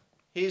now,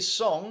 here's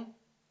song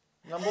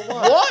number 1.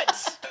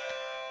 What?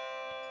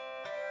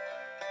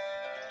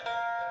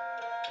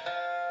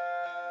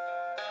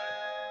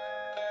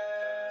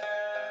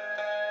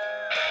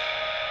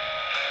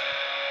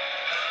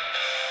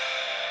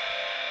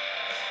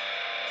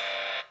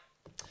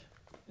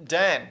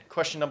 Dan,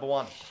 question number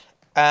 1.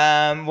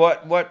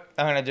 What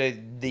I'm gonna do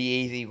the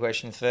easy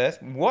questions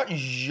first. What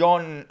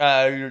genre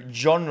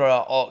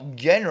of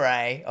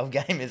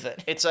game is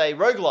it? It's a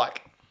roguelike.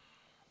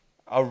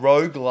 A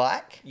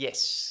roguelike?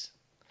 Yes.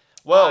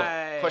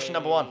 Well, question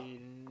number 1.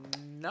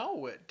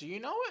 Know it? Do you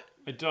know it?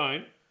 I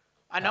don't.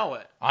 I know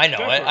it. I know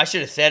Go it. for it. I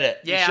should have said it.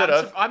 Yeah, should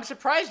have. I'm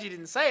surprised you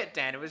didn't say it,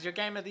 Dan. It was your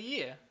game of the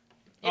year.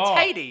 It's Oh.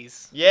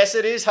 Hades. Yes,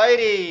 it is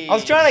Hades. I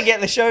was trying to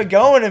get the show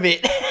going a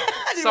bit.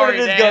 I didn't Sorry,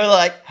 want to just Dan. go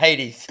like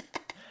Hades.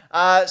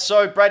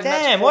 So, Braden,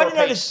 that's Damn, 4 why didn't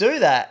I apiece. just do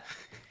that?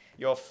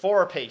 You're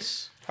 4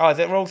 apiece. Oh, is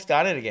it all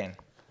started again?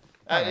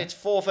 It's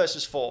 4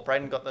 versus 4.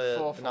 Braden got the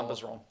 4-4.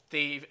 numbers wrong.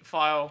 The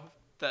file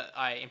that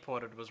I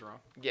imported was wrong.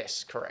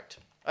 Yes, correct.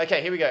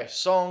 Okay, here we go.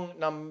 Song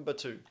number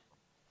 2.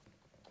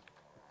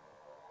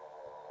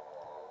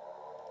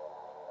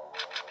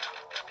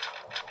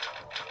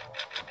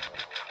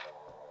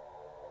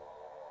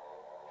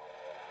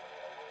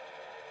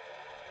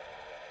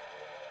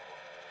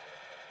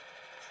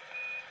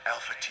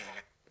 Alpha Team.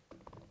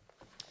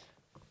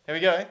 Here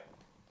we go.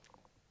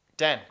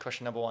 Dan,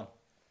 question number 1.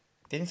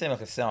 Didn't seem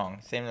like a song.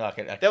 Seemed like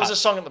a There was cut. a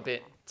song at the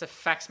bit. It's a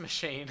fax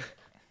machine.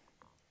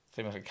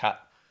 Seemed like a cut.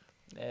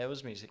 Yeah, it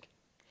was music.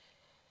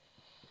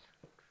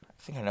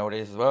 I think I know what it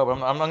is as well, but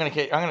I'm not gonna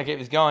keep. I'm gonna keep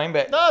this going.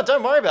 But No,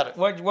 don't worry about it.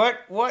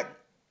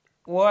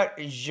 what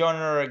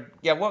genre?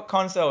 Yeah, what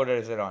console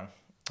is it on?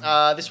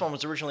 This one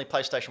was originally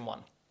PlayStation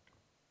 1.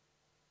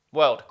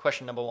 World,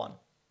 question number 1.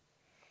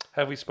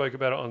 Have we spoke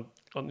about it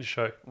on the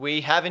show?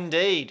 We have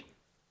indeed.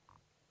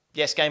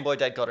 Yes, Game Boy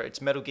Dad got it.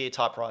 It's Metal Gear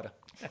Typewriter.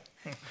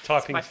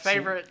 Typing. My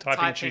favorite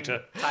typing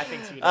tutor.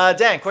 Typing tutor.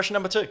 Dan, question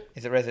number 2.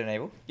 Is it Resident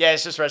Evil? Yeah,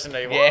 it's just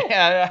Resident Evil.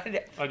 Yeah,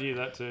 I knew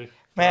that too.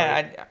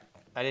 man,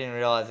 I didn't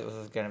realize it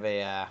was gonna be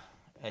a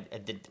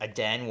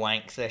Dan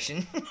wank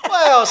session.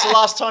 Well, it's the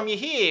last time you're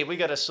here. We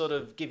got to sort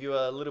of give you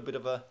a little bit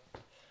of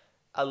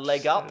a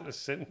leg up.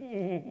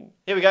 Here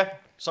we go.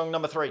 Song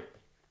number 3.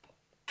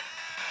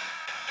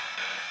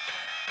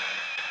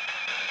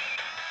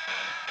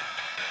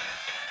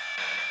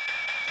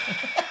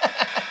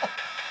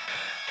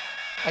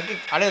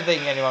 I don't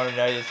think anyone would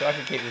know this, so I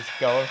could keep this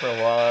going for a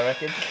while. I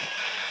reckon.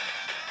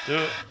 Do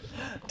it.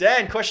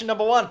 Dan, question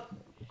number 1.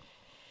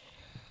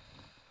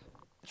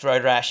 It's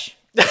Road Rash.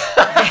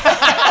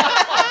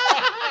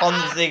 On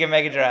the Sega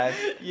Mega Drive.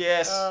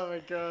 Yes. Oh my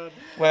god.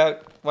 Well,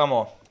 one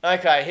more.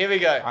 Okay, here we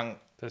go.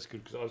 That's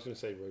good because I was going to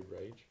say Road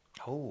Rage.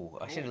 Oh,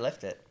 I should have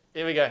left it.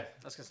 Here we go. I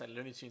was gonna say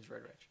Looney Tunes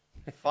Road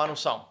Rage. Final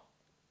song.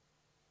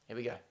 Here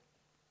we go.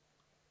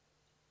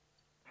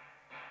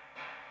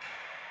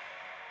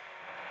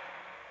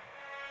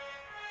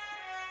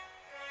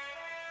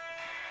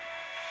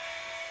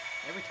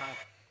 Every time.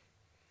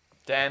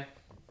 Dan,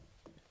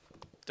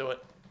 do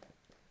it.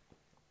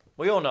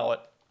 We all know it.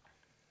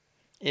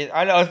 Yeah,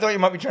 I thought you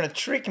might be trying to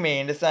trick me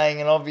into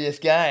saying an obvious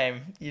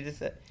game. You just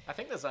said, I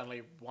think there's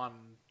only one.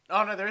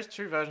 Oh no, there is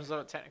 2 versions of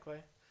it technically.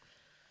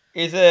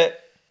 is it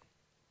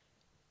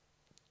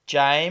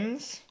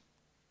James?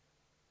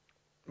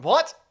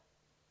 What?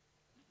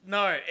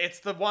 No, it's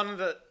the one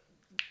that,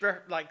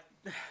 like,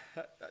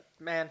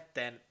 man,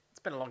 Dan, it's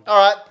been a long day. All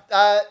right.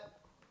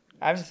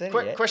 I haven't said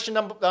it yet. Question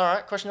number. All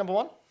right. Question number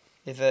 1.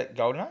 Is it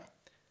GoldenEye?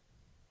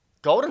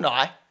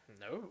 GoldenEye.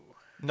 No.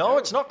 No,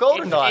 it's not It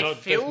GoldenEye. Not-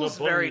 feels that's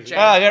not very Bond, is it? James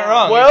Oh, I got it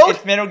wrong. Bond. Well-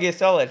 It's Metal Gear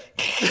Solid.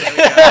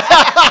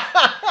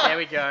 There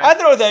we go. I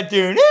thought it was that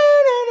dude.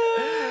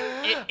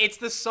 It's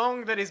the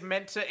song that is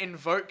meant to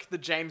invoke the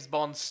James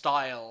Bond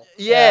style.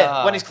 Yeah,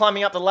 Ah. when he's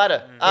climbing up the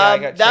ladder. I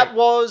got That tricked.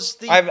 was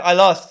I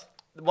lost.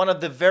 one of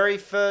the very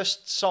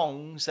first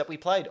songs that we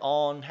played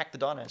on Hack the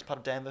Dino. It's part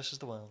of Dan vs.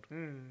 the World.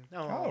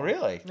 Oh,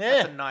 really? Yeah.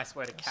 That's a nice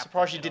way to cap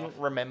Surprised you it didn't off.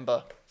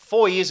 remember.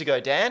 4 years ago,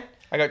 Dan.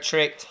 I got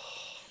tricked.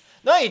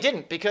 No, you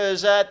didn't,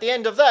 because at the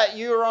end of that,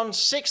 you were on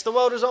 6, the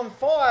world is on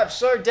 5.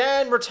 So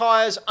Dan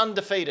retires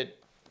undefeated.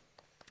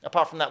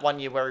 Apart from that 1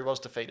 year where he was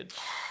defeated.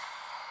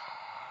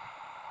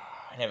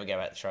 I never gave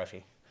out the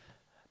trophy.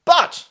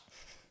 But,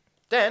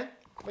 Dan,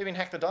 we've been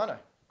Hack the Dino.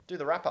 Do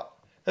the wrap up.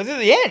 This is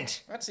the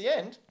end. That's the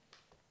end.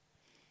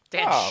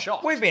 Dan's Oh,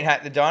 shocked. we've been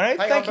Hack the Dino. Hang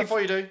Thank on, you.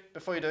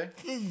 before you do.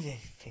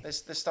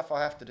 There's stuff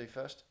I have to do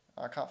first.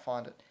 I can't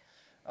find it.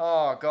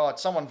 Oh, God,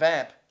 someone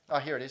vamp. Oh,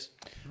 here it is.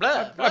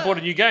 Blah, blah. I bought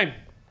a new game.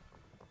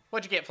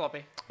 What'd you get,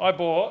 Floppy? I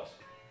bought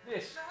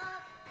this.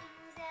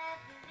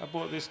 I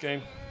bought this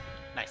game.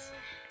 Nice.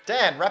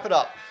 Dan, wrap it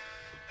up.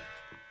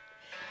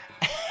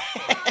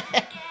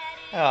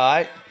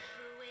 Alright.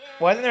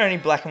 Why isn't there any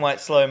black and white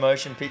slow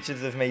motion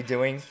pictures of me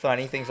doing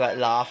funny things like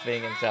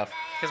laughing and stuff?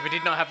 Because we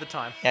did not have the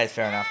time. Yeah, it's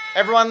fair enough.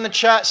 Everyone in the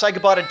chat, say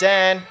goodbye to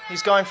Dan.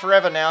 He's going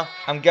forever now.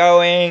 I'm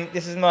going.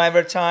 This is my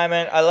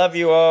retirement. I love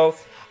you all.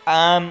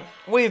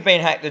 We've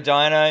been Hack the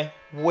Dino.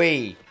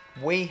 We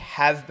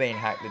have been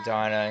Hack the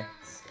Dino.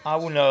 I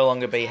will no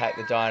longer be Hack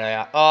the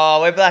Dino.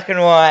 Oh, we're black and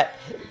white.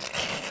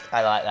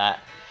 I like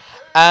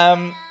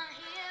that.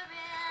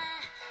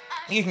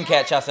 You can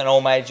catch us on all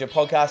major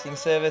podcasting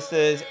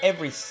services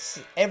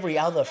every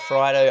other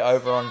Friday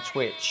over on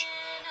Twitch.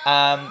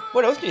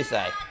 What else do you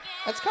say?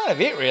 That's kind of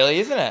it, really,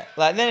 isn't it?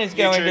 Like then it's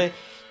going YouTube.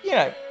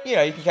 to,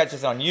 you can catch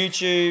us on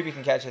YouTube. You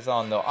can catch us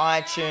on the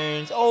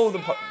iTunes. All the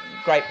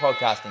great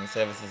podcasting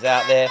services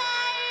out there.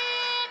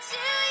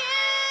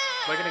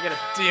 We're going to get a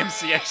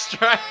DMCA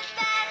strike.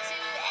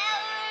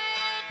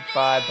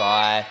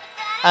 Bye.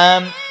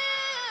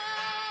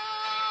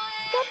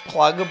 What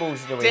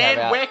pluggables do we have Dan,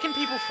 out? where can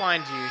people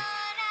find you?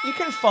 You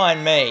can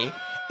find me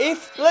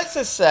if, let's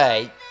just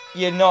say,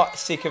 you're not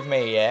sick of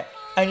me yet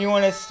and you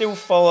want to still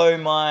follow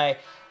my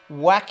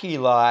wacky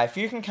life,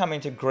 you can come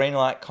into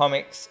Greenlight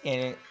Comics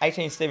in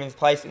 18 Stevens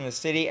Place in the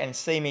city and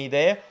see me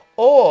there.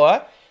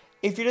 Or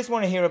if you just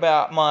want to hear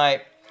about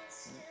my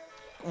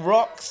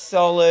rock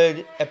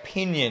solid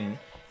opinion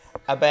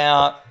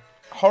about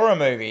horror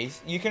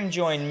movies, you can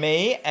join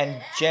me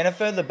and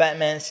Jennifer, the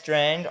Batman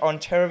Strand, on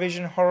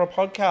Terrorvision Horror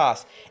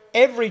Podcast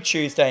every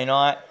Tuesday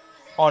night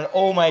on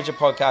all major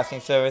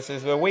podcasting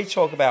services, where we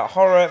talk about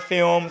horror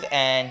films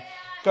and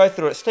go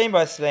through it scene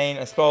by scene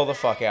and spoil the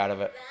fuck out of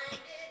it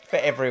for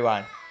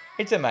everyone.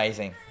 It's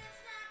amazing.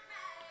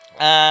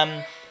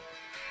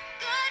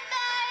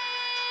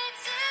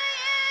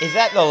 Is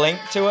that the link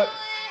to it,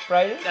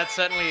 Brady? That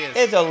certainly is.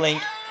 There's a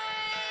link.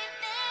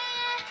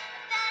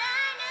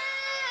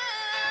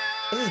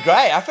 This is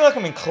great. I feel like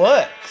I'm in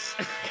Clerks.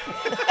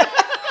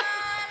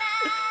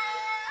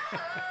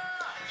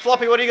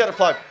 Floppy, what do you got to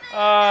plug?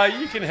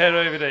 You can head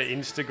over to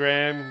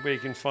Instagram where you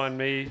can find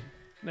me,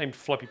 named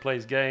Floppy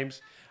Plays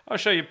Games. I'll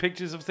show you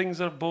pictures of things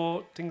that I've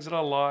bought, things that I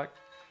like,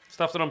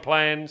 stuff that I'm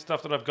playing,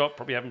 stuff that I've got,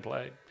 probably haven't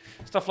played.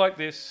 Stuff like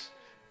this.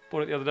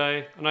 Bought it the other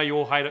day. I know you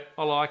all hate it.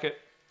 I like it.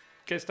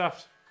 Get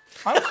stuffed.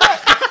 I'm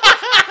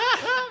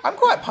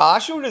quite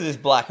partial to this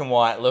black and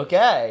white look,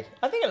 eh?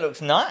 I think it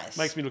looks nice.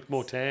 Makes me look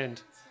more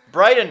tanned.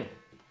 Brayden,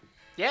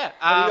 Yeah.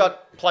 what do you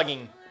got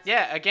plugging?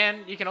 Yeah,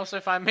 again, you can also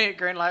find me at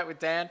Greenlight with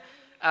Dan.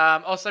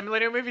 Also,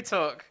 Millennial Movie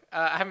Talk.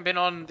 I haven't been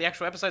on the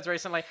actual episodes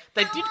recently.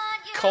 They did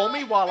call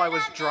me while I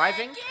was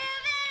driving,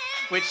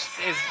 which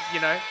is,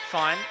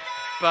 fine.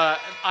 But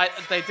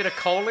they did a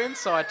call-in,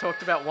 so I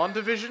talked about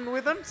WandaVision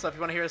with them. So if you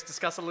want to hear us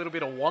discuss a little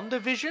bit of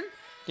WandaVision,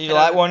 Do you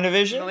like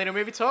WandaVision? Millennial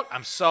Movie Talk,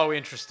 I'm so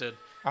interested.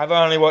 I've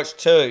only watched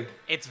 2.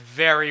 It's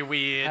very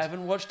weird, I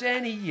haven't watched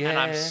any yet. and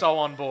I'm so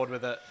on board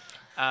with it.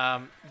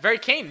 Very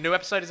keen. New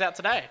episode is out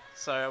today,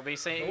 so I'll be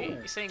seeing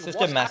It's just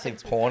what a massive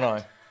happens with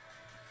porno.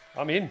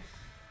 I'm in.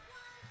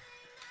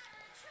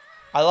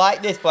 I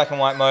like this black and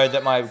white mode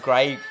that my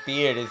grey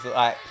beard is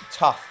like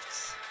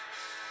tufts.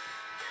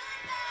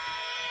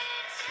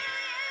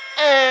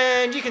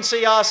 And you can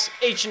see us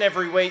each and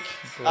every week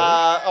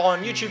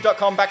on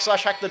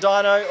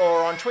youtube.com/HackTheDino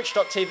or on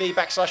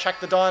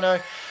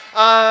twitch.tv/HackTheDino.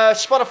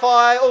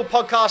 Spotify, all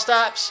podcast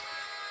apps.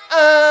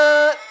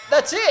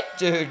 That's it.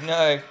 Dude,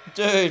 no.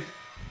 Dude.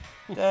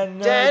 Dan,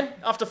 no. Dan,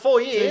 after 4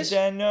 Dude, years,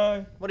 Dan,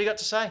 no. what do you got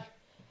to say?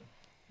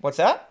 What's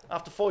that?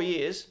 After 4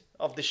 years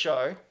of this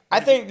show, I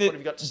think what have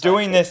you got to that say?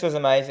 doing this was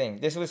amazing.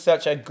 This was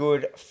such a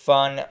good,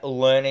 fun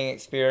learning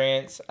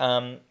experience.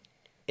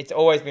 It's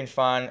always been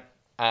fun.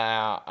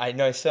 I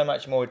know so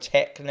much more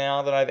tech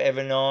now than I've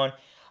ever known.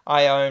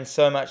 I own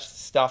so much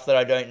stuff that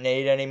I don't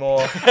need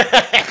anymore.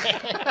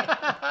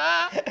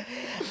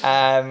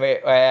 And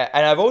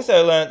I've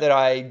also learned that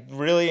I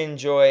really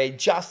enjoy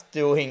just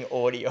doing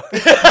audio.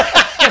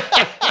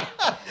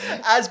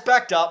 as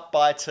backed up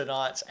by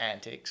tonight's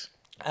antics.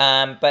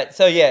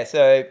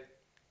 So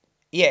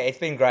it's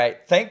been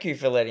great. Thank you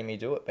for letting me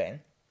do it,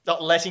 Ben.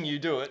 Not letting you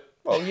do it.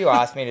 Well, you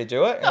asked me to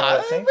do it. and all No,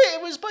 that thing.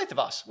 it was both of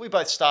us. We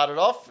both started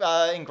off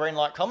in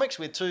Greenlight Comics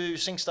with 2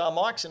 SingStar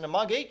mics and a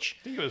mug each.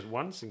 I think it was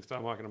one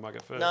SingStar mic and a mug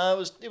at first. No,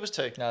 it was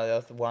 2. No, that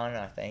was the one,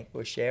 I think.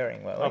 We're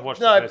sharing, weren't we? I've watched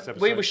the No, first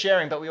episode. we were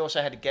sharing, but we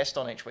also had a guest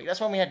on each week. That's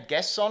when we had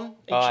guests on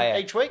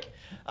each week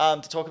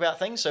to talk about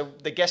things. So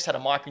the guest had a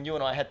mic, and you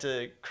and I had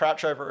to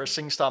crouch over a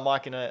SingStar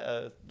mic in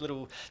a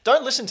little...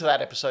 Don't listen to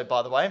that episode,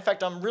 by the way. In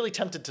fact, I'm really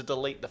tempted to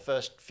delete the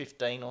first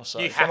 15 or so.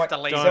 You have to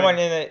leave. Someone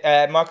in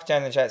the Michael Jones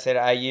in the chat said,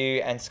 "Are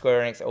you and Square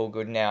Enix all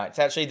good now?" It's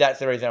actually that's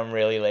the reason I'm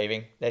really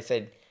leaving. They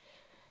said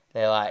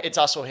they're like, It's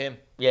us or him.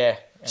 yeah.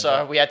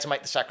 So we had to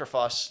make the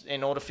sacrifice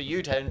in order for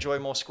you to enjoy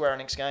more Square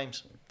Enix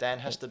games. Dan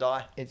has to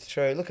die. It's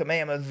true. Look at me.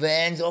 I'm a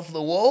Vans off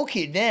the wall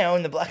kid now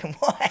in the black and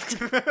white.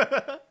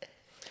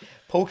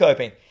 Pool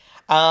coping.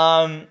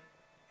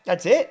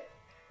 That's it.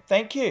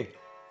 Thank you.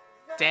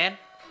 Dan,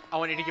 I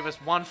want you to give us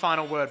one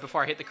final word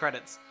before I hit the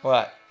credits.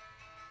 What?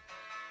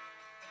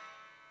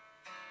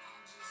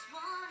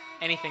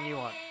 Anything you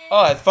want.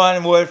 Oh, a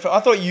final word. I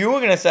thought you were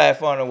going to say a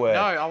final word.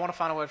 No, I want a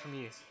final word from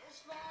you.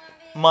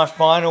 My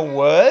final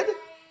word?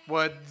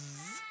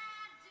 Words.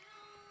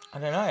 I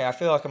don't know. I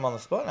feel like I'm on the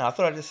spot now. I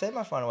thought I just said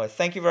my final word.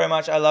 Thank you very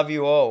much. I love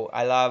you all.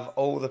 I love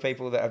all the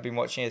people that have been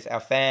watching us, our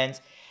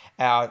fans,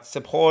 our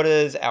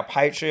supporters, our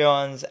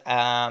Patreons,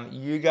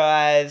 you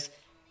guys,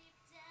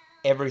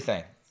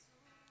 everything.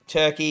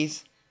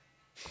 Turkeys,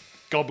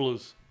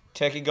 Gobblers.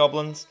 turkey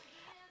goblins,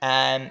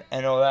 and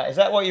all that. Is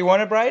that what you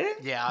wanted, Brayden?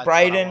 Yeah, that's what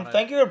I Brayden. wanted.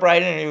 Thank you for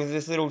Brayden. He was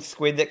this little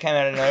squid that came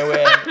out of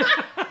nowhere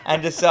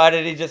and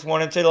decided he just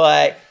wanted to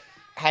like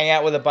hang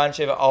out with a bunch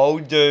of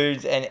old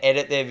dudes and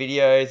edit their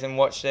videos and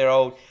watch their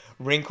old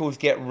wrinkles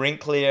get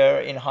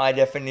wrinklier in high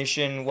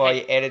definition while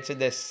he edited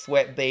their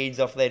sweat beads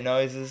off their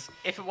noses.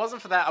 If it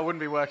wasn't for that, I wouldn't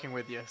be working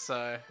with you,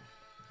 so...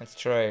 That's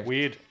true.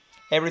 Weird.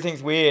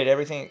 Everything's weird.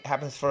 Everything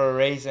happens for a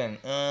reason.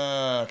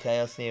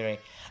 Chaos theory.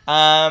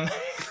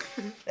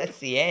 That's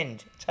the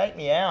end. Take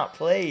me out,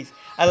 please.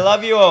 I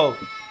love you all.